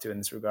look up to in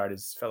this regard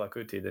is Fela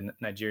Kuti, the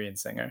Nigerian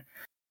singer.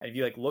 And if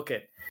you look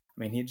at,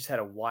 he just had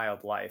a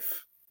wild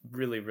life,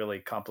 really, really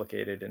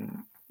complicated,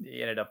 and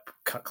he ended up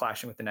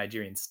clashing with the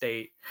Nigerian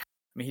state.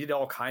 He did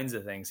all kinds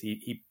of things.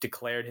 He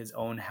declared his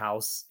own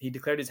house. He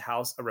declared his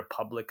house a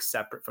republic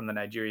separate from the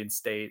Nigerian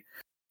state.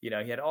 He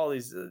had all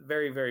these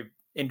very, very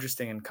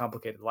interesting and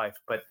complicated life,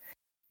 but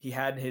he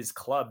had his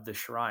club, the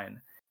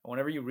Shrine.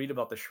 Whenever you read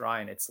about the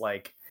Shrine, it's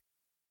like,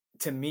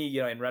 to me,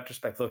 in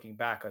retrospect, looking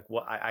back, like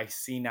what I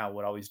see now,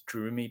 what always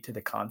drew me to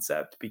the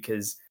concept,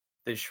 because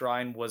the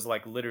Shrine was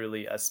like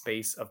literally a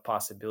space of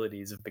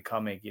possibilities of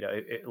becoming,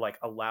 it like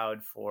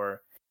allowed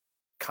for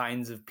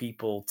kinds of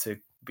people to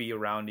be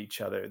around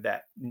each other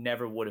that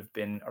never would have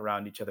been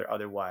around each other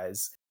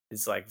otherwise.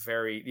 Is like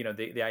very,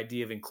 the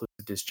idea of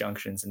inclusive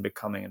disjunctions and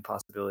becoming and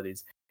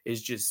possibilities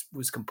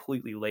was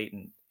completely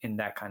latent in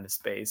that kind of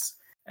space.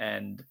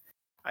 And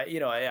I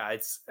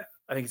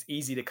think it's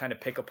easy to kind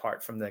of pick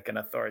apart from like an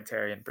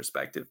authoritarian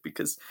perspective,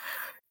 because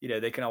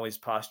they can always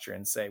posture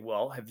and say,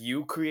 well, have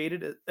you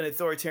created an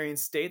authoritarian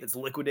state that's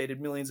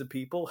liquidated millions of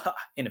people? Ha,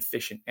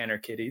 inefficient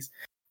anarchides.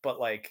 But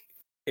like,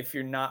 if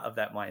you're not of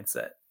that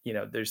mindset,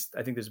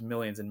 I think there's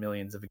millions and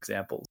millions of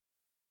examples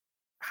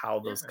how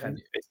those kinds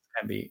of spaces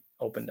can be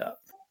opened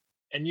up.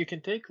 And you can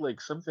take like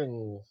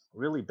something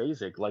really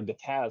basic, like the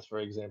TAZ, for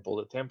example,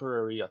 the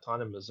Temporary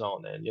Autonomous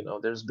Zone. And,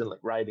 there's been like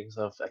writings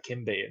of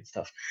Akimbe and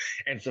stuff.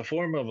 And it's a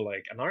form of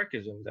like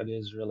anarchism that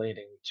is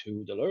relating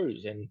to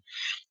Deleuze. And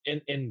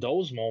in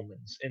those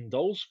moments, in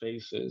those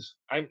spaces,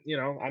 I'm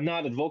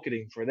not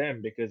advocating for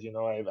them because,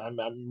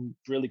 I'm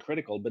really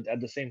critical. But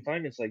at the same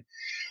time, it's like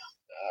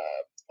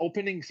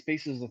opening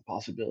spaces of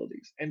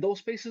possibilities. And those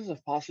spaces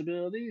of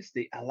possibilities,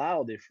 they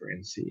allow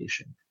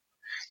differentiation.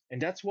 And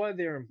that's why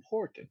they're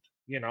important.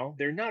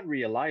 They're not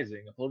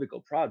realizing a political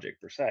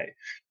project per se,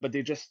 but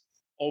they just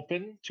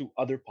open to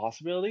other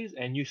possibilities,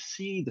 and you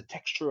see the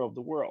texture of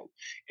the world.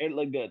 It's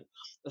like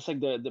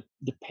the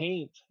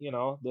paint,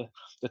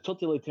 the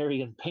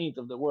totalitarian paint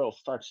of the world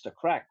starts to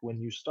crack when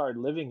you start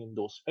living in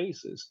those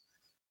spaces,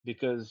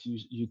 because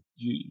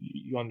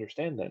you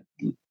understand that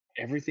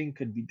everything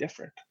could be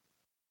different.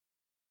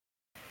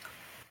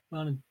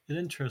 Well, it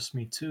interests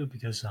me too,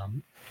 because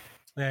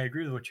I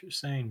agree with what you're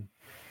saying.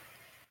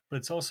 But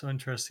it's also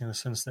interesting in the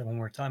sense that when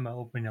we're talking about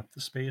opening up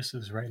the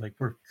spaces, right, like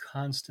we're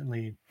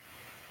constantly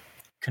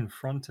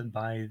confronted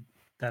by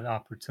that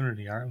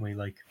opportunity, aren't we?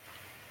 Like,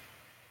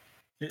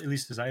 at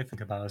least as I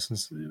think about it,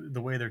 since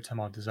the way they're talking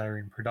about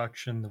desiring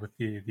production with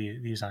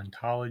these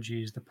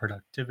ontologies, the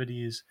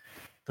productivities,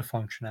 the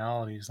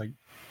functionalities, like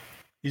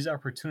these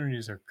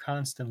opportunities are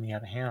constantly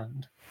at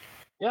hand.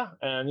 Yeah,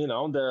 and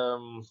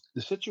the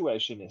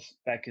situation is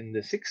back in the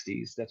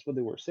 60s. That's what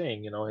they were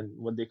saying, and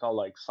what they call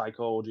like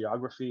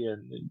psychogeography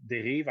and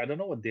dérive. I don't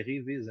know what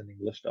dérive is in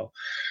English though,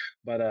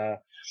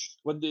 but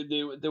what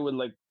they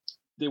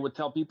would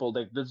tell people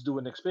like, let's do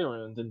an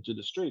experiment into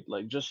the street,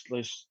 like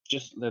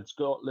let's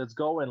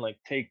go and like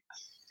take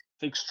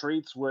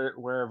streets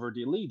wherever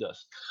they lead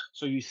us.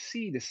 So you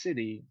see the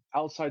city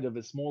outside of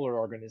a smaller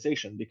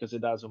organization because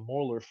it has a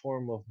smaller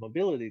form of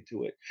mobility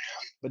to it.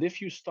 But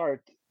if you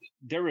start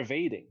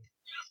derivating,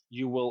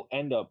 you will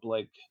end up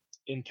like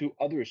into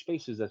other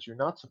spaces that you're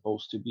not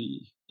supposed to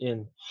be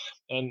in,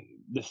 and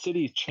the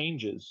city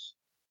changes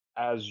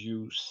as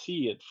you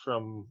see it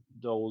from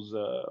those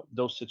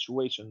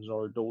situations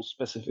or those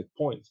specific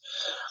points.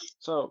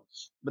 So,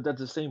 but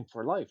that's the same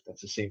for life.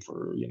 That's the same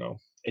for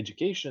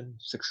education,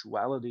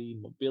 sexuality,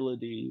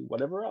 mobility,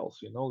 whatever else.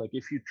 Like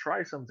if you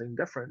try something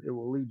different, it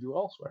will lead you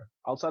elsewhere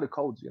outside of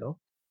codes.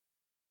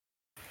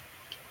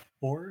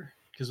 Or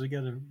because we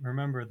got to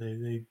remember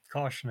they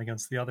caution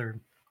against the other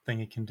thing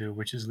it can do,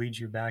 which is lead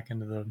you back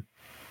into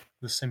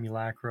the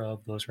simulacra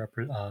of those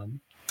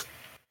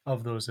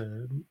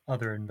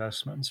other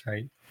investments,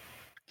 right?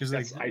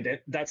 Because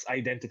that's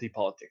identity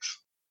politics.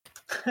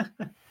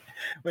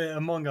 Well,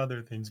 among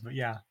other things, but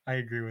yeah, I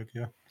agree with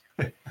you.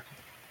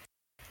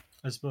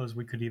 I suppose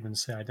we could even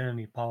say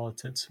identity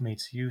politics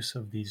makes use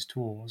of these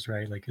tools,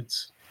 right? Like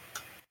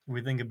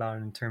we think about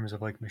it in terms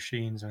of like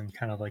machines and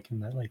kind of like in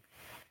that like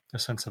a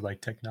sense of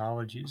like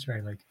technologies,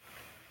 right? Like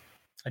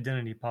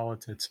identity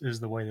politics is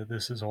the way that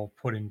this is all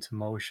put into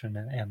motion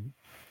and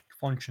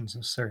functions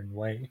a certain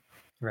way,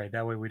 right?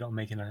 That way we don't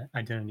make an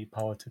identity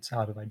politics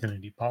out of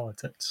identity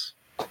politics.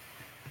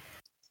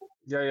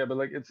 Yeah, but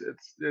like it's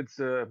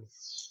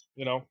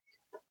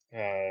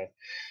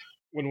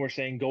when we're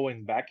saying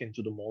going back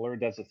into the molar,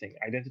 that's the thing.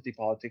 Identity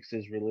politics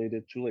is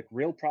related to like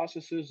real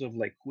processes of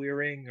like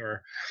querying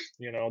or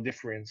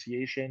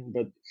differentiation,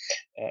 but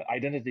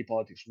identity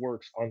politics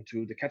works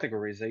onto the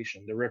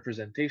categorization, the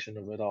representation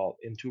of it all,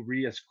 into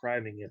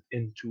reascribing it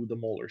into the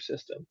molar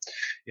system.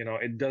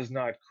 It does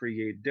not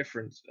create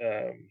different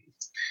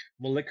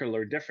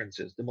molecular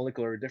differences. The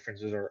molecular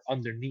differences are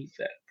underneath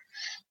that,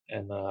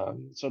 and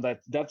so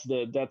that's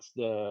the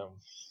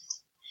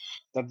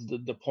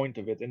point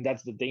of it, and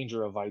that's the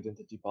danger of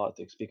identity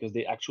politics, because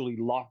they actually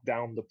lock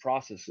down the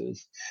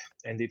processes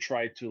and they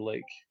try to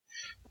like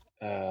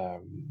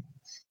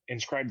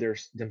inscribe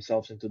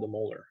themselves into the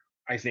molar,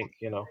 I think.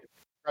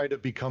 Try to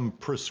become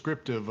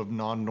prescriptive of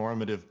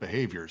non-normative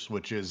behaviors,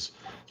 which is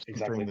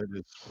exactly something that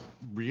is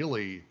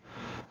really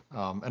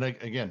and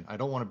again, I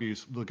don't want to be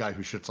the guy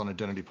who shits on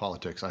identity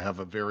politics. I have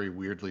a very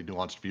weirdly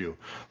nuanced view,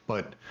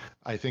 but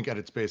I think at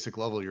its basic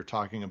level, you're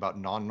talking about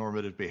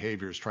non-normative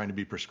behaviors. Trying to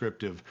be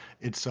prescriptive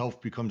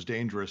itself becomes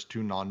dangerous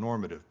to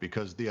non-normative,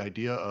 because the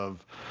idea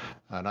of,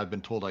 and I've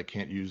been told I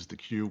can't use the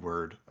Q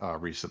word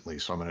recently,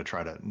 so I'm going to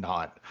try to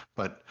not,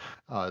 but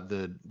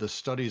the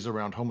studies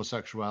around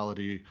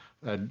homosexuality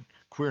and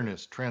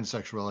queerness,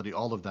 transsexuality,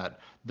 all of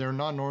that, they're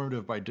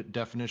non-normative by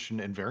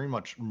definition and very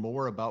much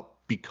more about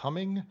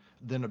becoming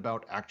than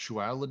about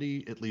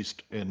actuality, at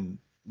least in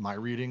my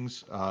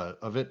readings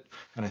of it.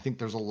 And I think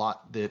there's a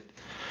lot that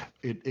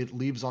it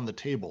leaves on the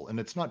table. And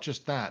it's not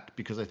just that,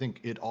 because I think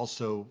it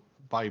also,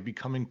 by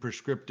becoming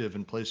prescriptive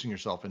and placing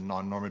yourself in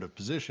non-normative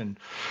position,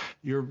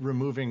 you're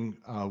removing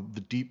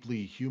the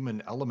deeply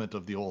human element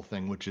of the whole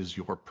thing, which is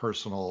your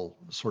personal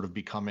sort of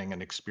becoming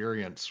and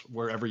experience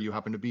wherever you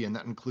happen to be. And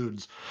that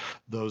includes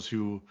those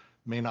who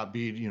may not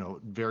be,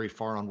 very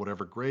far on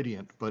whatever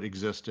gradient, but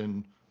exist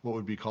in what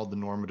would be called the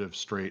normative,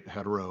 straight,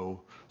 hetero,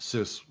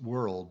 cis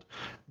world.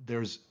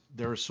 There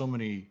are so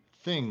many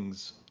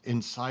things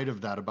inside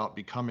of that about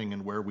becoming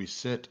and where we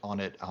sit on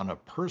it on a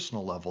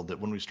personal level, that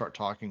when we start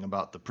talking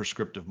about the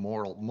prescriptive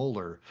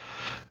molar,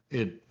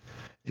 it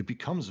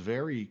becomes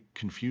very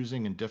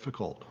confusing and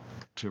difficult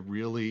to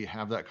really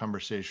have that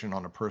conversation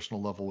on a personal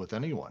level with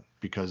anyone,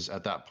 because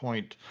at that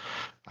point,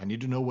 I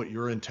need to know what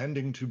you're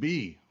intending to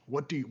be.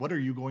 What are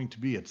you going to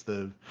be? It's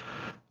the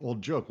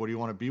old joke. What do you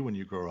want to be when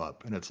you grow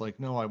up? And it's like,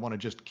 no, I want to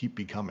just keep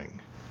becoming.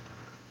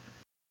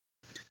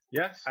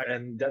 Yes,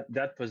 and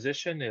that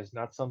position is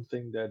not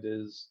something that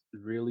is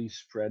really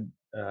spread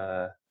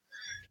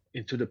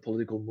into the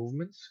political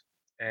movements,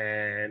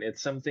 and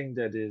it's something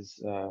that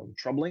is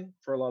troubling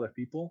for a lot of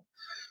people.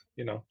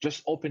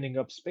 Just opening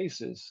up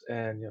spaces,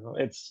 and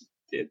it's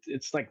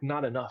like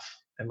not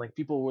enough. And like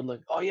people were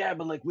like, oh yeah,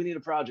 but like we need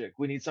a project,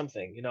 we need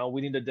something,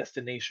 we need a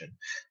destination,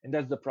 and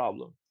that's the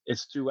problem.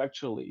 It's to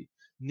actually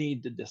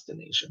need the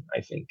destination,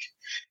 I think.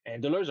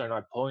 And the lures are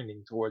not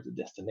pointing towards the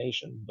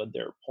destination, but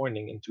they're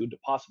pointing into the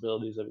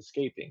possibilities of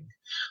escaping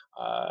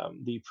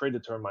the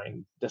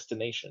predetermined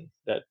destination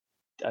that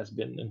has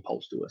been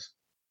imposed to us.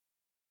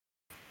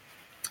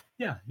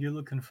 Yeah, you're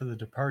looking for the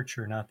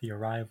departure, not the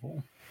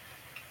arrival.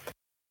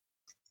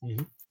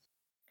 Mm-hmm.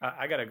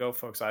 I gotta go,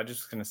 folks. I was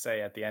just gonna say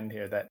at the end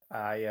here that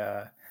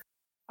I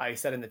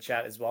said in the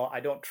chat as well, I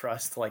don't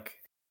trust like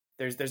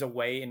there's a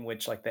way in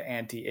which like the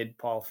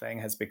anti-idpol thing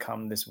has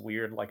become this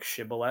weird like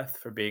shibboleth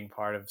for being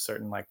part of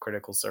certain like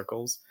critical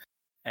circles.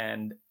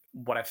 And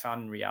what I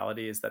found in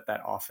reality is that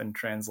often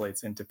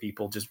translates into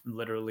people just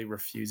literally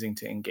refusing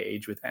to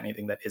engage with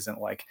anything that isn't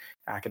like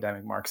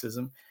academic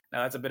Marxism.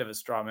 Now that's a bit of a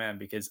straw man,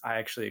 because I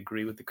actually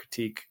agree with the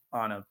critique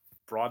on a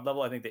broad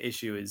level. I think the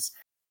issue is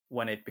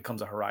when it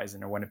becomes a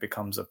horizon or when it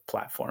becomes a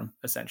platform,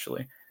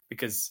 essentially,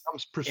 because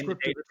Becomes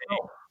prescriptive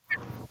itself.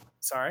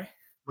 Sorry?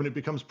 When it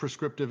becomes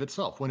prescriptive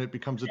itself, when it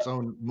becomes its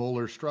own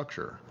molar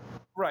structure.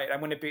 Right.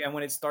 And when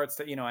it starts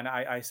to, and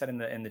I said in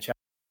the chat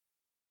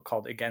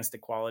called Against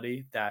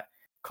Equality that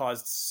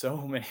caused so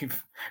many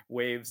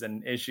waves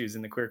and issues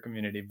in the queer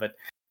community, but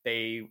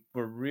they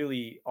were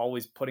really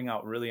always putting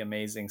out really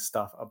amazing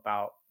stuff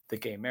about the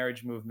gay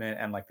marriage movement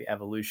and like the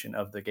evolution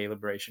of the gay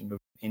liberation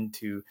movement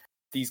into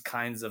these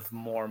kinds of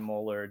more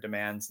molar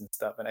demands and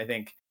stuff. And I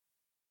think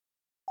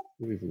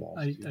we've lost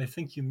I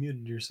think you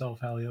muted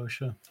yourself,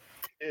 Alyosha.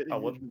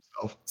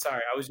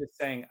 Sorry, I was just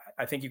saying,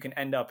 I think you can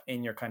end up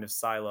in your kind of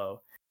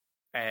silo.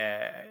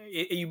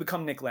 You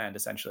become Nick Land,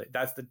 essentially.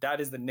 That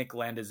is the Nick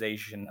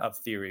Landization of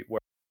theory, where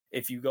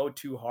if you go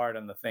too hard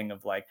on the thing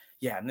of like,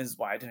 yeah, and this is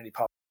why identity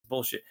politics is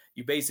bullshit,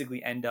 you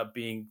basically end up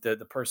being the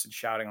person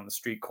shouting on the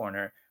street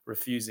corner,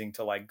 refusing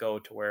to like go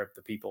to where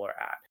the people are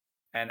at.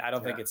 And I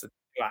don't think it's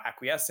about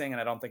acquiescing,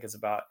 and I don't think it's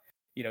about,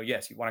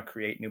 yes, you want to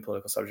create new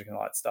political subjects and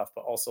all that stuff,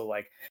 but also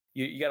like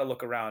you got to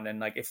look around,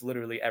 and like if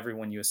literally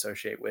everyone you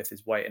associate with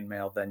is white and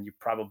male, then you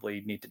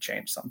probably need to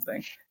change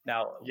something.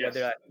 Now, whether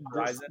that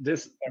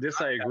this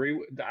I agree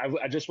with.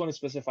 I just want to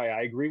specify,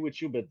 I agree with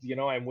you, but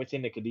I'm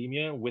within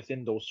academia,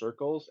 within those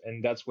circles,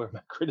 and that's where my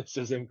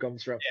criticism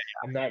comes from.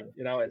 I'm not,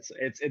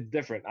 it's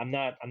different. I'm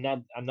not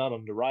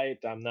on the right.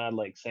 I'm not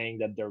like saying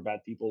that they're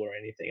bad people or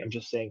anything. I'm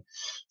just saying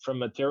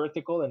from a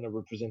theoretical and a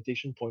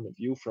representation point of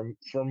view, from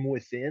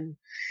within,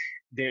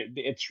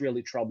 it's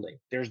really troubling.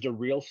 There's the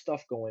real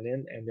stuff going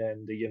in, and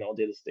then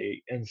there's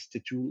the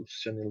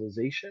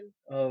institutionalization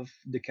of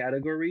the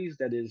categories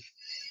that is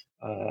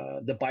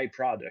the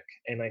byproduct.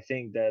 And I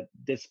think that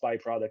this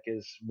byproduct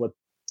is what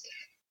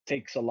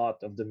takes a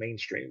lot of the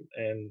mainstream,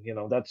 and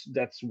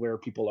that's where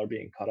people are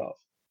being cut off.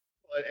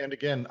 And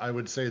again, I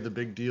would say the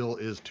big deal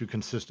is to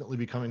consistently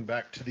be coming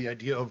back to the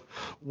idea of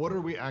what are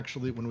we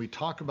actually, when we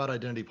talk about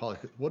identity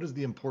politics, what is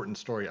the important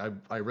story?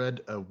 I read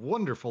a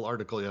wonderful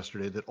article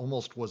yesterday that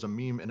almost was a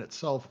meme in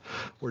itself,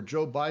 where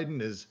Joe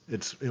Biden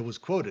it was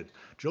quoted,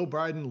 Joe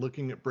Biden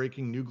looking at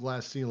breaking new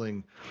glass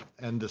ceiling,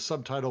 and the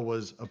subtitle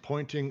was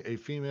appointing a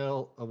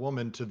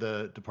woman to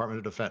the Department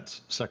of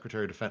Defense,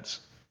 Secretary of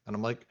Defense. And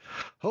I'm like,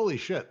 holy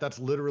shit, that's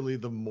literally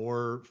the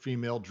more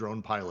female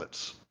drone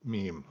pilots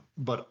meme,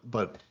 but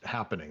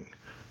happening.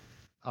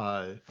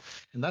 And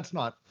that's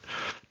not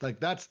like,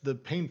 that's the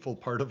painful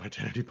part of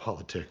identity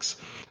politics.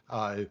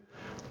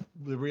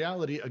 The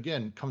reality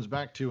again comes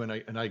back to,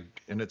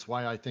 and it's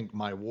why I think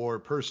my war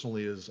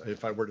personally is,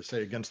 if I were to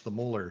say against the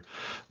molar,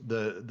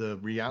 the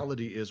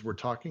reality is we're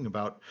talking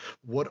about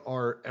what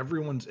are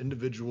everyone's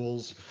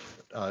individuals,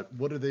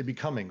 what are they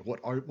becoming, what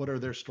are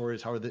their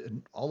stories, how are they,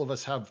 all of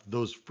us have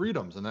those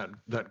freedoms and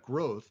that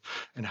growth,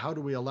 and how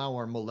do we allow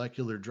our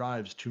molecular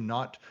drives to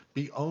not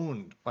be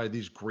owned by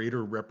these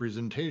greater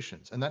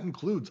representations? And that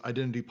includes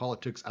identity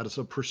politics as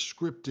a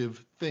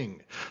prescriptive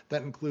thing.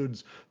 That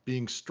includes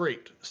being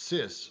straight,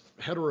 cis,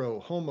 hetero,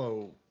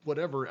 homo,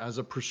 whatever, as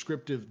a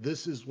prescriptive,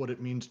 this is what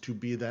it means to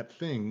be that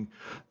thing.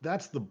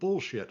 That's the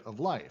bullshit of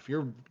life.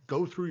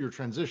 Go through your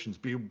transitions,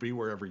 be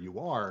wherever you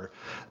are,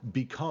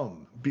 be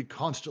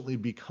constantly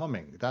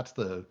becoming. That's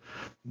to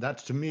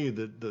me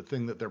the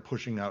thing that they're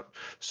pushing out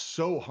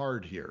so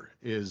hard here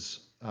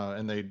is,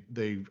 and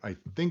they I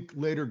think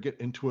later get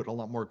into it a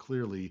lot more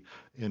clearly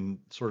in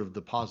sort of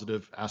the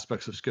positive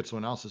aspects of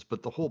schizoanalysis,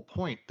 but the whole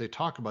point they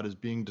talk about is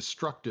being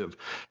destructive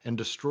and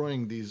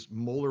destroying these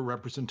molar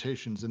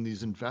representations and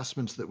these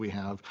investments that we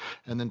have,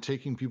 and then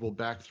taking people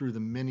back through the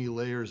many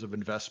layers of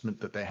investment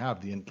that they have,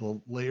 the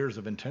layers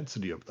of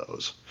intensity of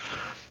those.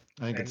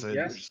 I think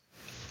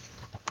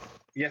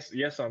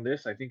yes on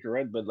this, I think you're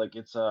right, but like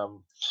it's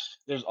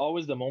there's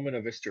always the moment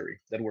of history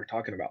that we're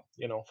talking about.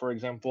 For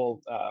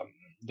example,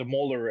 the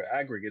molar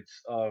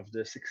aggregates of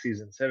the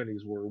 60s and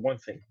 70s were one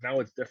thing.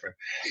 Now it's different.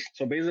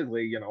 So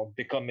basically,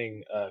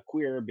 becoming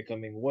queer,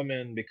 becoming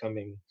women,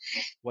 becoming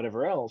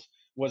whatever else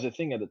was a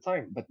thing at the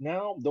time. But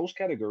now those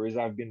categories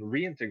have been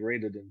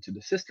reintegrated into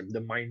the system.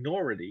 The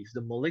minorities,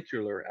 the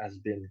molecular has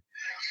been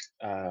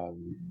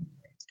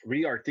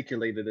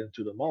re-articulated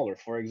into the molar.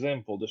 For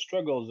example, the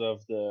struggles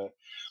of the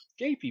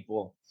gay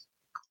people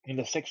in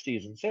the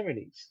 60s and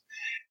 70s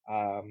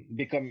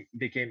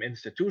became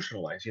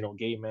institutionalized,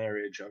 gay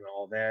marriage and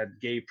all that,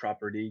 gay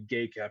property,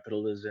 gay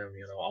capitalism,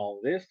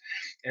 all this.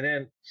 And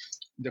then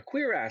the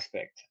queer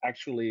aspect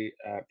actually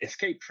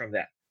escaped from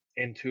that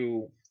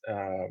into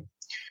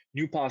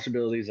new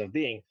possibilities of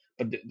being.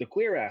 But the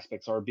queer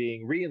aspects are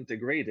being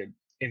reintegrated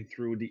in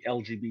through the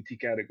LGBT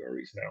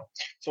categories now.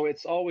 So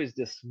it's always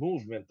this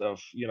movement of,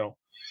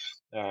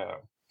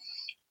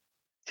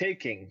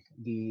 taking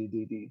the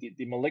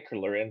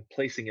molecular and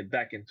placing it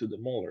back into the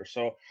molar.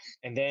 So,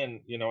 and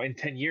then, in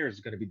 10 years,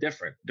 it's going to be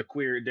different. The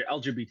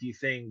LGBT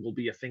thing will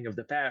be a thing of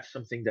the past,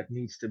 something that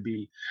needs to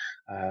be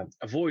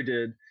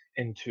avoided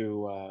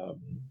into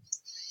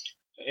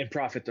in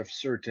profit of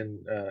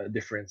certain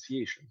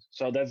differentiations.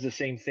 So that's the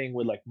same thing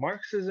with like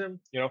Marxism.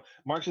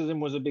 Marxism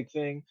was a big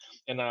thing,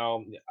 and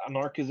now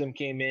anarchism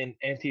came in,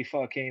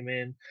 Antifa came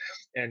in,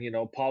 and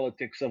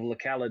politics of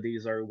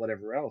localities or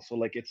whatever else. So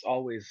like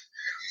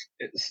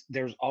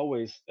there's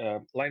always a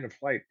line of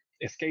flight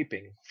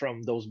escaping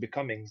from those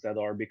becomings that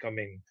are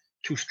becoming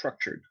too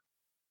structured.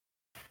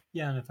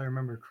 Yeah, and if I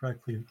remember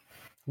correctly,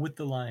 with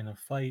the line of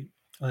flight,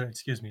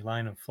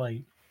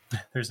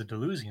 there's a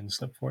Deleuzian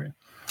slip for you.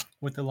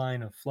 With the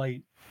line of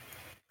flight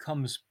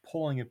comes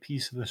pulling a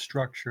piece of the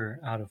structure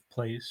out of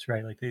place,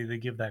 right? Like they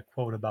give that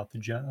quote about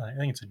I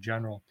think it's a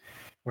general,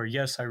 where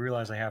yes, I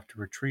realize I have to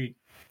retreat,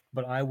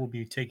 but I will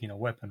be taking a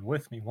weapon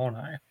with me, won't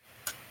I?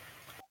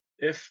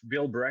 If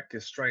Bill Breck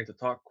is trying to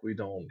talk, we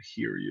don't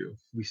hear you.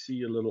 We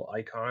see a little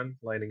icon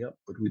lighting up,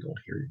 but we don't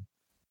hear you.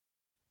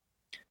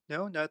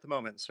 No, not at the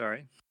moment.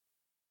 Sorry.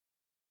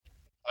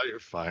 Oh, you're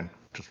fine.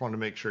 Just wanted to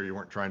make sure you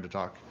weren't trying to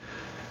talk.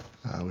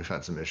 We've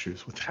had some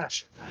issues with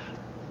that.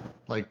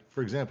 Like,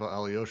 for example,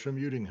 Alyosha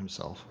muting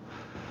himself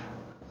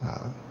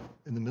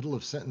in the middle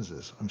of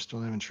sentences. I'm still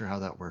not even sure how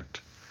that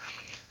worked.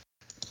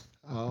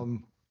 All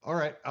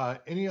right.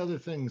 Any other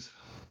things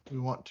we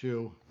want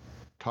to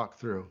talk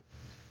through?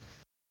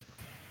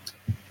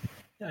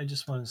 Yeah, I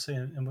just want to say,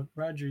 and what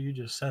Roger, you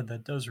just said,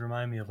 that does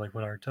remind me of like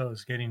what Artaud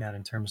is getting at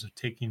in terms of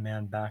taking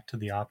man back to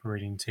the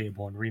operating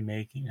table and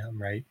remaking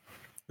him, right?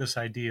 This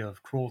idea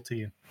of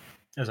cruelty,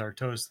 as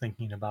Artaud is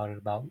thinking about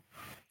it,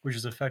 which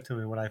is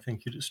effectively what I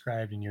think you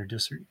described in your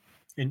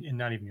in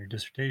not even your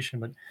dissertation,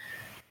 but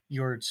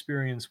your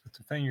experience with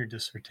defending your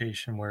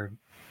dissertation, where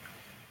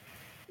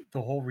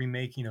the whole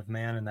remaking of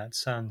man in that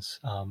sense,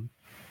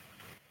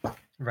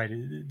 right,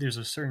 there's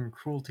a certain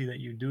cruelty that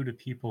you do to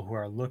people who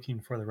are looking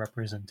for the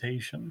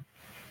representation,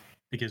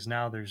 because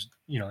now there's,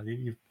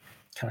 you've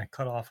kind of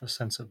cut off a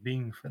sense of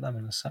being for them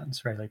in a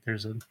sense, right? Like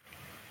there's a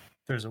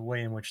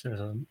way in which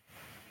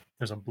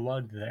there's a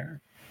blood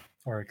there,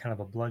 or kind of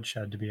a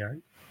bloodshed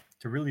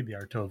to really be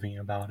Artaudian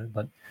about it.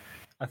 But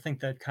I think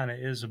that kind of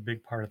is a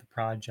big part of the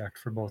project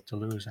for both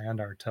Deleuze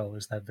and Artaud,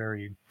 is that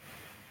very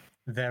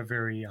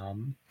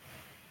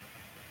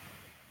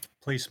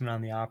placement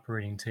on the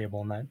operating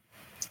table, and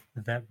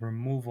that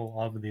removal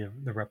of the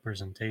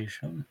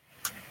representation.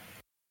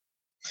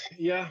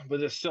 Yeah, but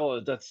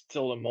that's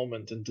still a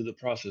moment into the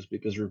process,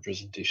 because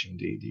representation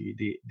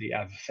the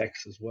have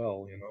effects as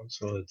well,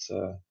 So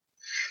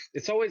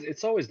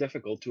it's always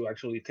difficult to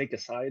actually take a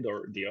side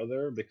or the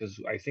other, because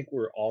I think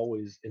we're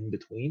always in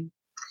between.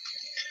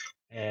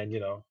 And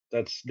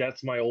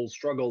that's my old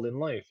struggle in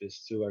life,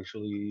 is to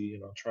actually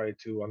try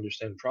to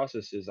understand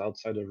processes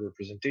outside of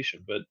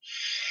representation, but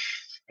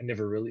I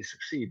never really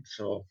succeed.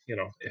 So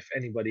if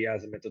anybody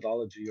has a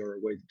methodology or a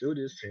way to do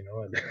this,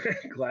 I'd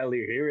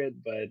gladly hear it.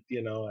 But I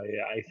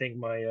think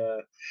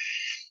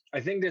I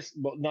think this,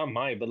 well, not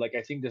my, but like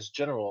I think this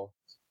general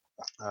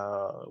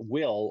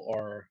will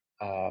or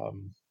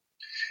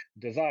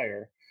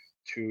desire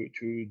to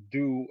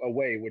do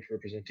away with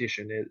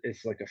representation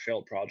is like a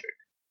failed project.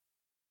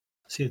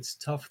 See, it's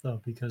tough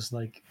though, because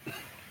like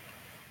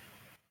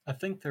I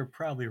think they're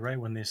probably right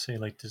when they say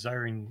like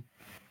desire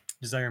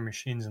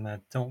machines and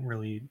that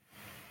they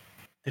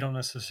don't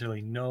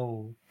necessarily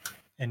know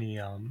any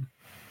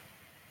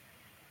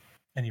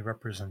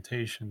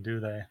representation, do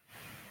they?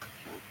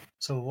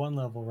 So at one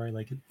level, right,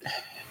 like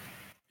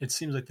it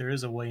seems like there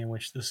is a way in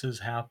which this is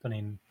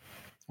happening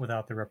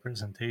without the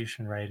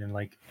representation, right? And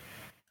like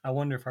I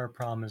wonder if our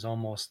problem is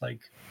almost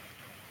like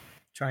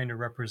trying to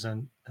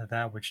represent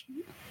that which,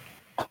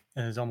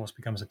 and it almost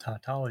becomes a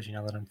tautology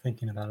now that I'm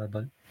thinking about it,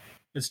 but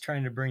it's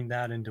trying to bring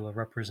that into a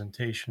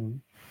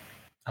representation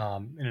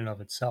in and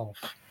of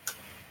itself.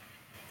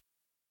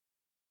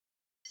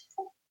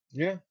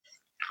 Yeah,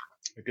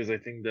 because I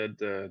think that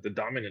the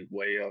dominant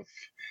way of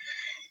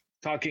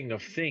talking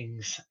of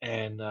things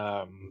and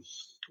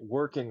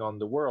working on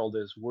the world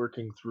is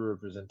working through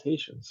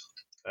representations,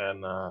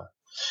 and I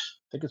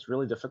think it's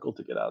really difficult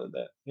to get out of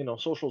that.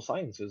 Social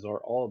sciences are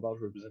all about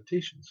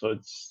representation, so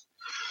it's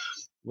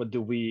what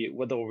are we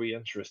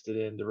interested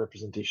in? The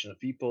representation of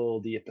people,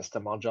 the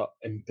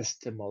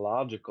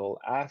epistemological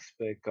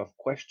aspect of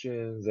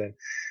questions,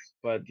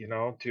 but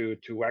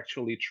to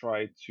actually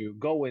try to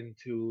go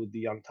into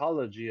the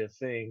ontology of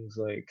things,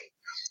 like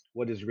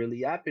what is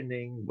really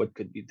happening, what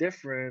could be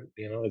different,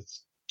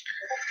 it's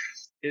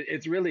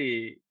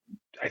really,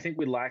 I think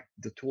we lack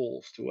the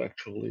tools to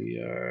actually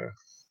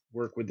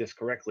work with this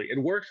correctly. It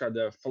works at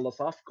the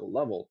philosophical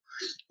level,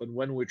 but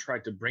when we try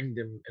to bring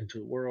them into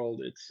the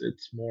world,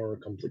 it's more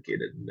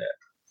complicated than that.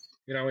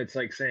 It's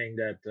like saying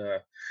that,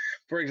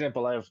 for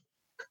example,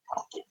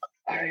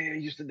 I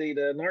used to date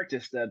an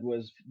artist that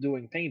was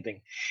doing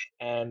painting,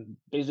 and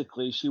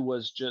basically she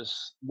was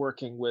just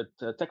working with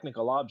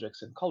technical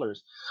objects and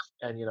colors,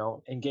 and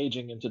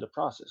engaging into the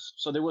process.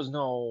 So there was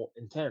no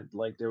intent.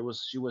 Like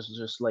she was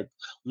just like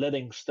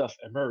letting stuff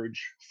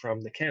emerge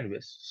from the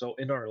canvas. So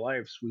in our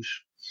lives,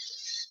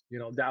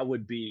 that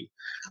would be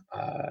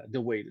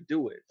the way to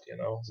do it.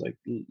 Like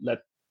let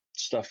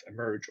stuff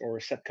emerge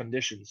or set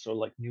conditions so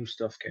like new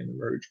stuff can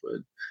emerge.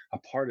 But a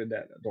part of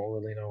that, I don't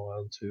really know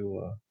how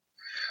to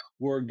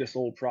work this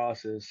whole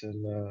process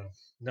and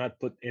not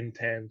put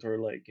intent or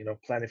like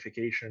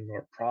planification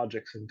or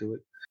projects into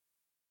it.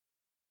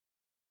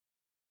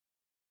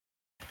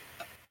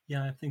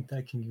 Yeah, I think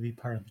that can be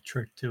part of the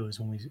trick too, is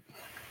when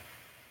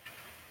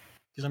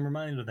because I'm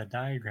reminded of that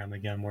diagram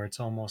again, where it's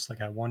almost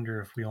like I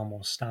wonder if we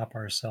almost stop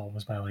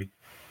ourselves by like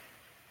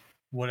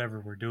whatever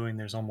we're doing.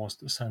 There's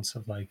almost a sense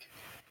of like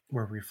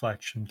where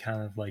reflection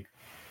kind of like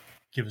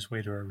gives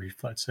way to a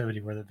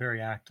reflexivity, where the very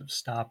act of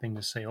stopping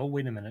to say, oh,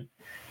 wait a minute,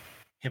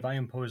 have I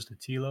imposed a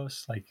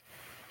telos? Like,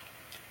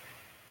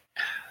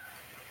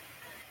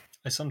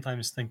 I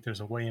sometimes think there's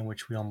a way in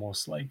which we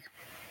almost like,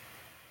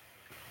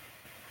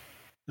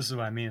 this is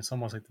what I mean, it's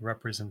almost like the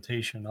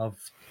representation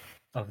of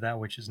that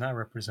which is not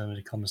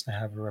represented comes to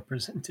have a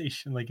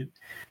representation. Like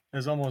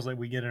it's almost like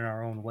we get in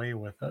our own way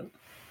with it.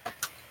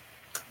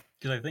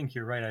 Because I think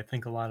you're right. I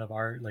think a lot of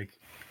art, like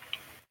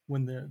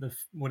when the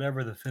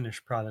whatever the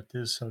finished product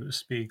is, so to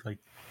speak, like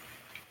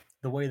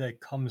the way that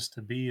comes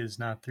to be is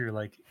not through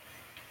like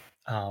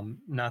a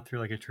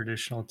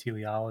traditional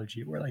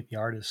teleology where like the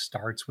artist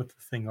starts with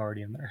the thing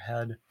already in their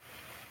head.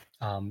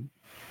 I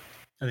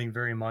think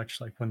very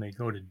much like when they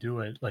go to do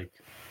it, like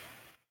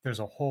there's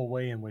a whole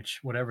way in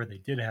which whatever they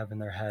did have in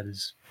their head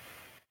is,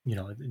 I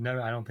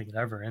don't think it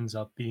ever ends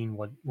up being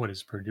what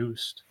is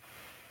produced.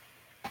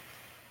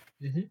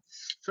 Mm-hmm.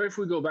 So if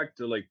we go back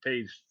to like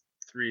page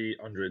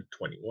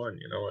 321,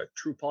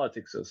 true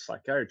politics of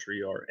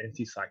psychiatry or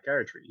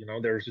anti-psychiatry,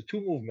 there's the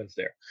two movements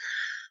there.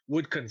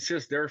 Would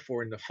consist,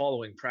 therefore, in the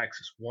following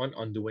praxis. One,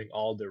 undoing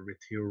all the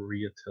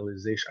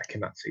reterialization, I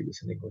cannot say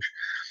this in English,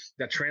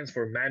 that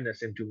transform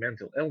madness into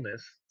mental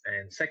illness.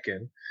 And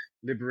second,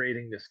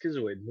 liberating the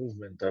schizoid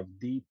movement of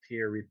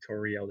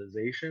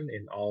deterritorialization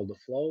in all the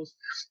flows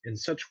in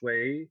such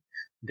way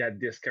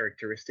that this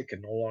characteristic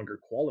can no longer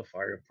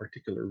qualify a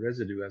particular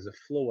residue as a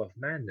flow of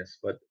madness,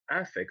 but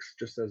affects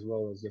just as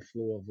well as the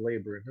flow of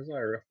labor and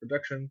desire of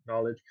production,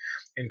 knowledge,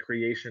 and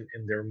creation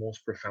in their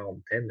most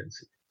profound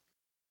tendency.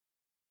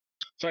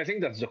 So I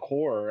think that's the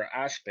core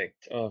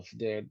aspect of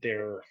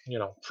their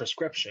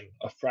prescription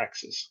of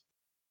praxis.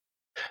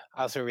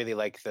 I also really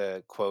like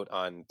the quote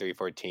on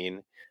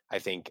 314. I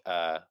think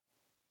that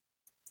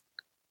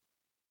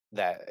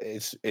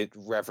it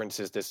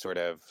references this sort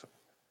of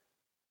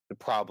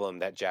problem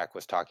that Jack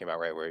was talking about,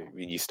 right? Where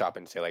you stop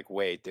and say, like,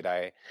 wait, did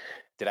I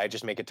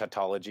just make a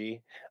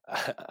tautology?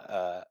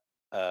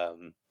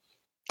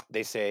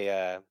 They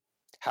say,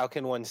 how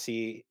can one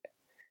see?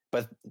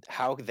 But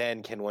how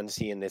then can one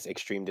see in this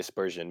extreme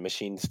dispersion,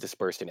 machines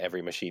dispersed in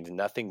every machine,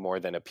 nothing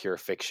more than a pure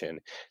fiction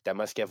that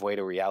must give way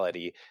to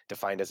reality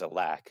defined as a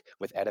lack,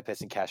 with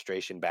Oedipus and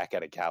castration back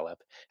at a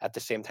gallop, at the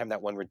same time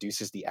that one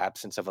reduces the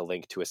absence of a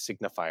link to a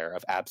signifier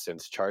of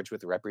absence charged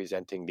with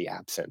representing the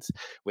absence,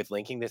 with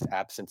linking this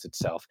absence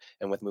itself,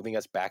 and with moving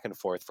us back and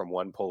forth from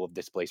one pole of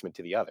displacement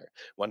to the other.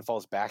 One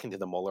falls back into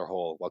the molar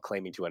hole while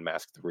claiming to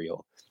unmask the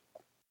real.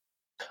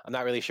 I'm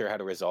not really sure how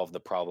to resolve the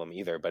problem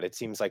either, but it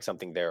seems like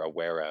something they're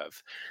aware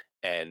of.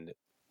 And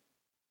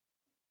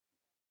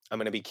I'm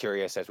going to be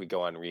curious as we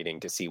go on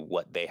reading to see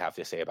what they have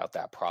to say about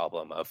that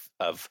problem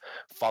of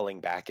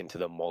falling back into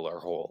the molar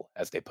hole,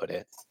 as they put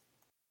it.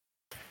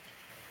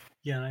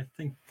 Yeah, I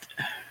think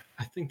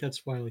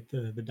that's why like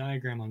the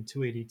diagram on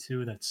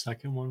 282, that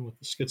second one with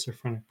the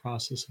schizophrenic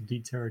process of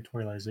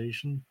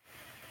deterritorialization,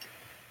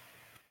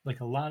 like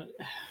a lot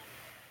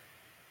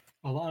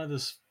of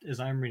this, as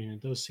I'm reading,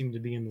 it does seem to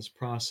be in this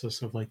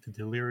process of like the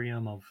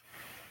delirium of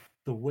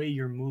the way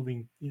you're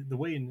moving, the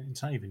way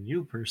it's not even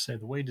you per se,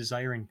 the way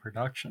desiring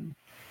production,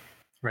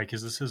 right?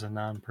 Because this is a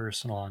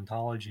non-personal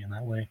ontology in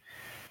that way.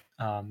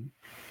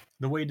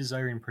 The way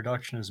desiring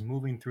production is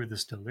moving through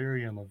this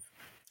delirium of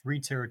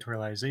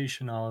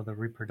reterritorialization, all of the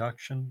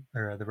reproduction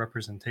or the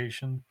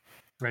representation,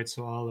 right?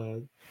 So all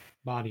the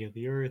body of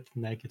the earth,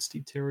 and that gets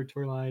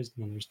deterritorialized,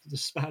 and then there's the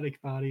despotic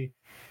body.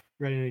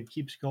 Right, and it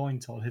keeps going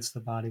till it hits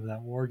the body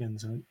without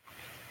organs, and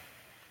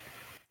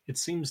it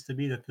seems to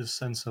be that this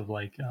sense of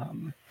like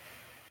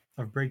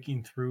of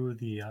breaking through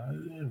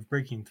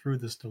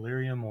this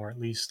delirium, or at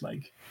least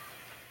like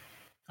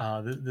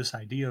this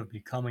idea of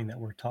becoming that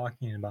we're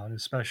talking about,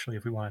 especially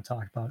if we want to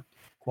talk about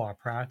qua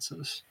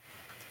praxis.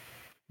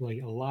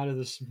 Like a lot of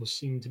this will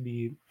seem to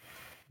be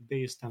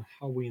based on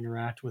how we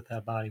interact with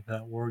that body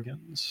without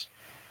organs.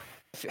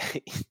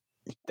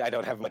 I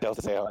don't have much else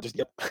to say. I'll just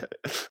yep.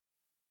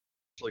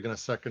 Going to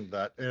second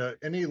that.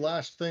 Any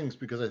last things,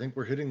 because I think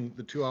we're hitting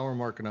the 2-hour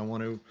mark, and I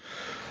want to.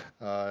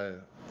 I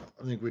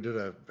think we did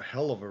a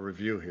hell of a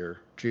review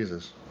here.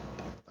 Jesus.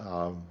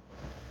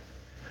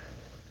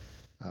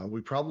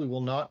 We probably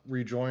will not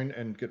rejoin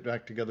and get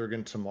back together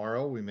again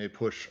tomorrow. We may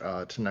push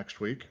to next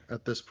week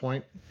at this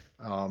point.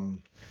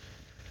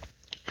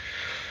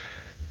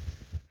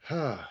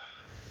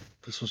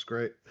 This was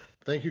great.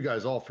 Thank you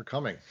guys all for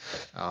coming.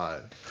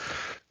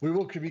 We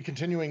will be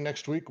continuing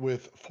next week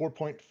with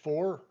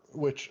 4.4,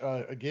 which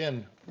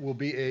again will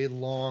be a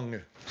long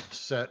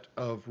set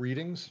of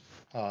readings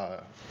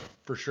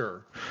for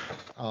sure.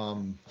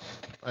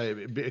 I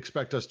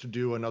expect us to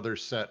do another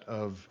set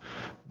of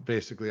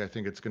basically, I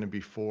think it's going to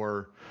be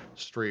 4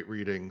 straight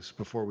readings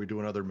before we do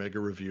another mega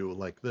review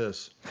like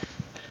this.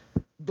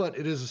 But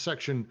it is a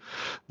section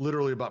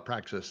literally about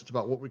practice. It's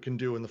about what we can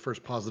do in the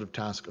first positive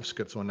task of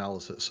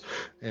schizoanalysis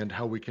and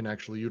how we can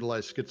actually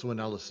utilize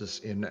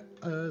schizoanalysis in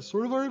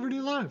sort of our everyday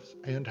lives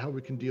and how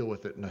we can deal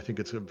with it. And I think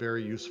it's a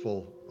very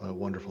useful,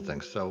 wonderful thing.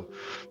 So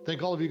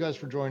thank all of you guys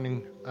for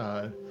joining.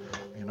 And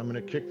I'm going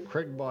to kick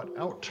Craigbot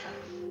out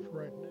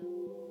right now.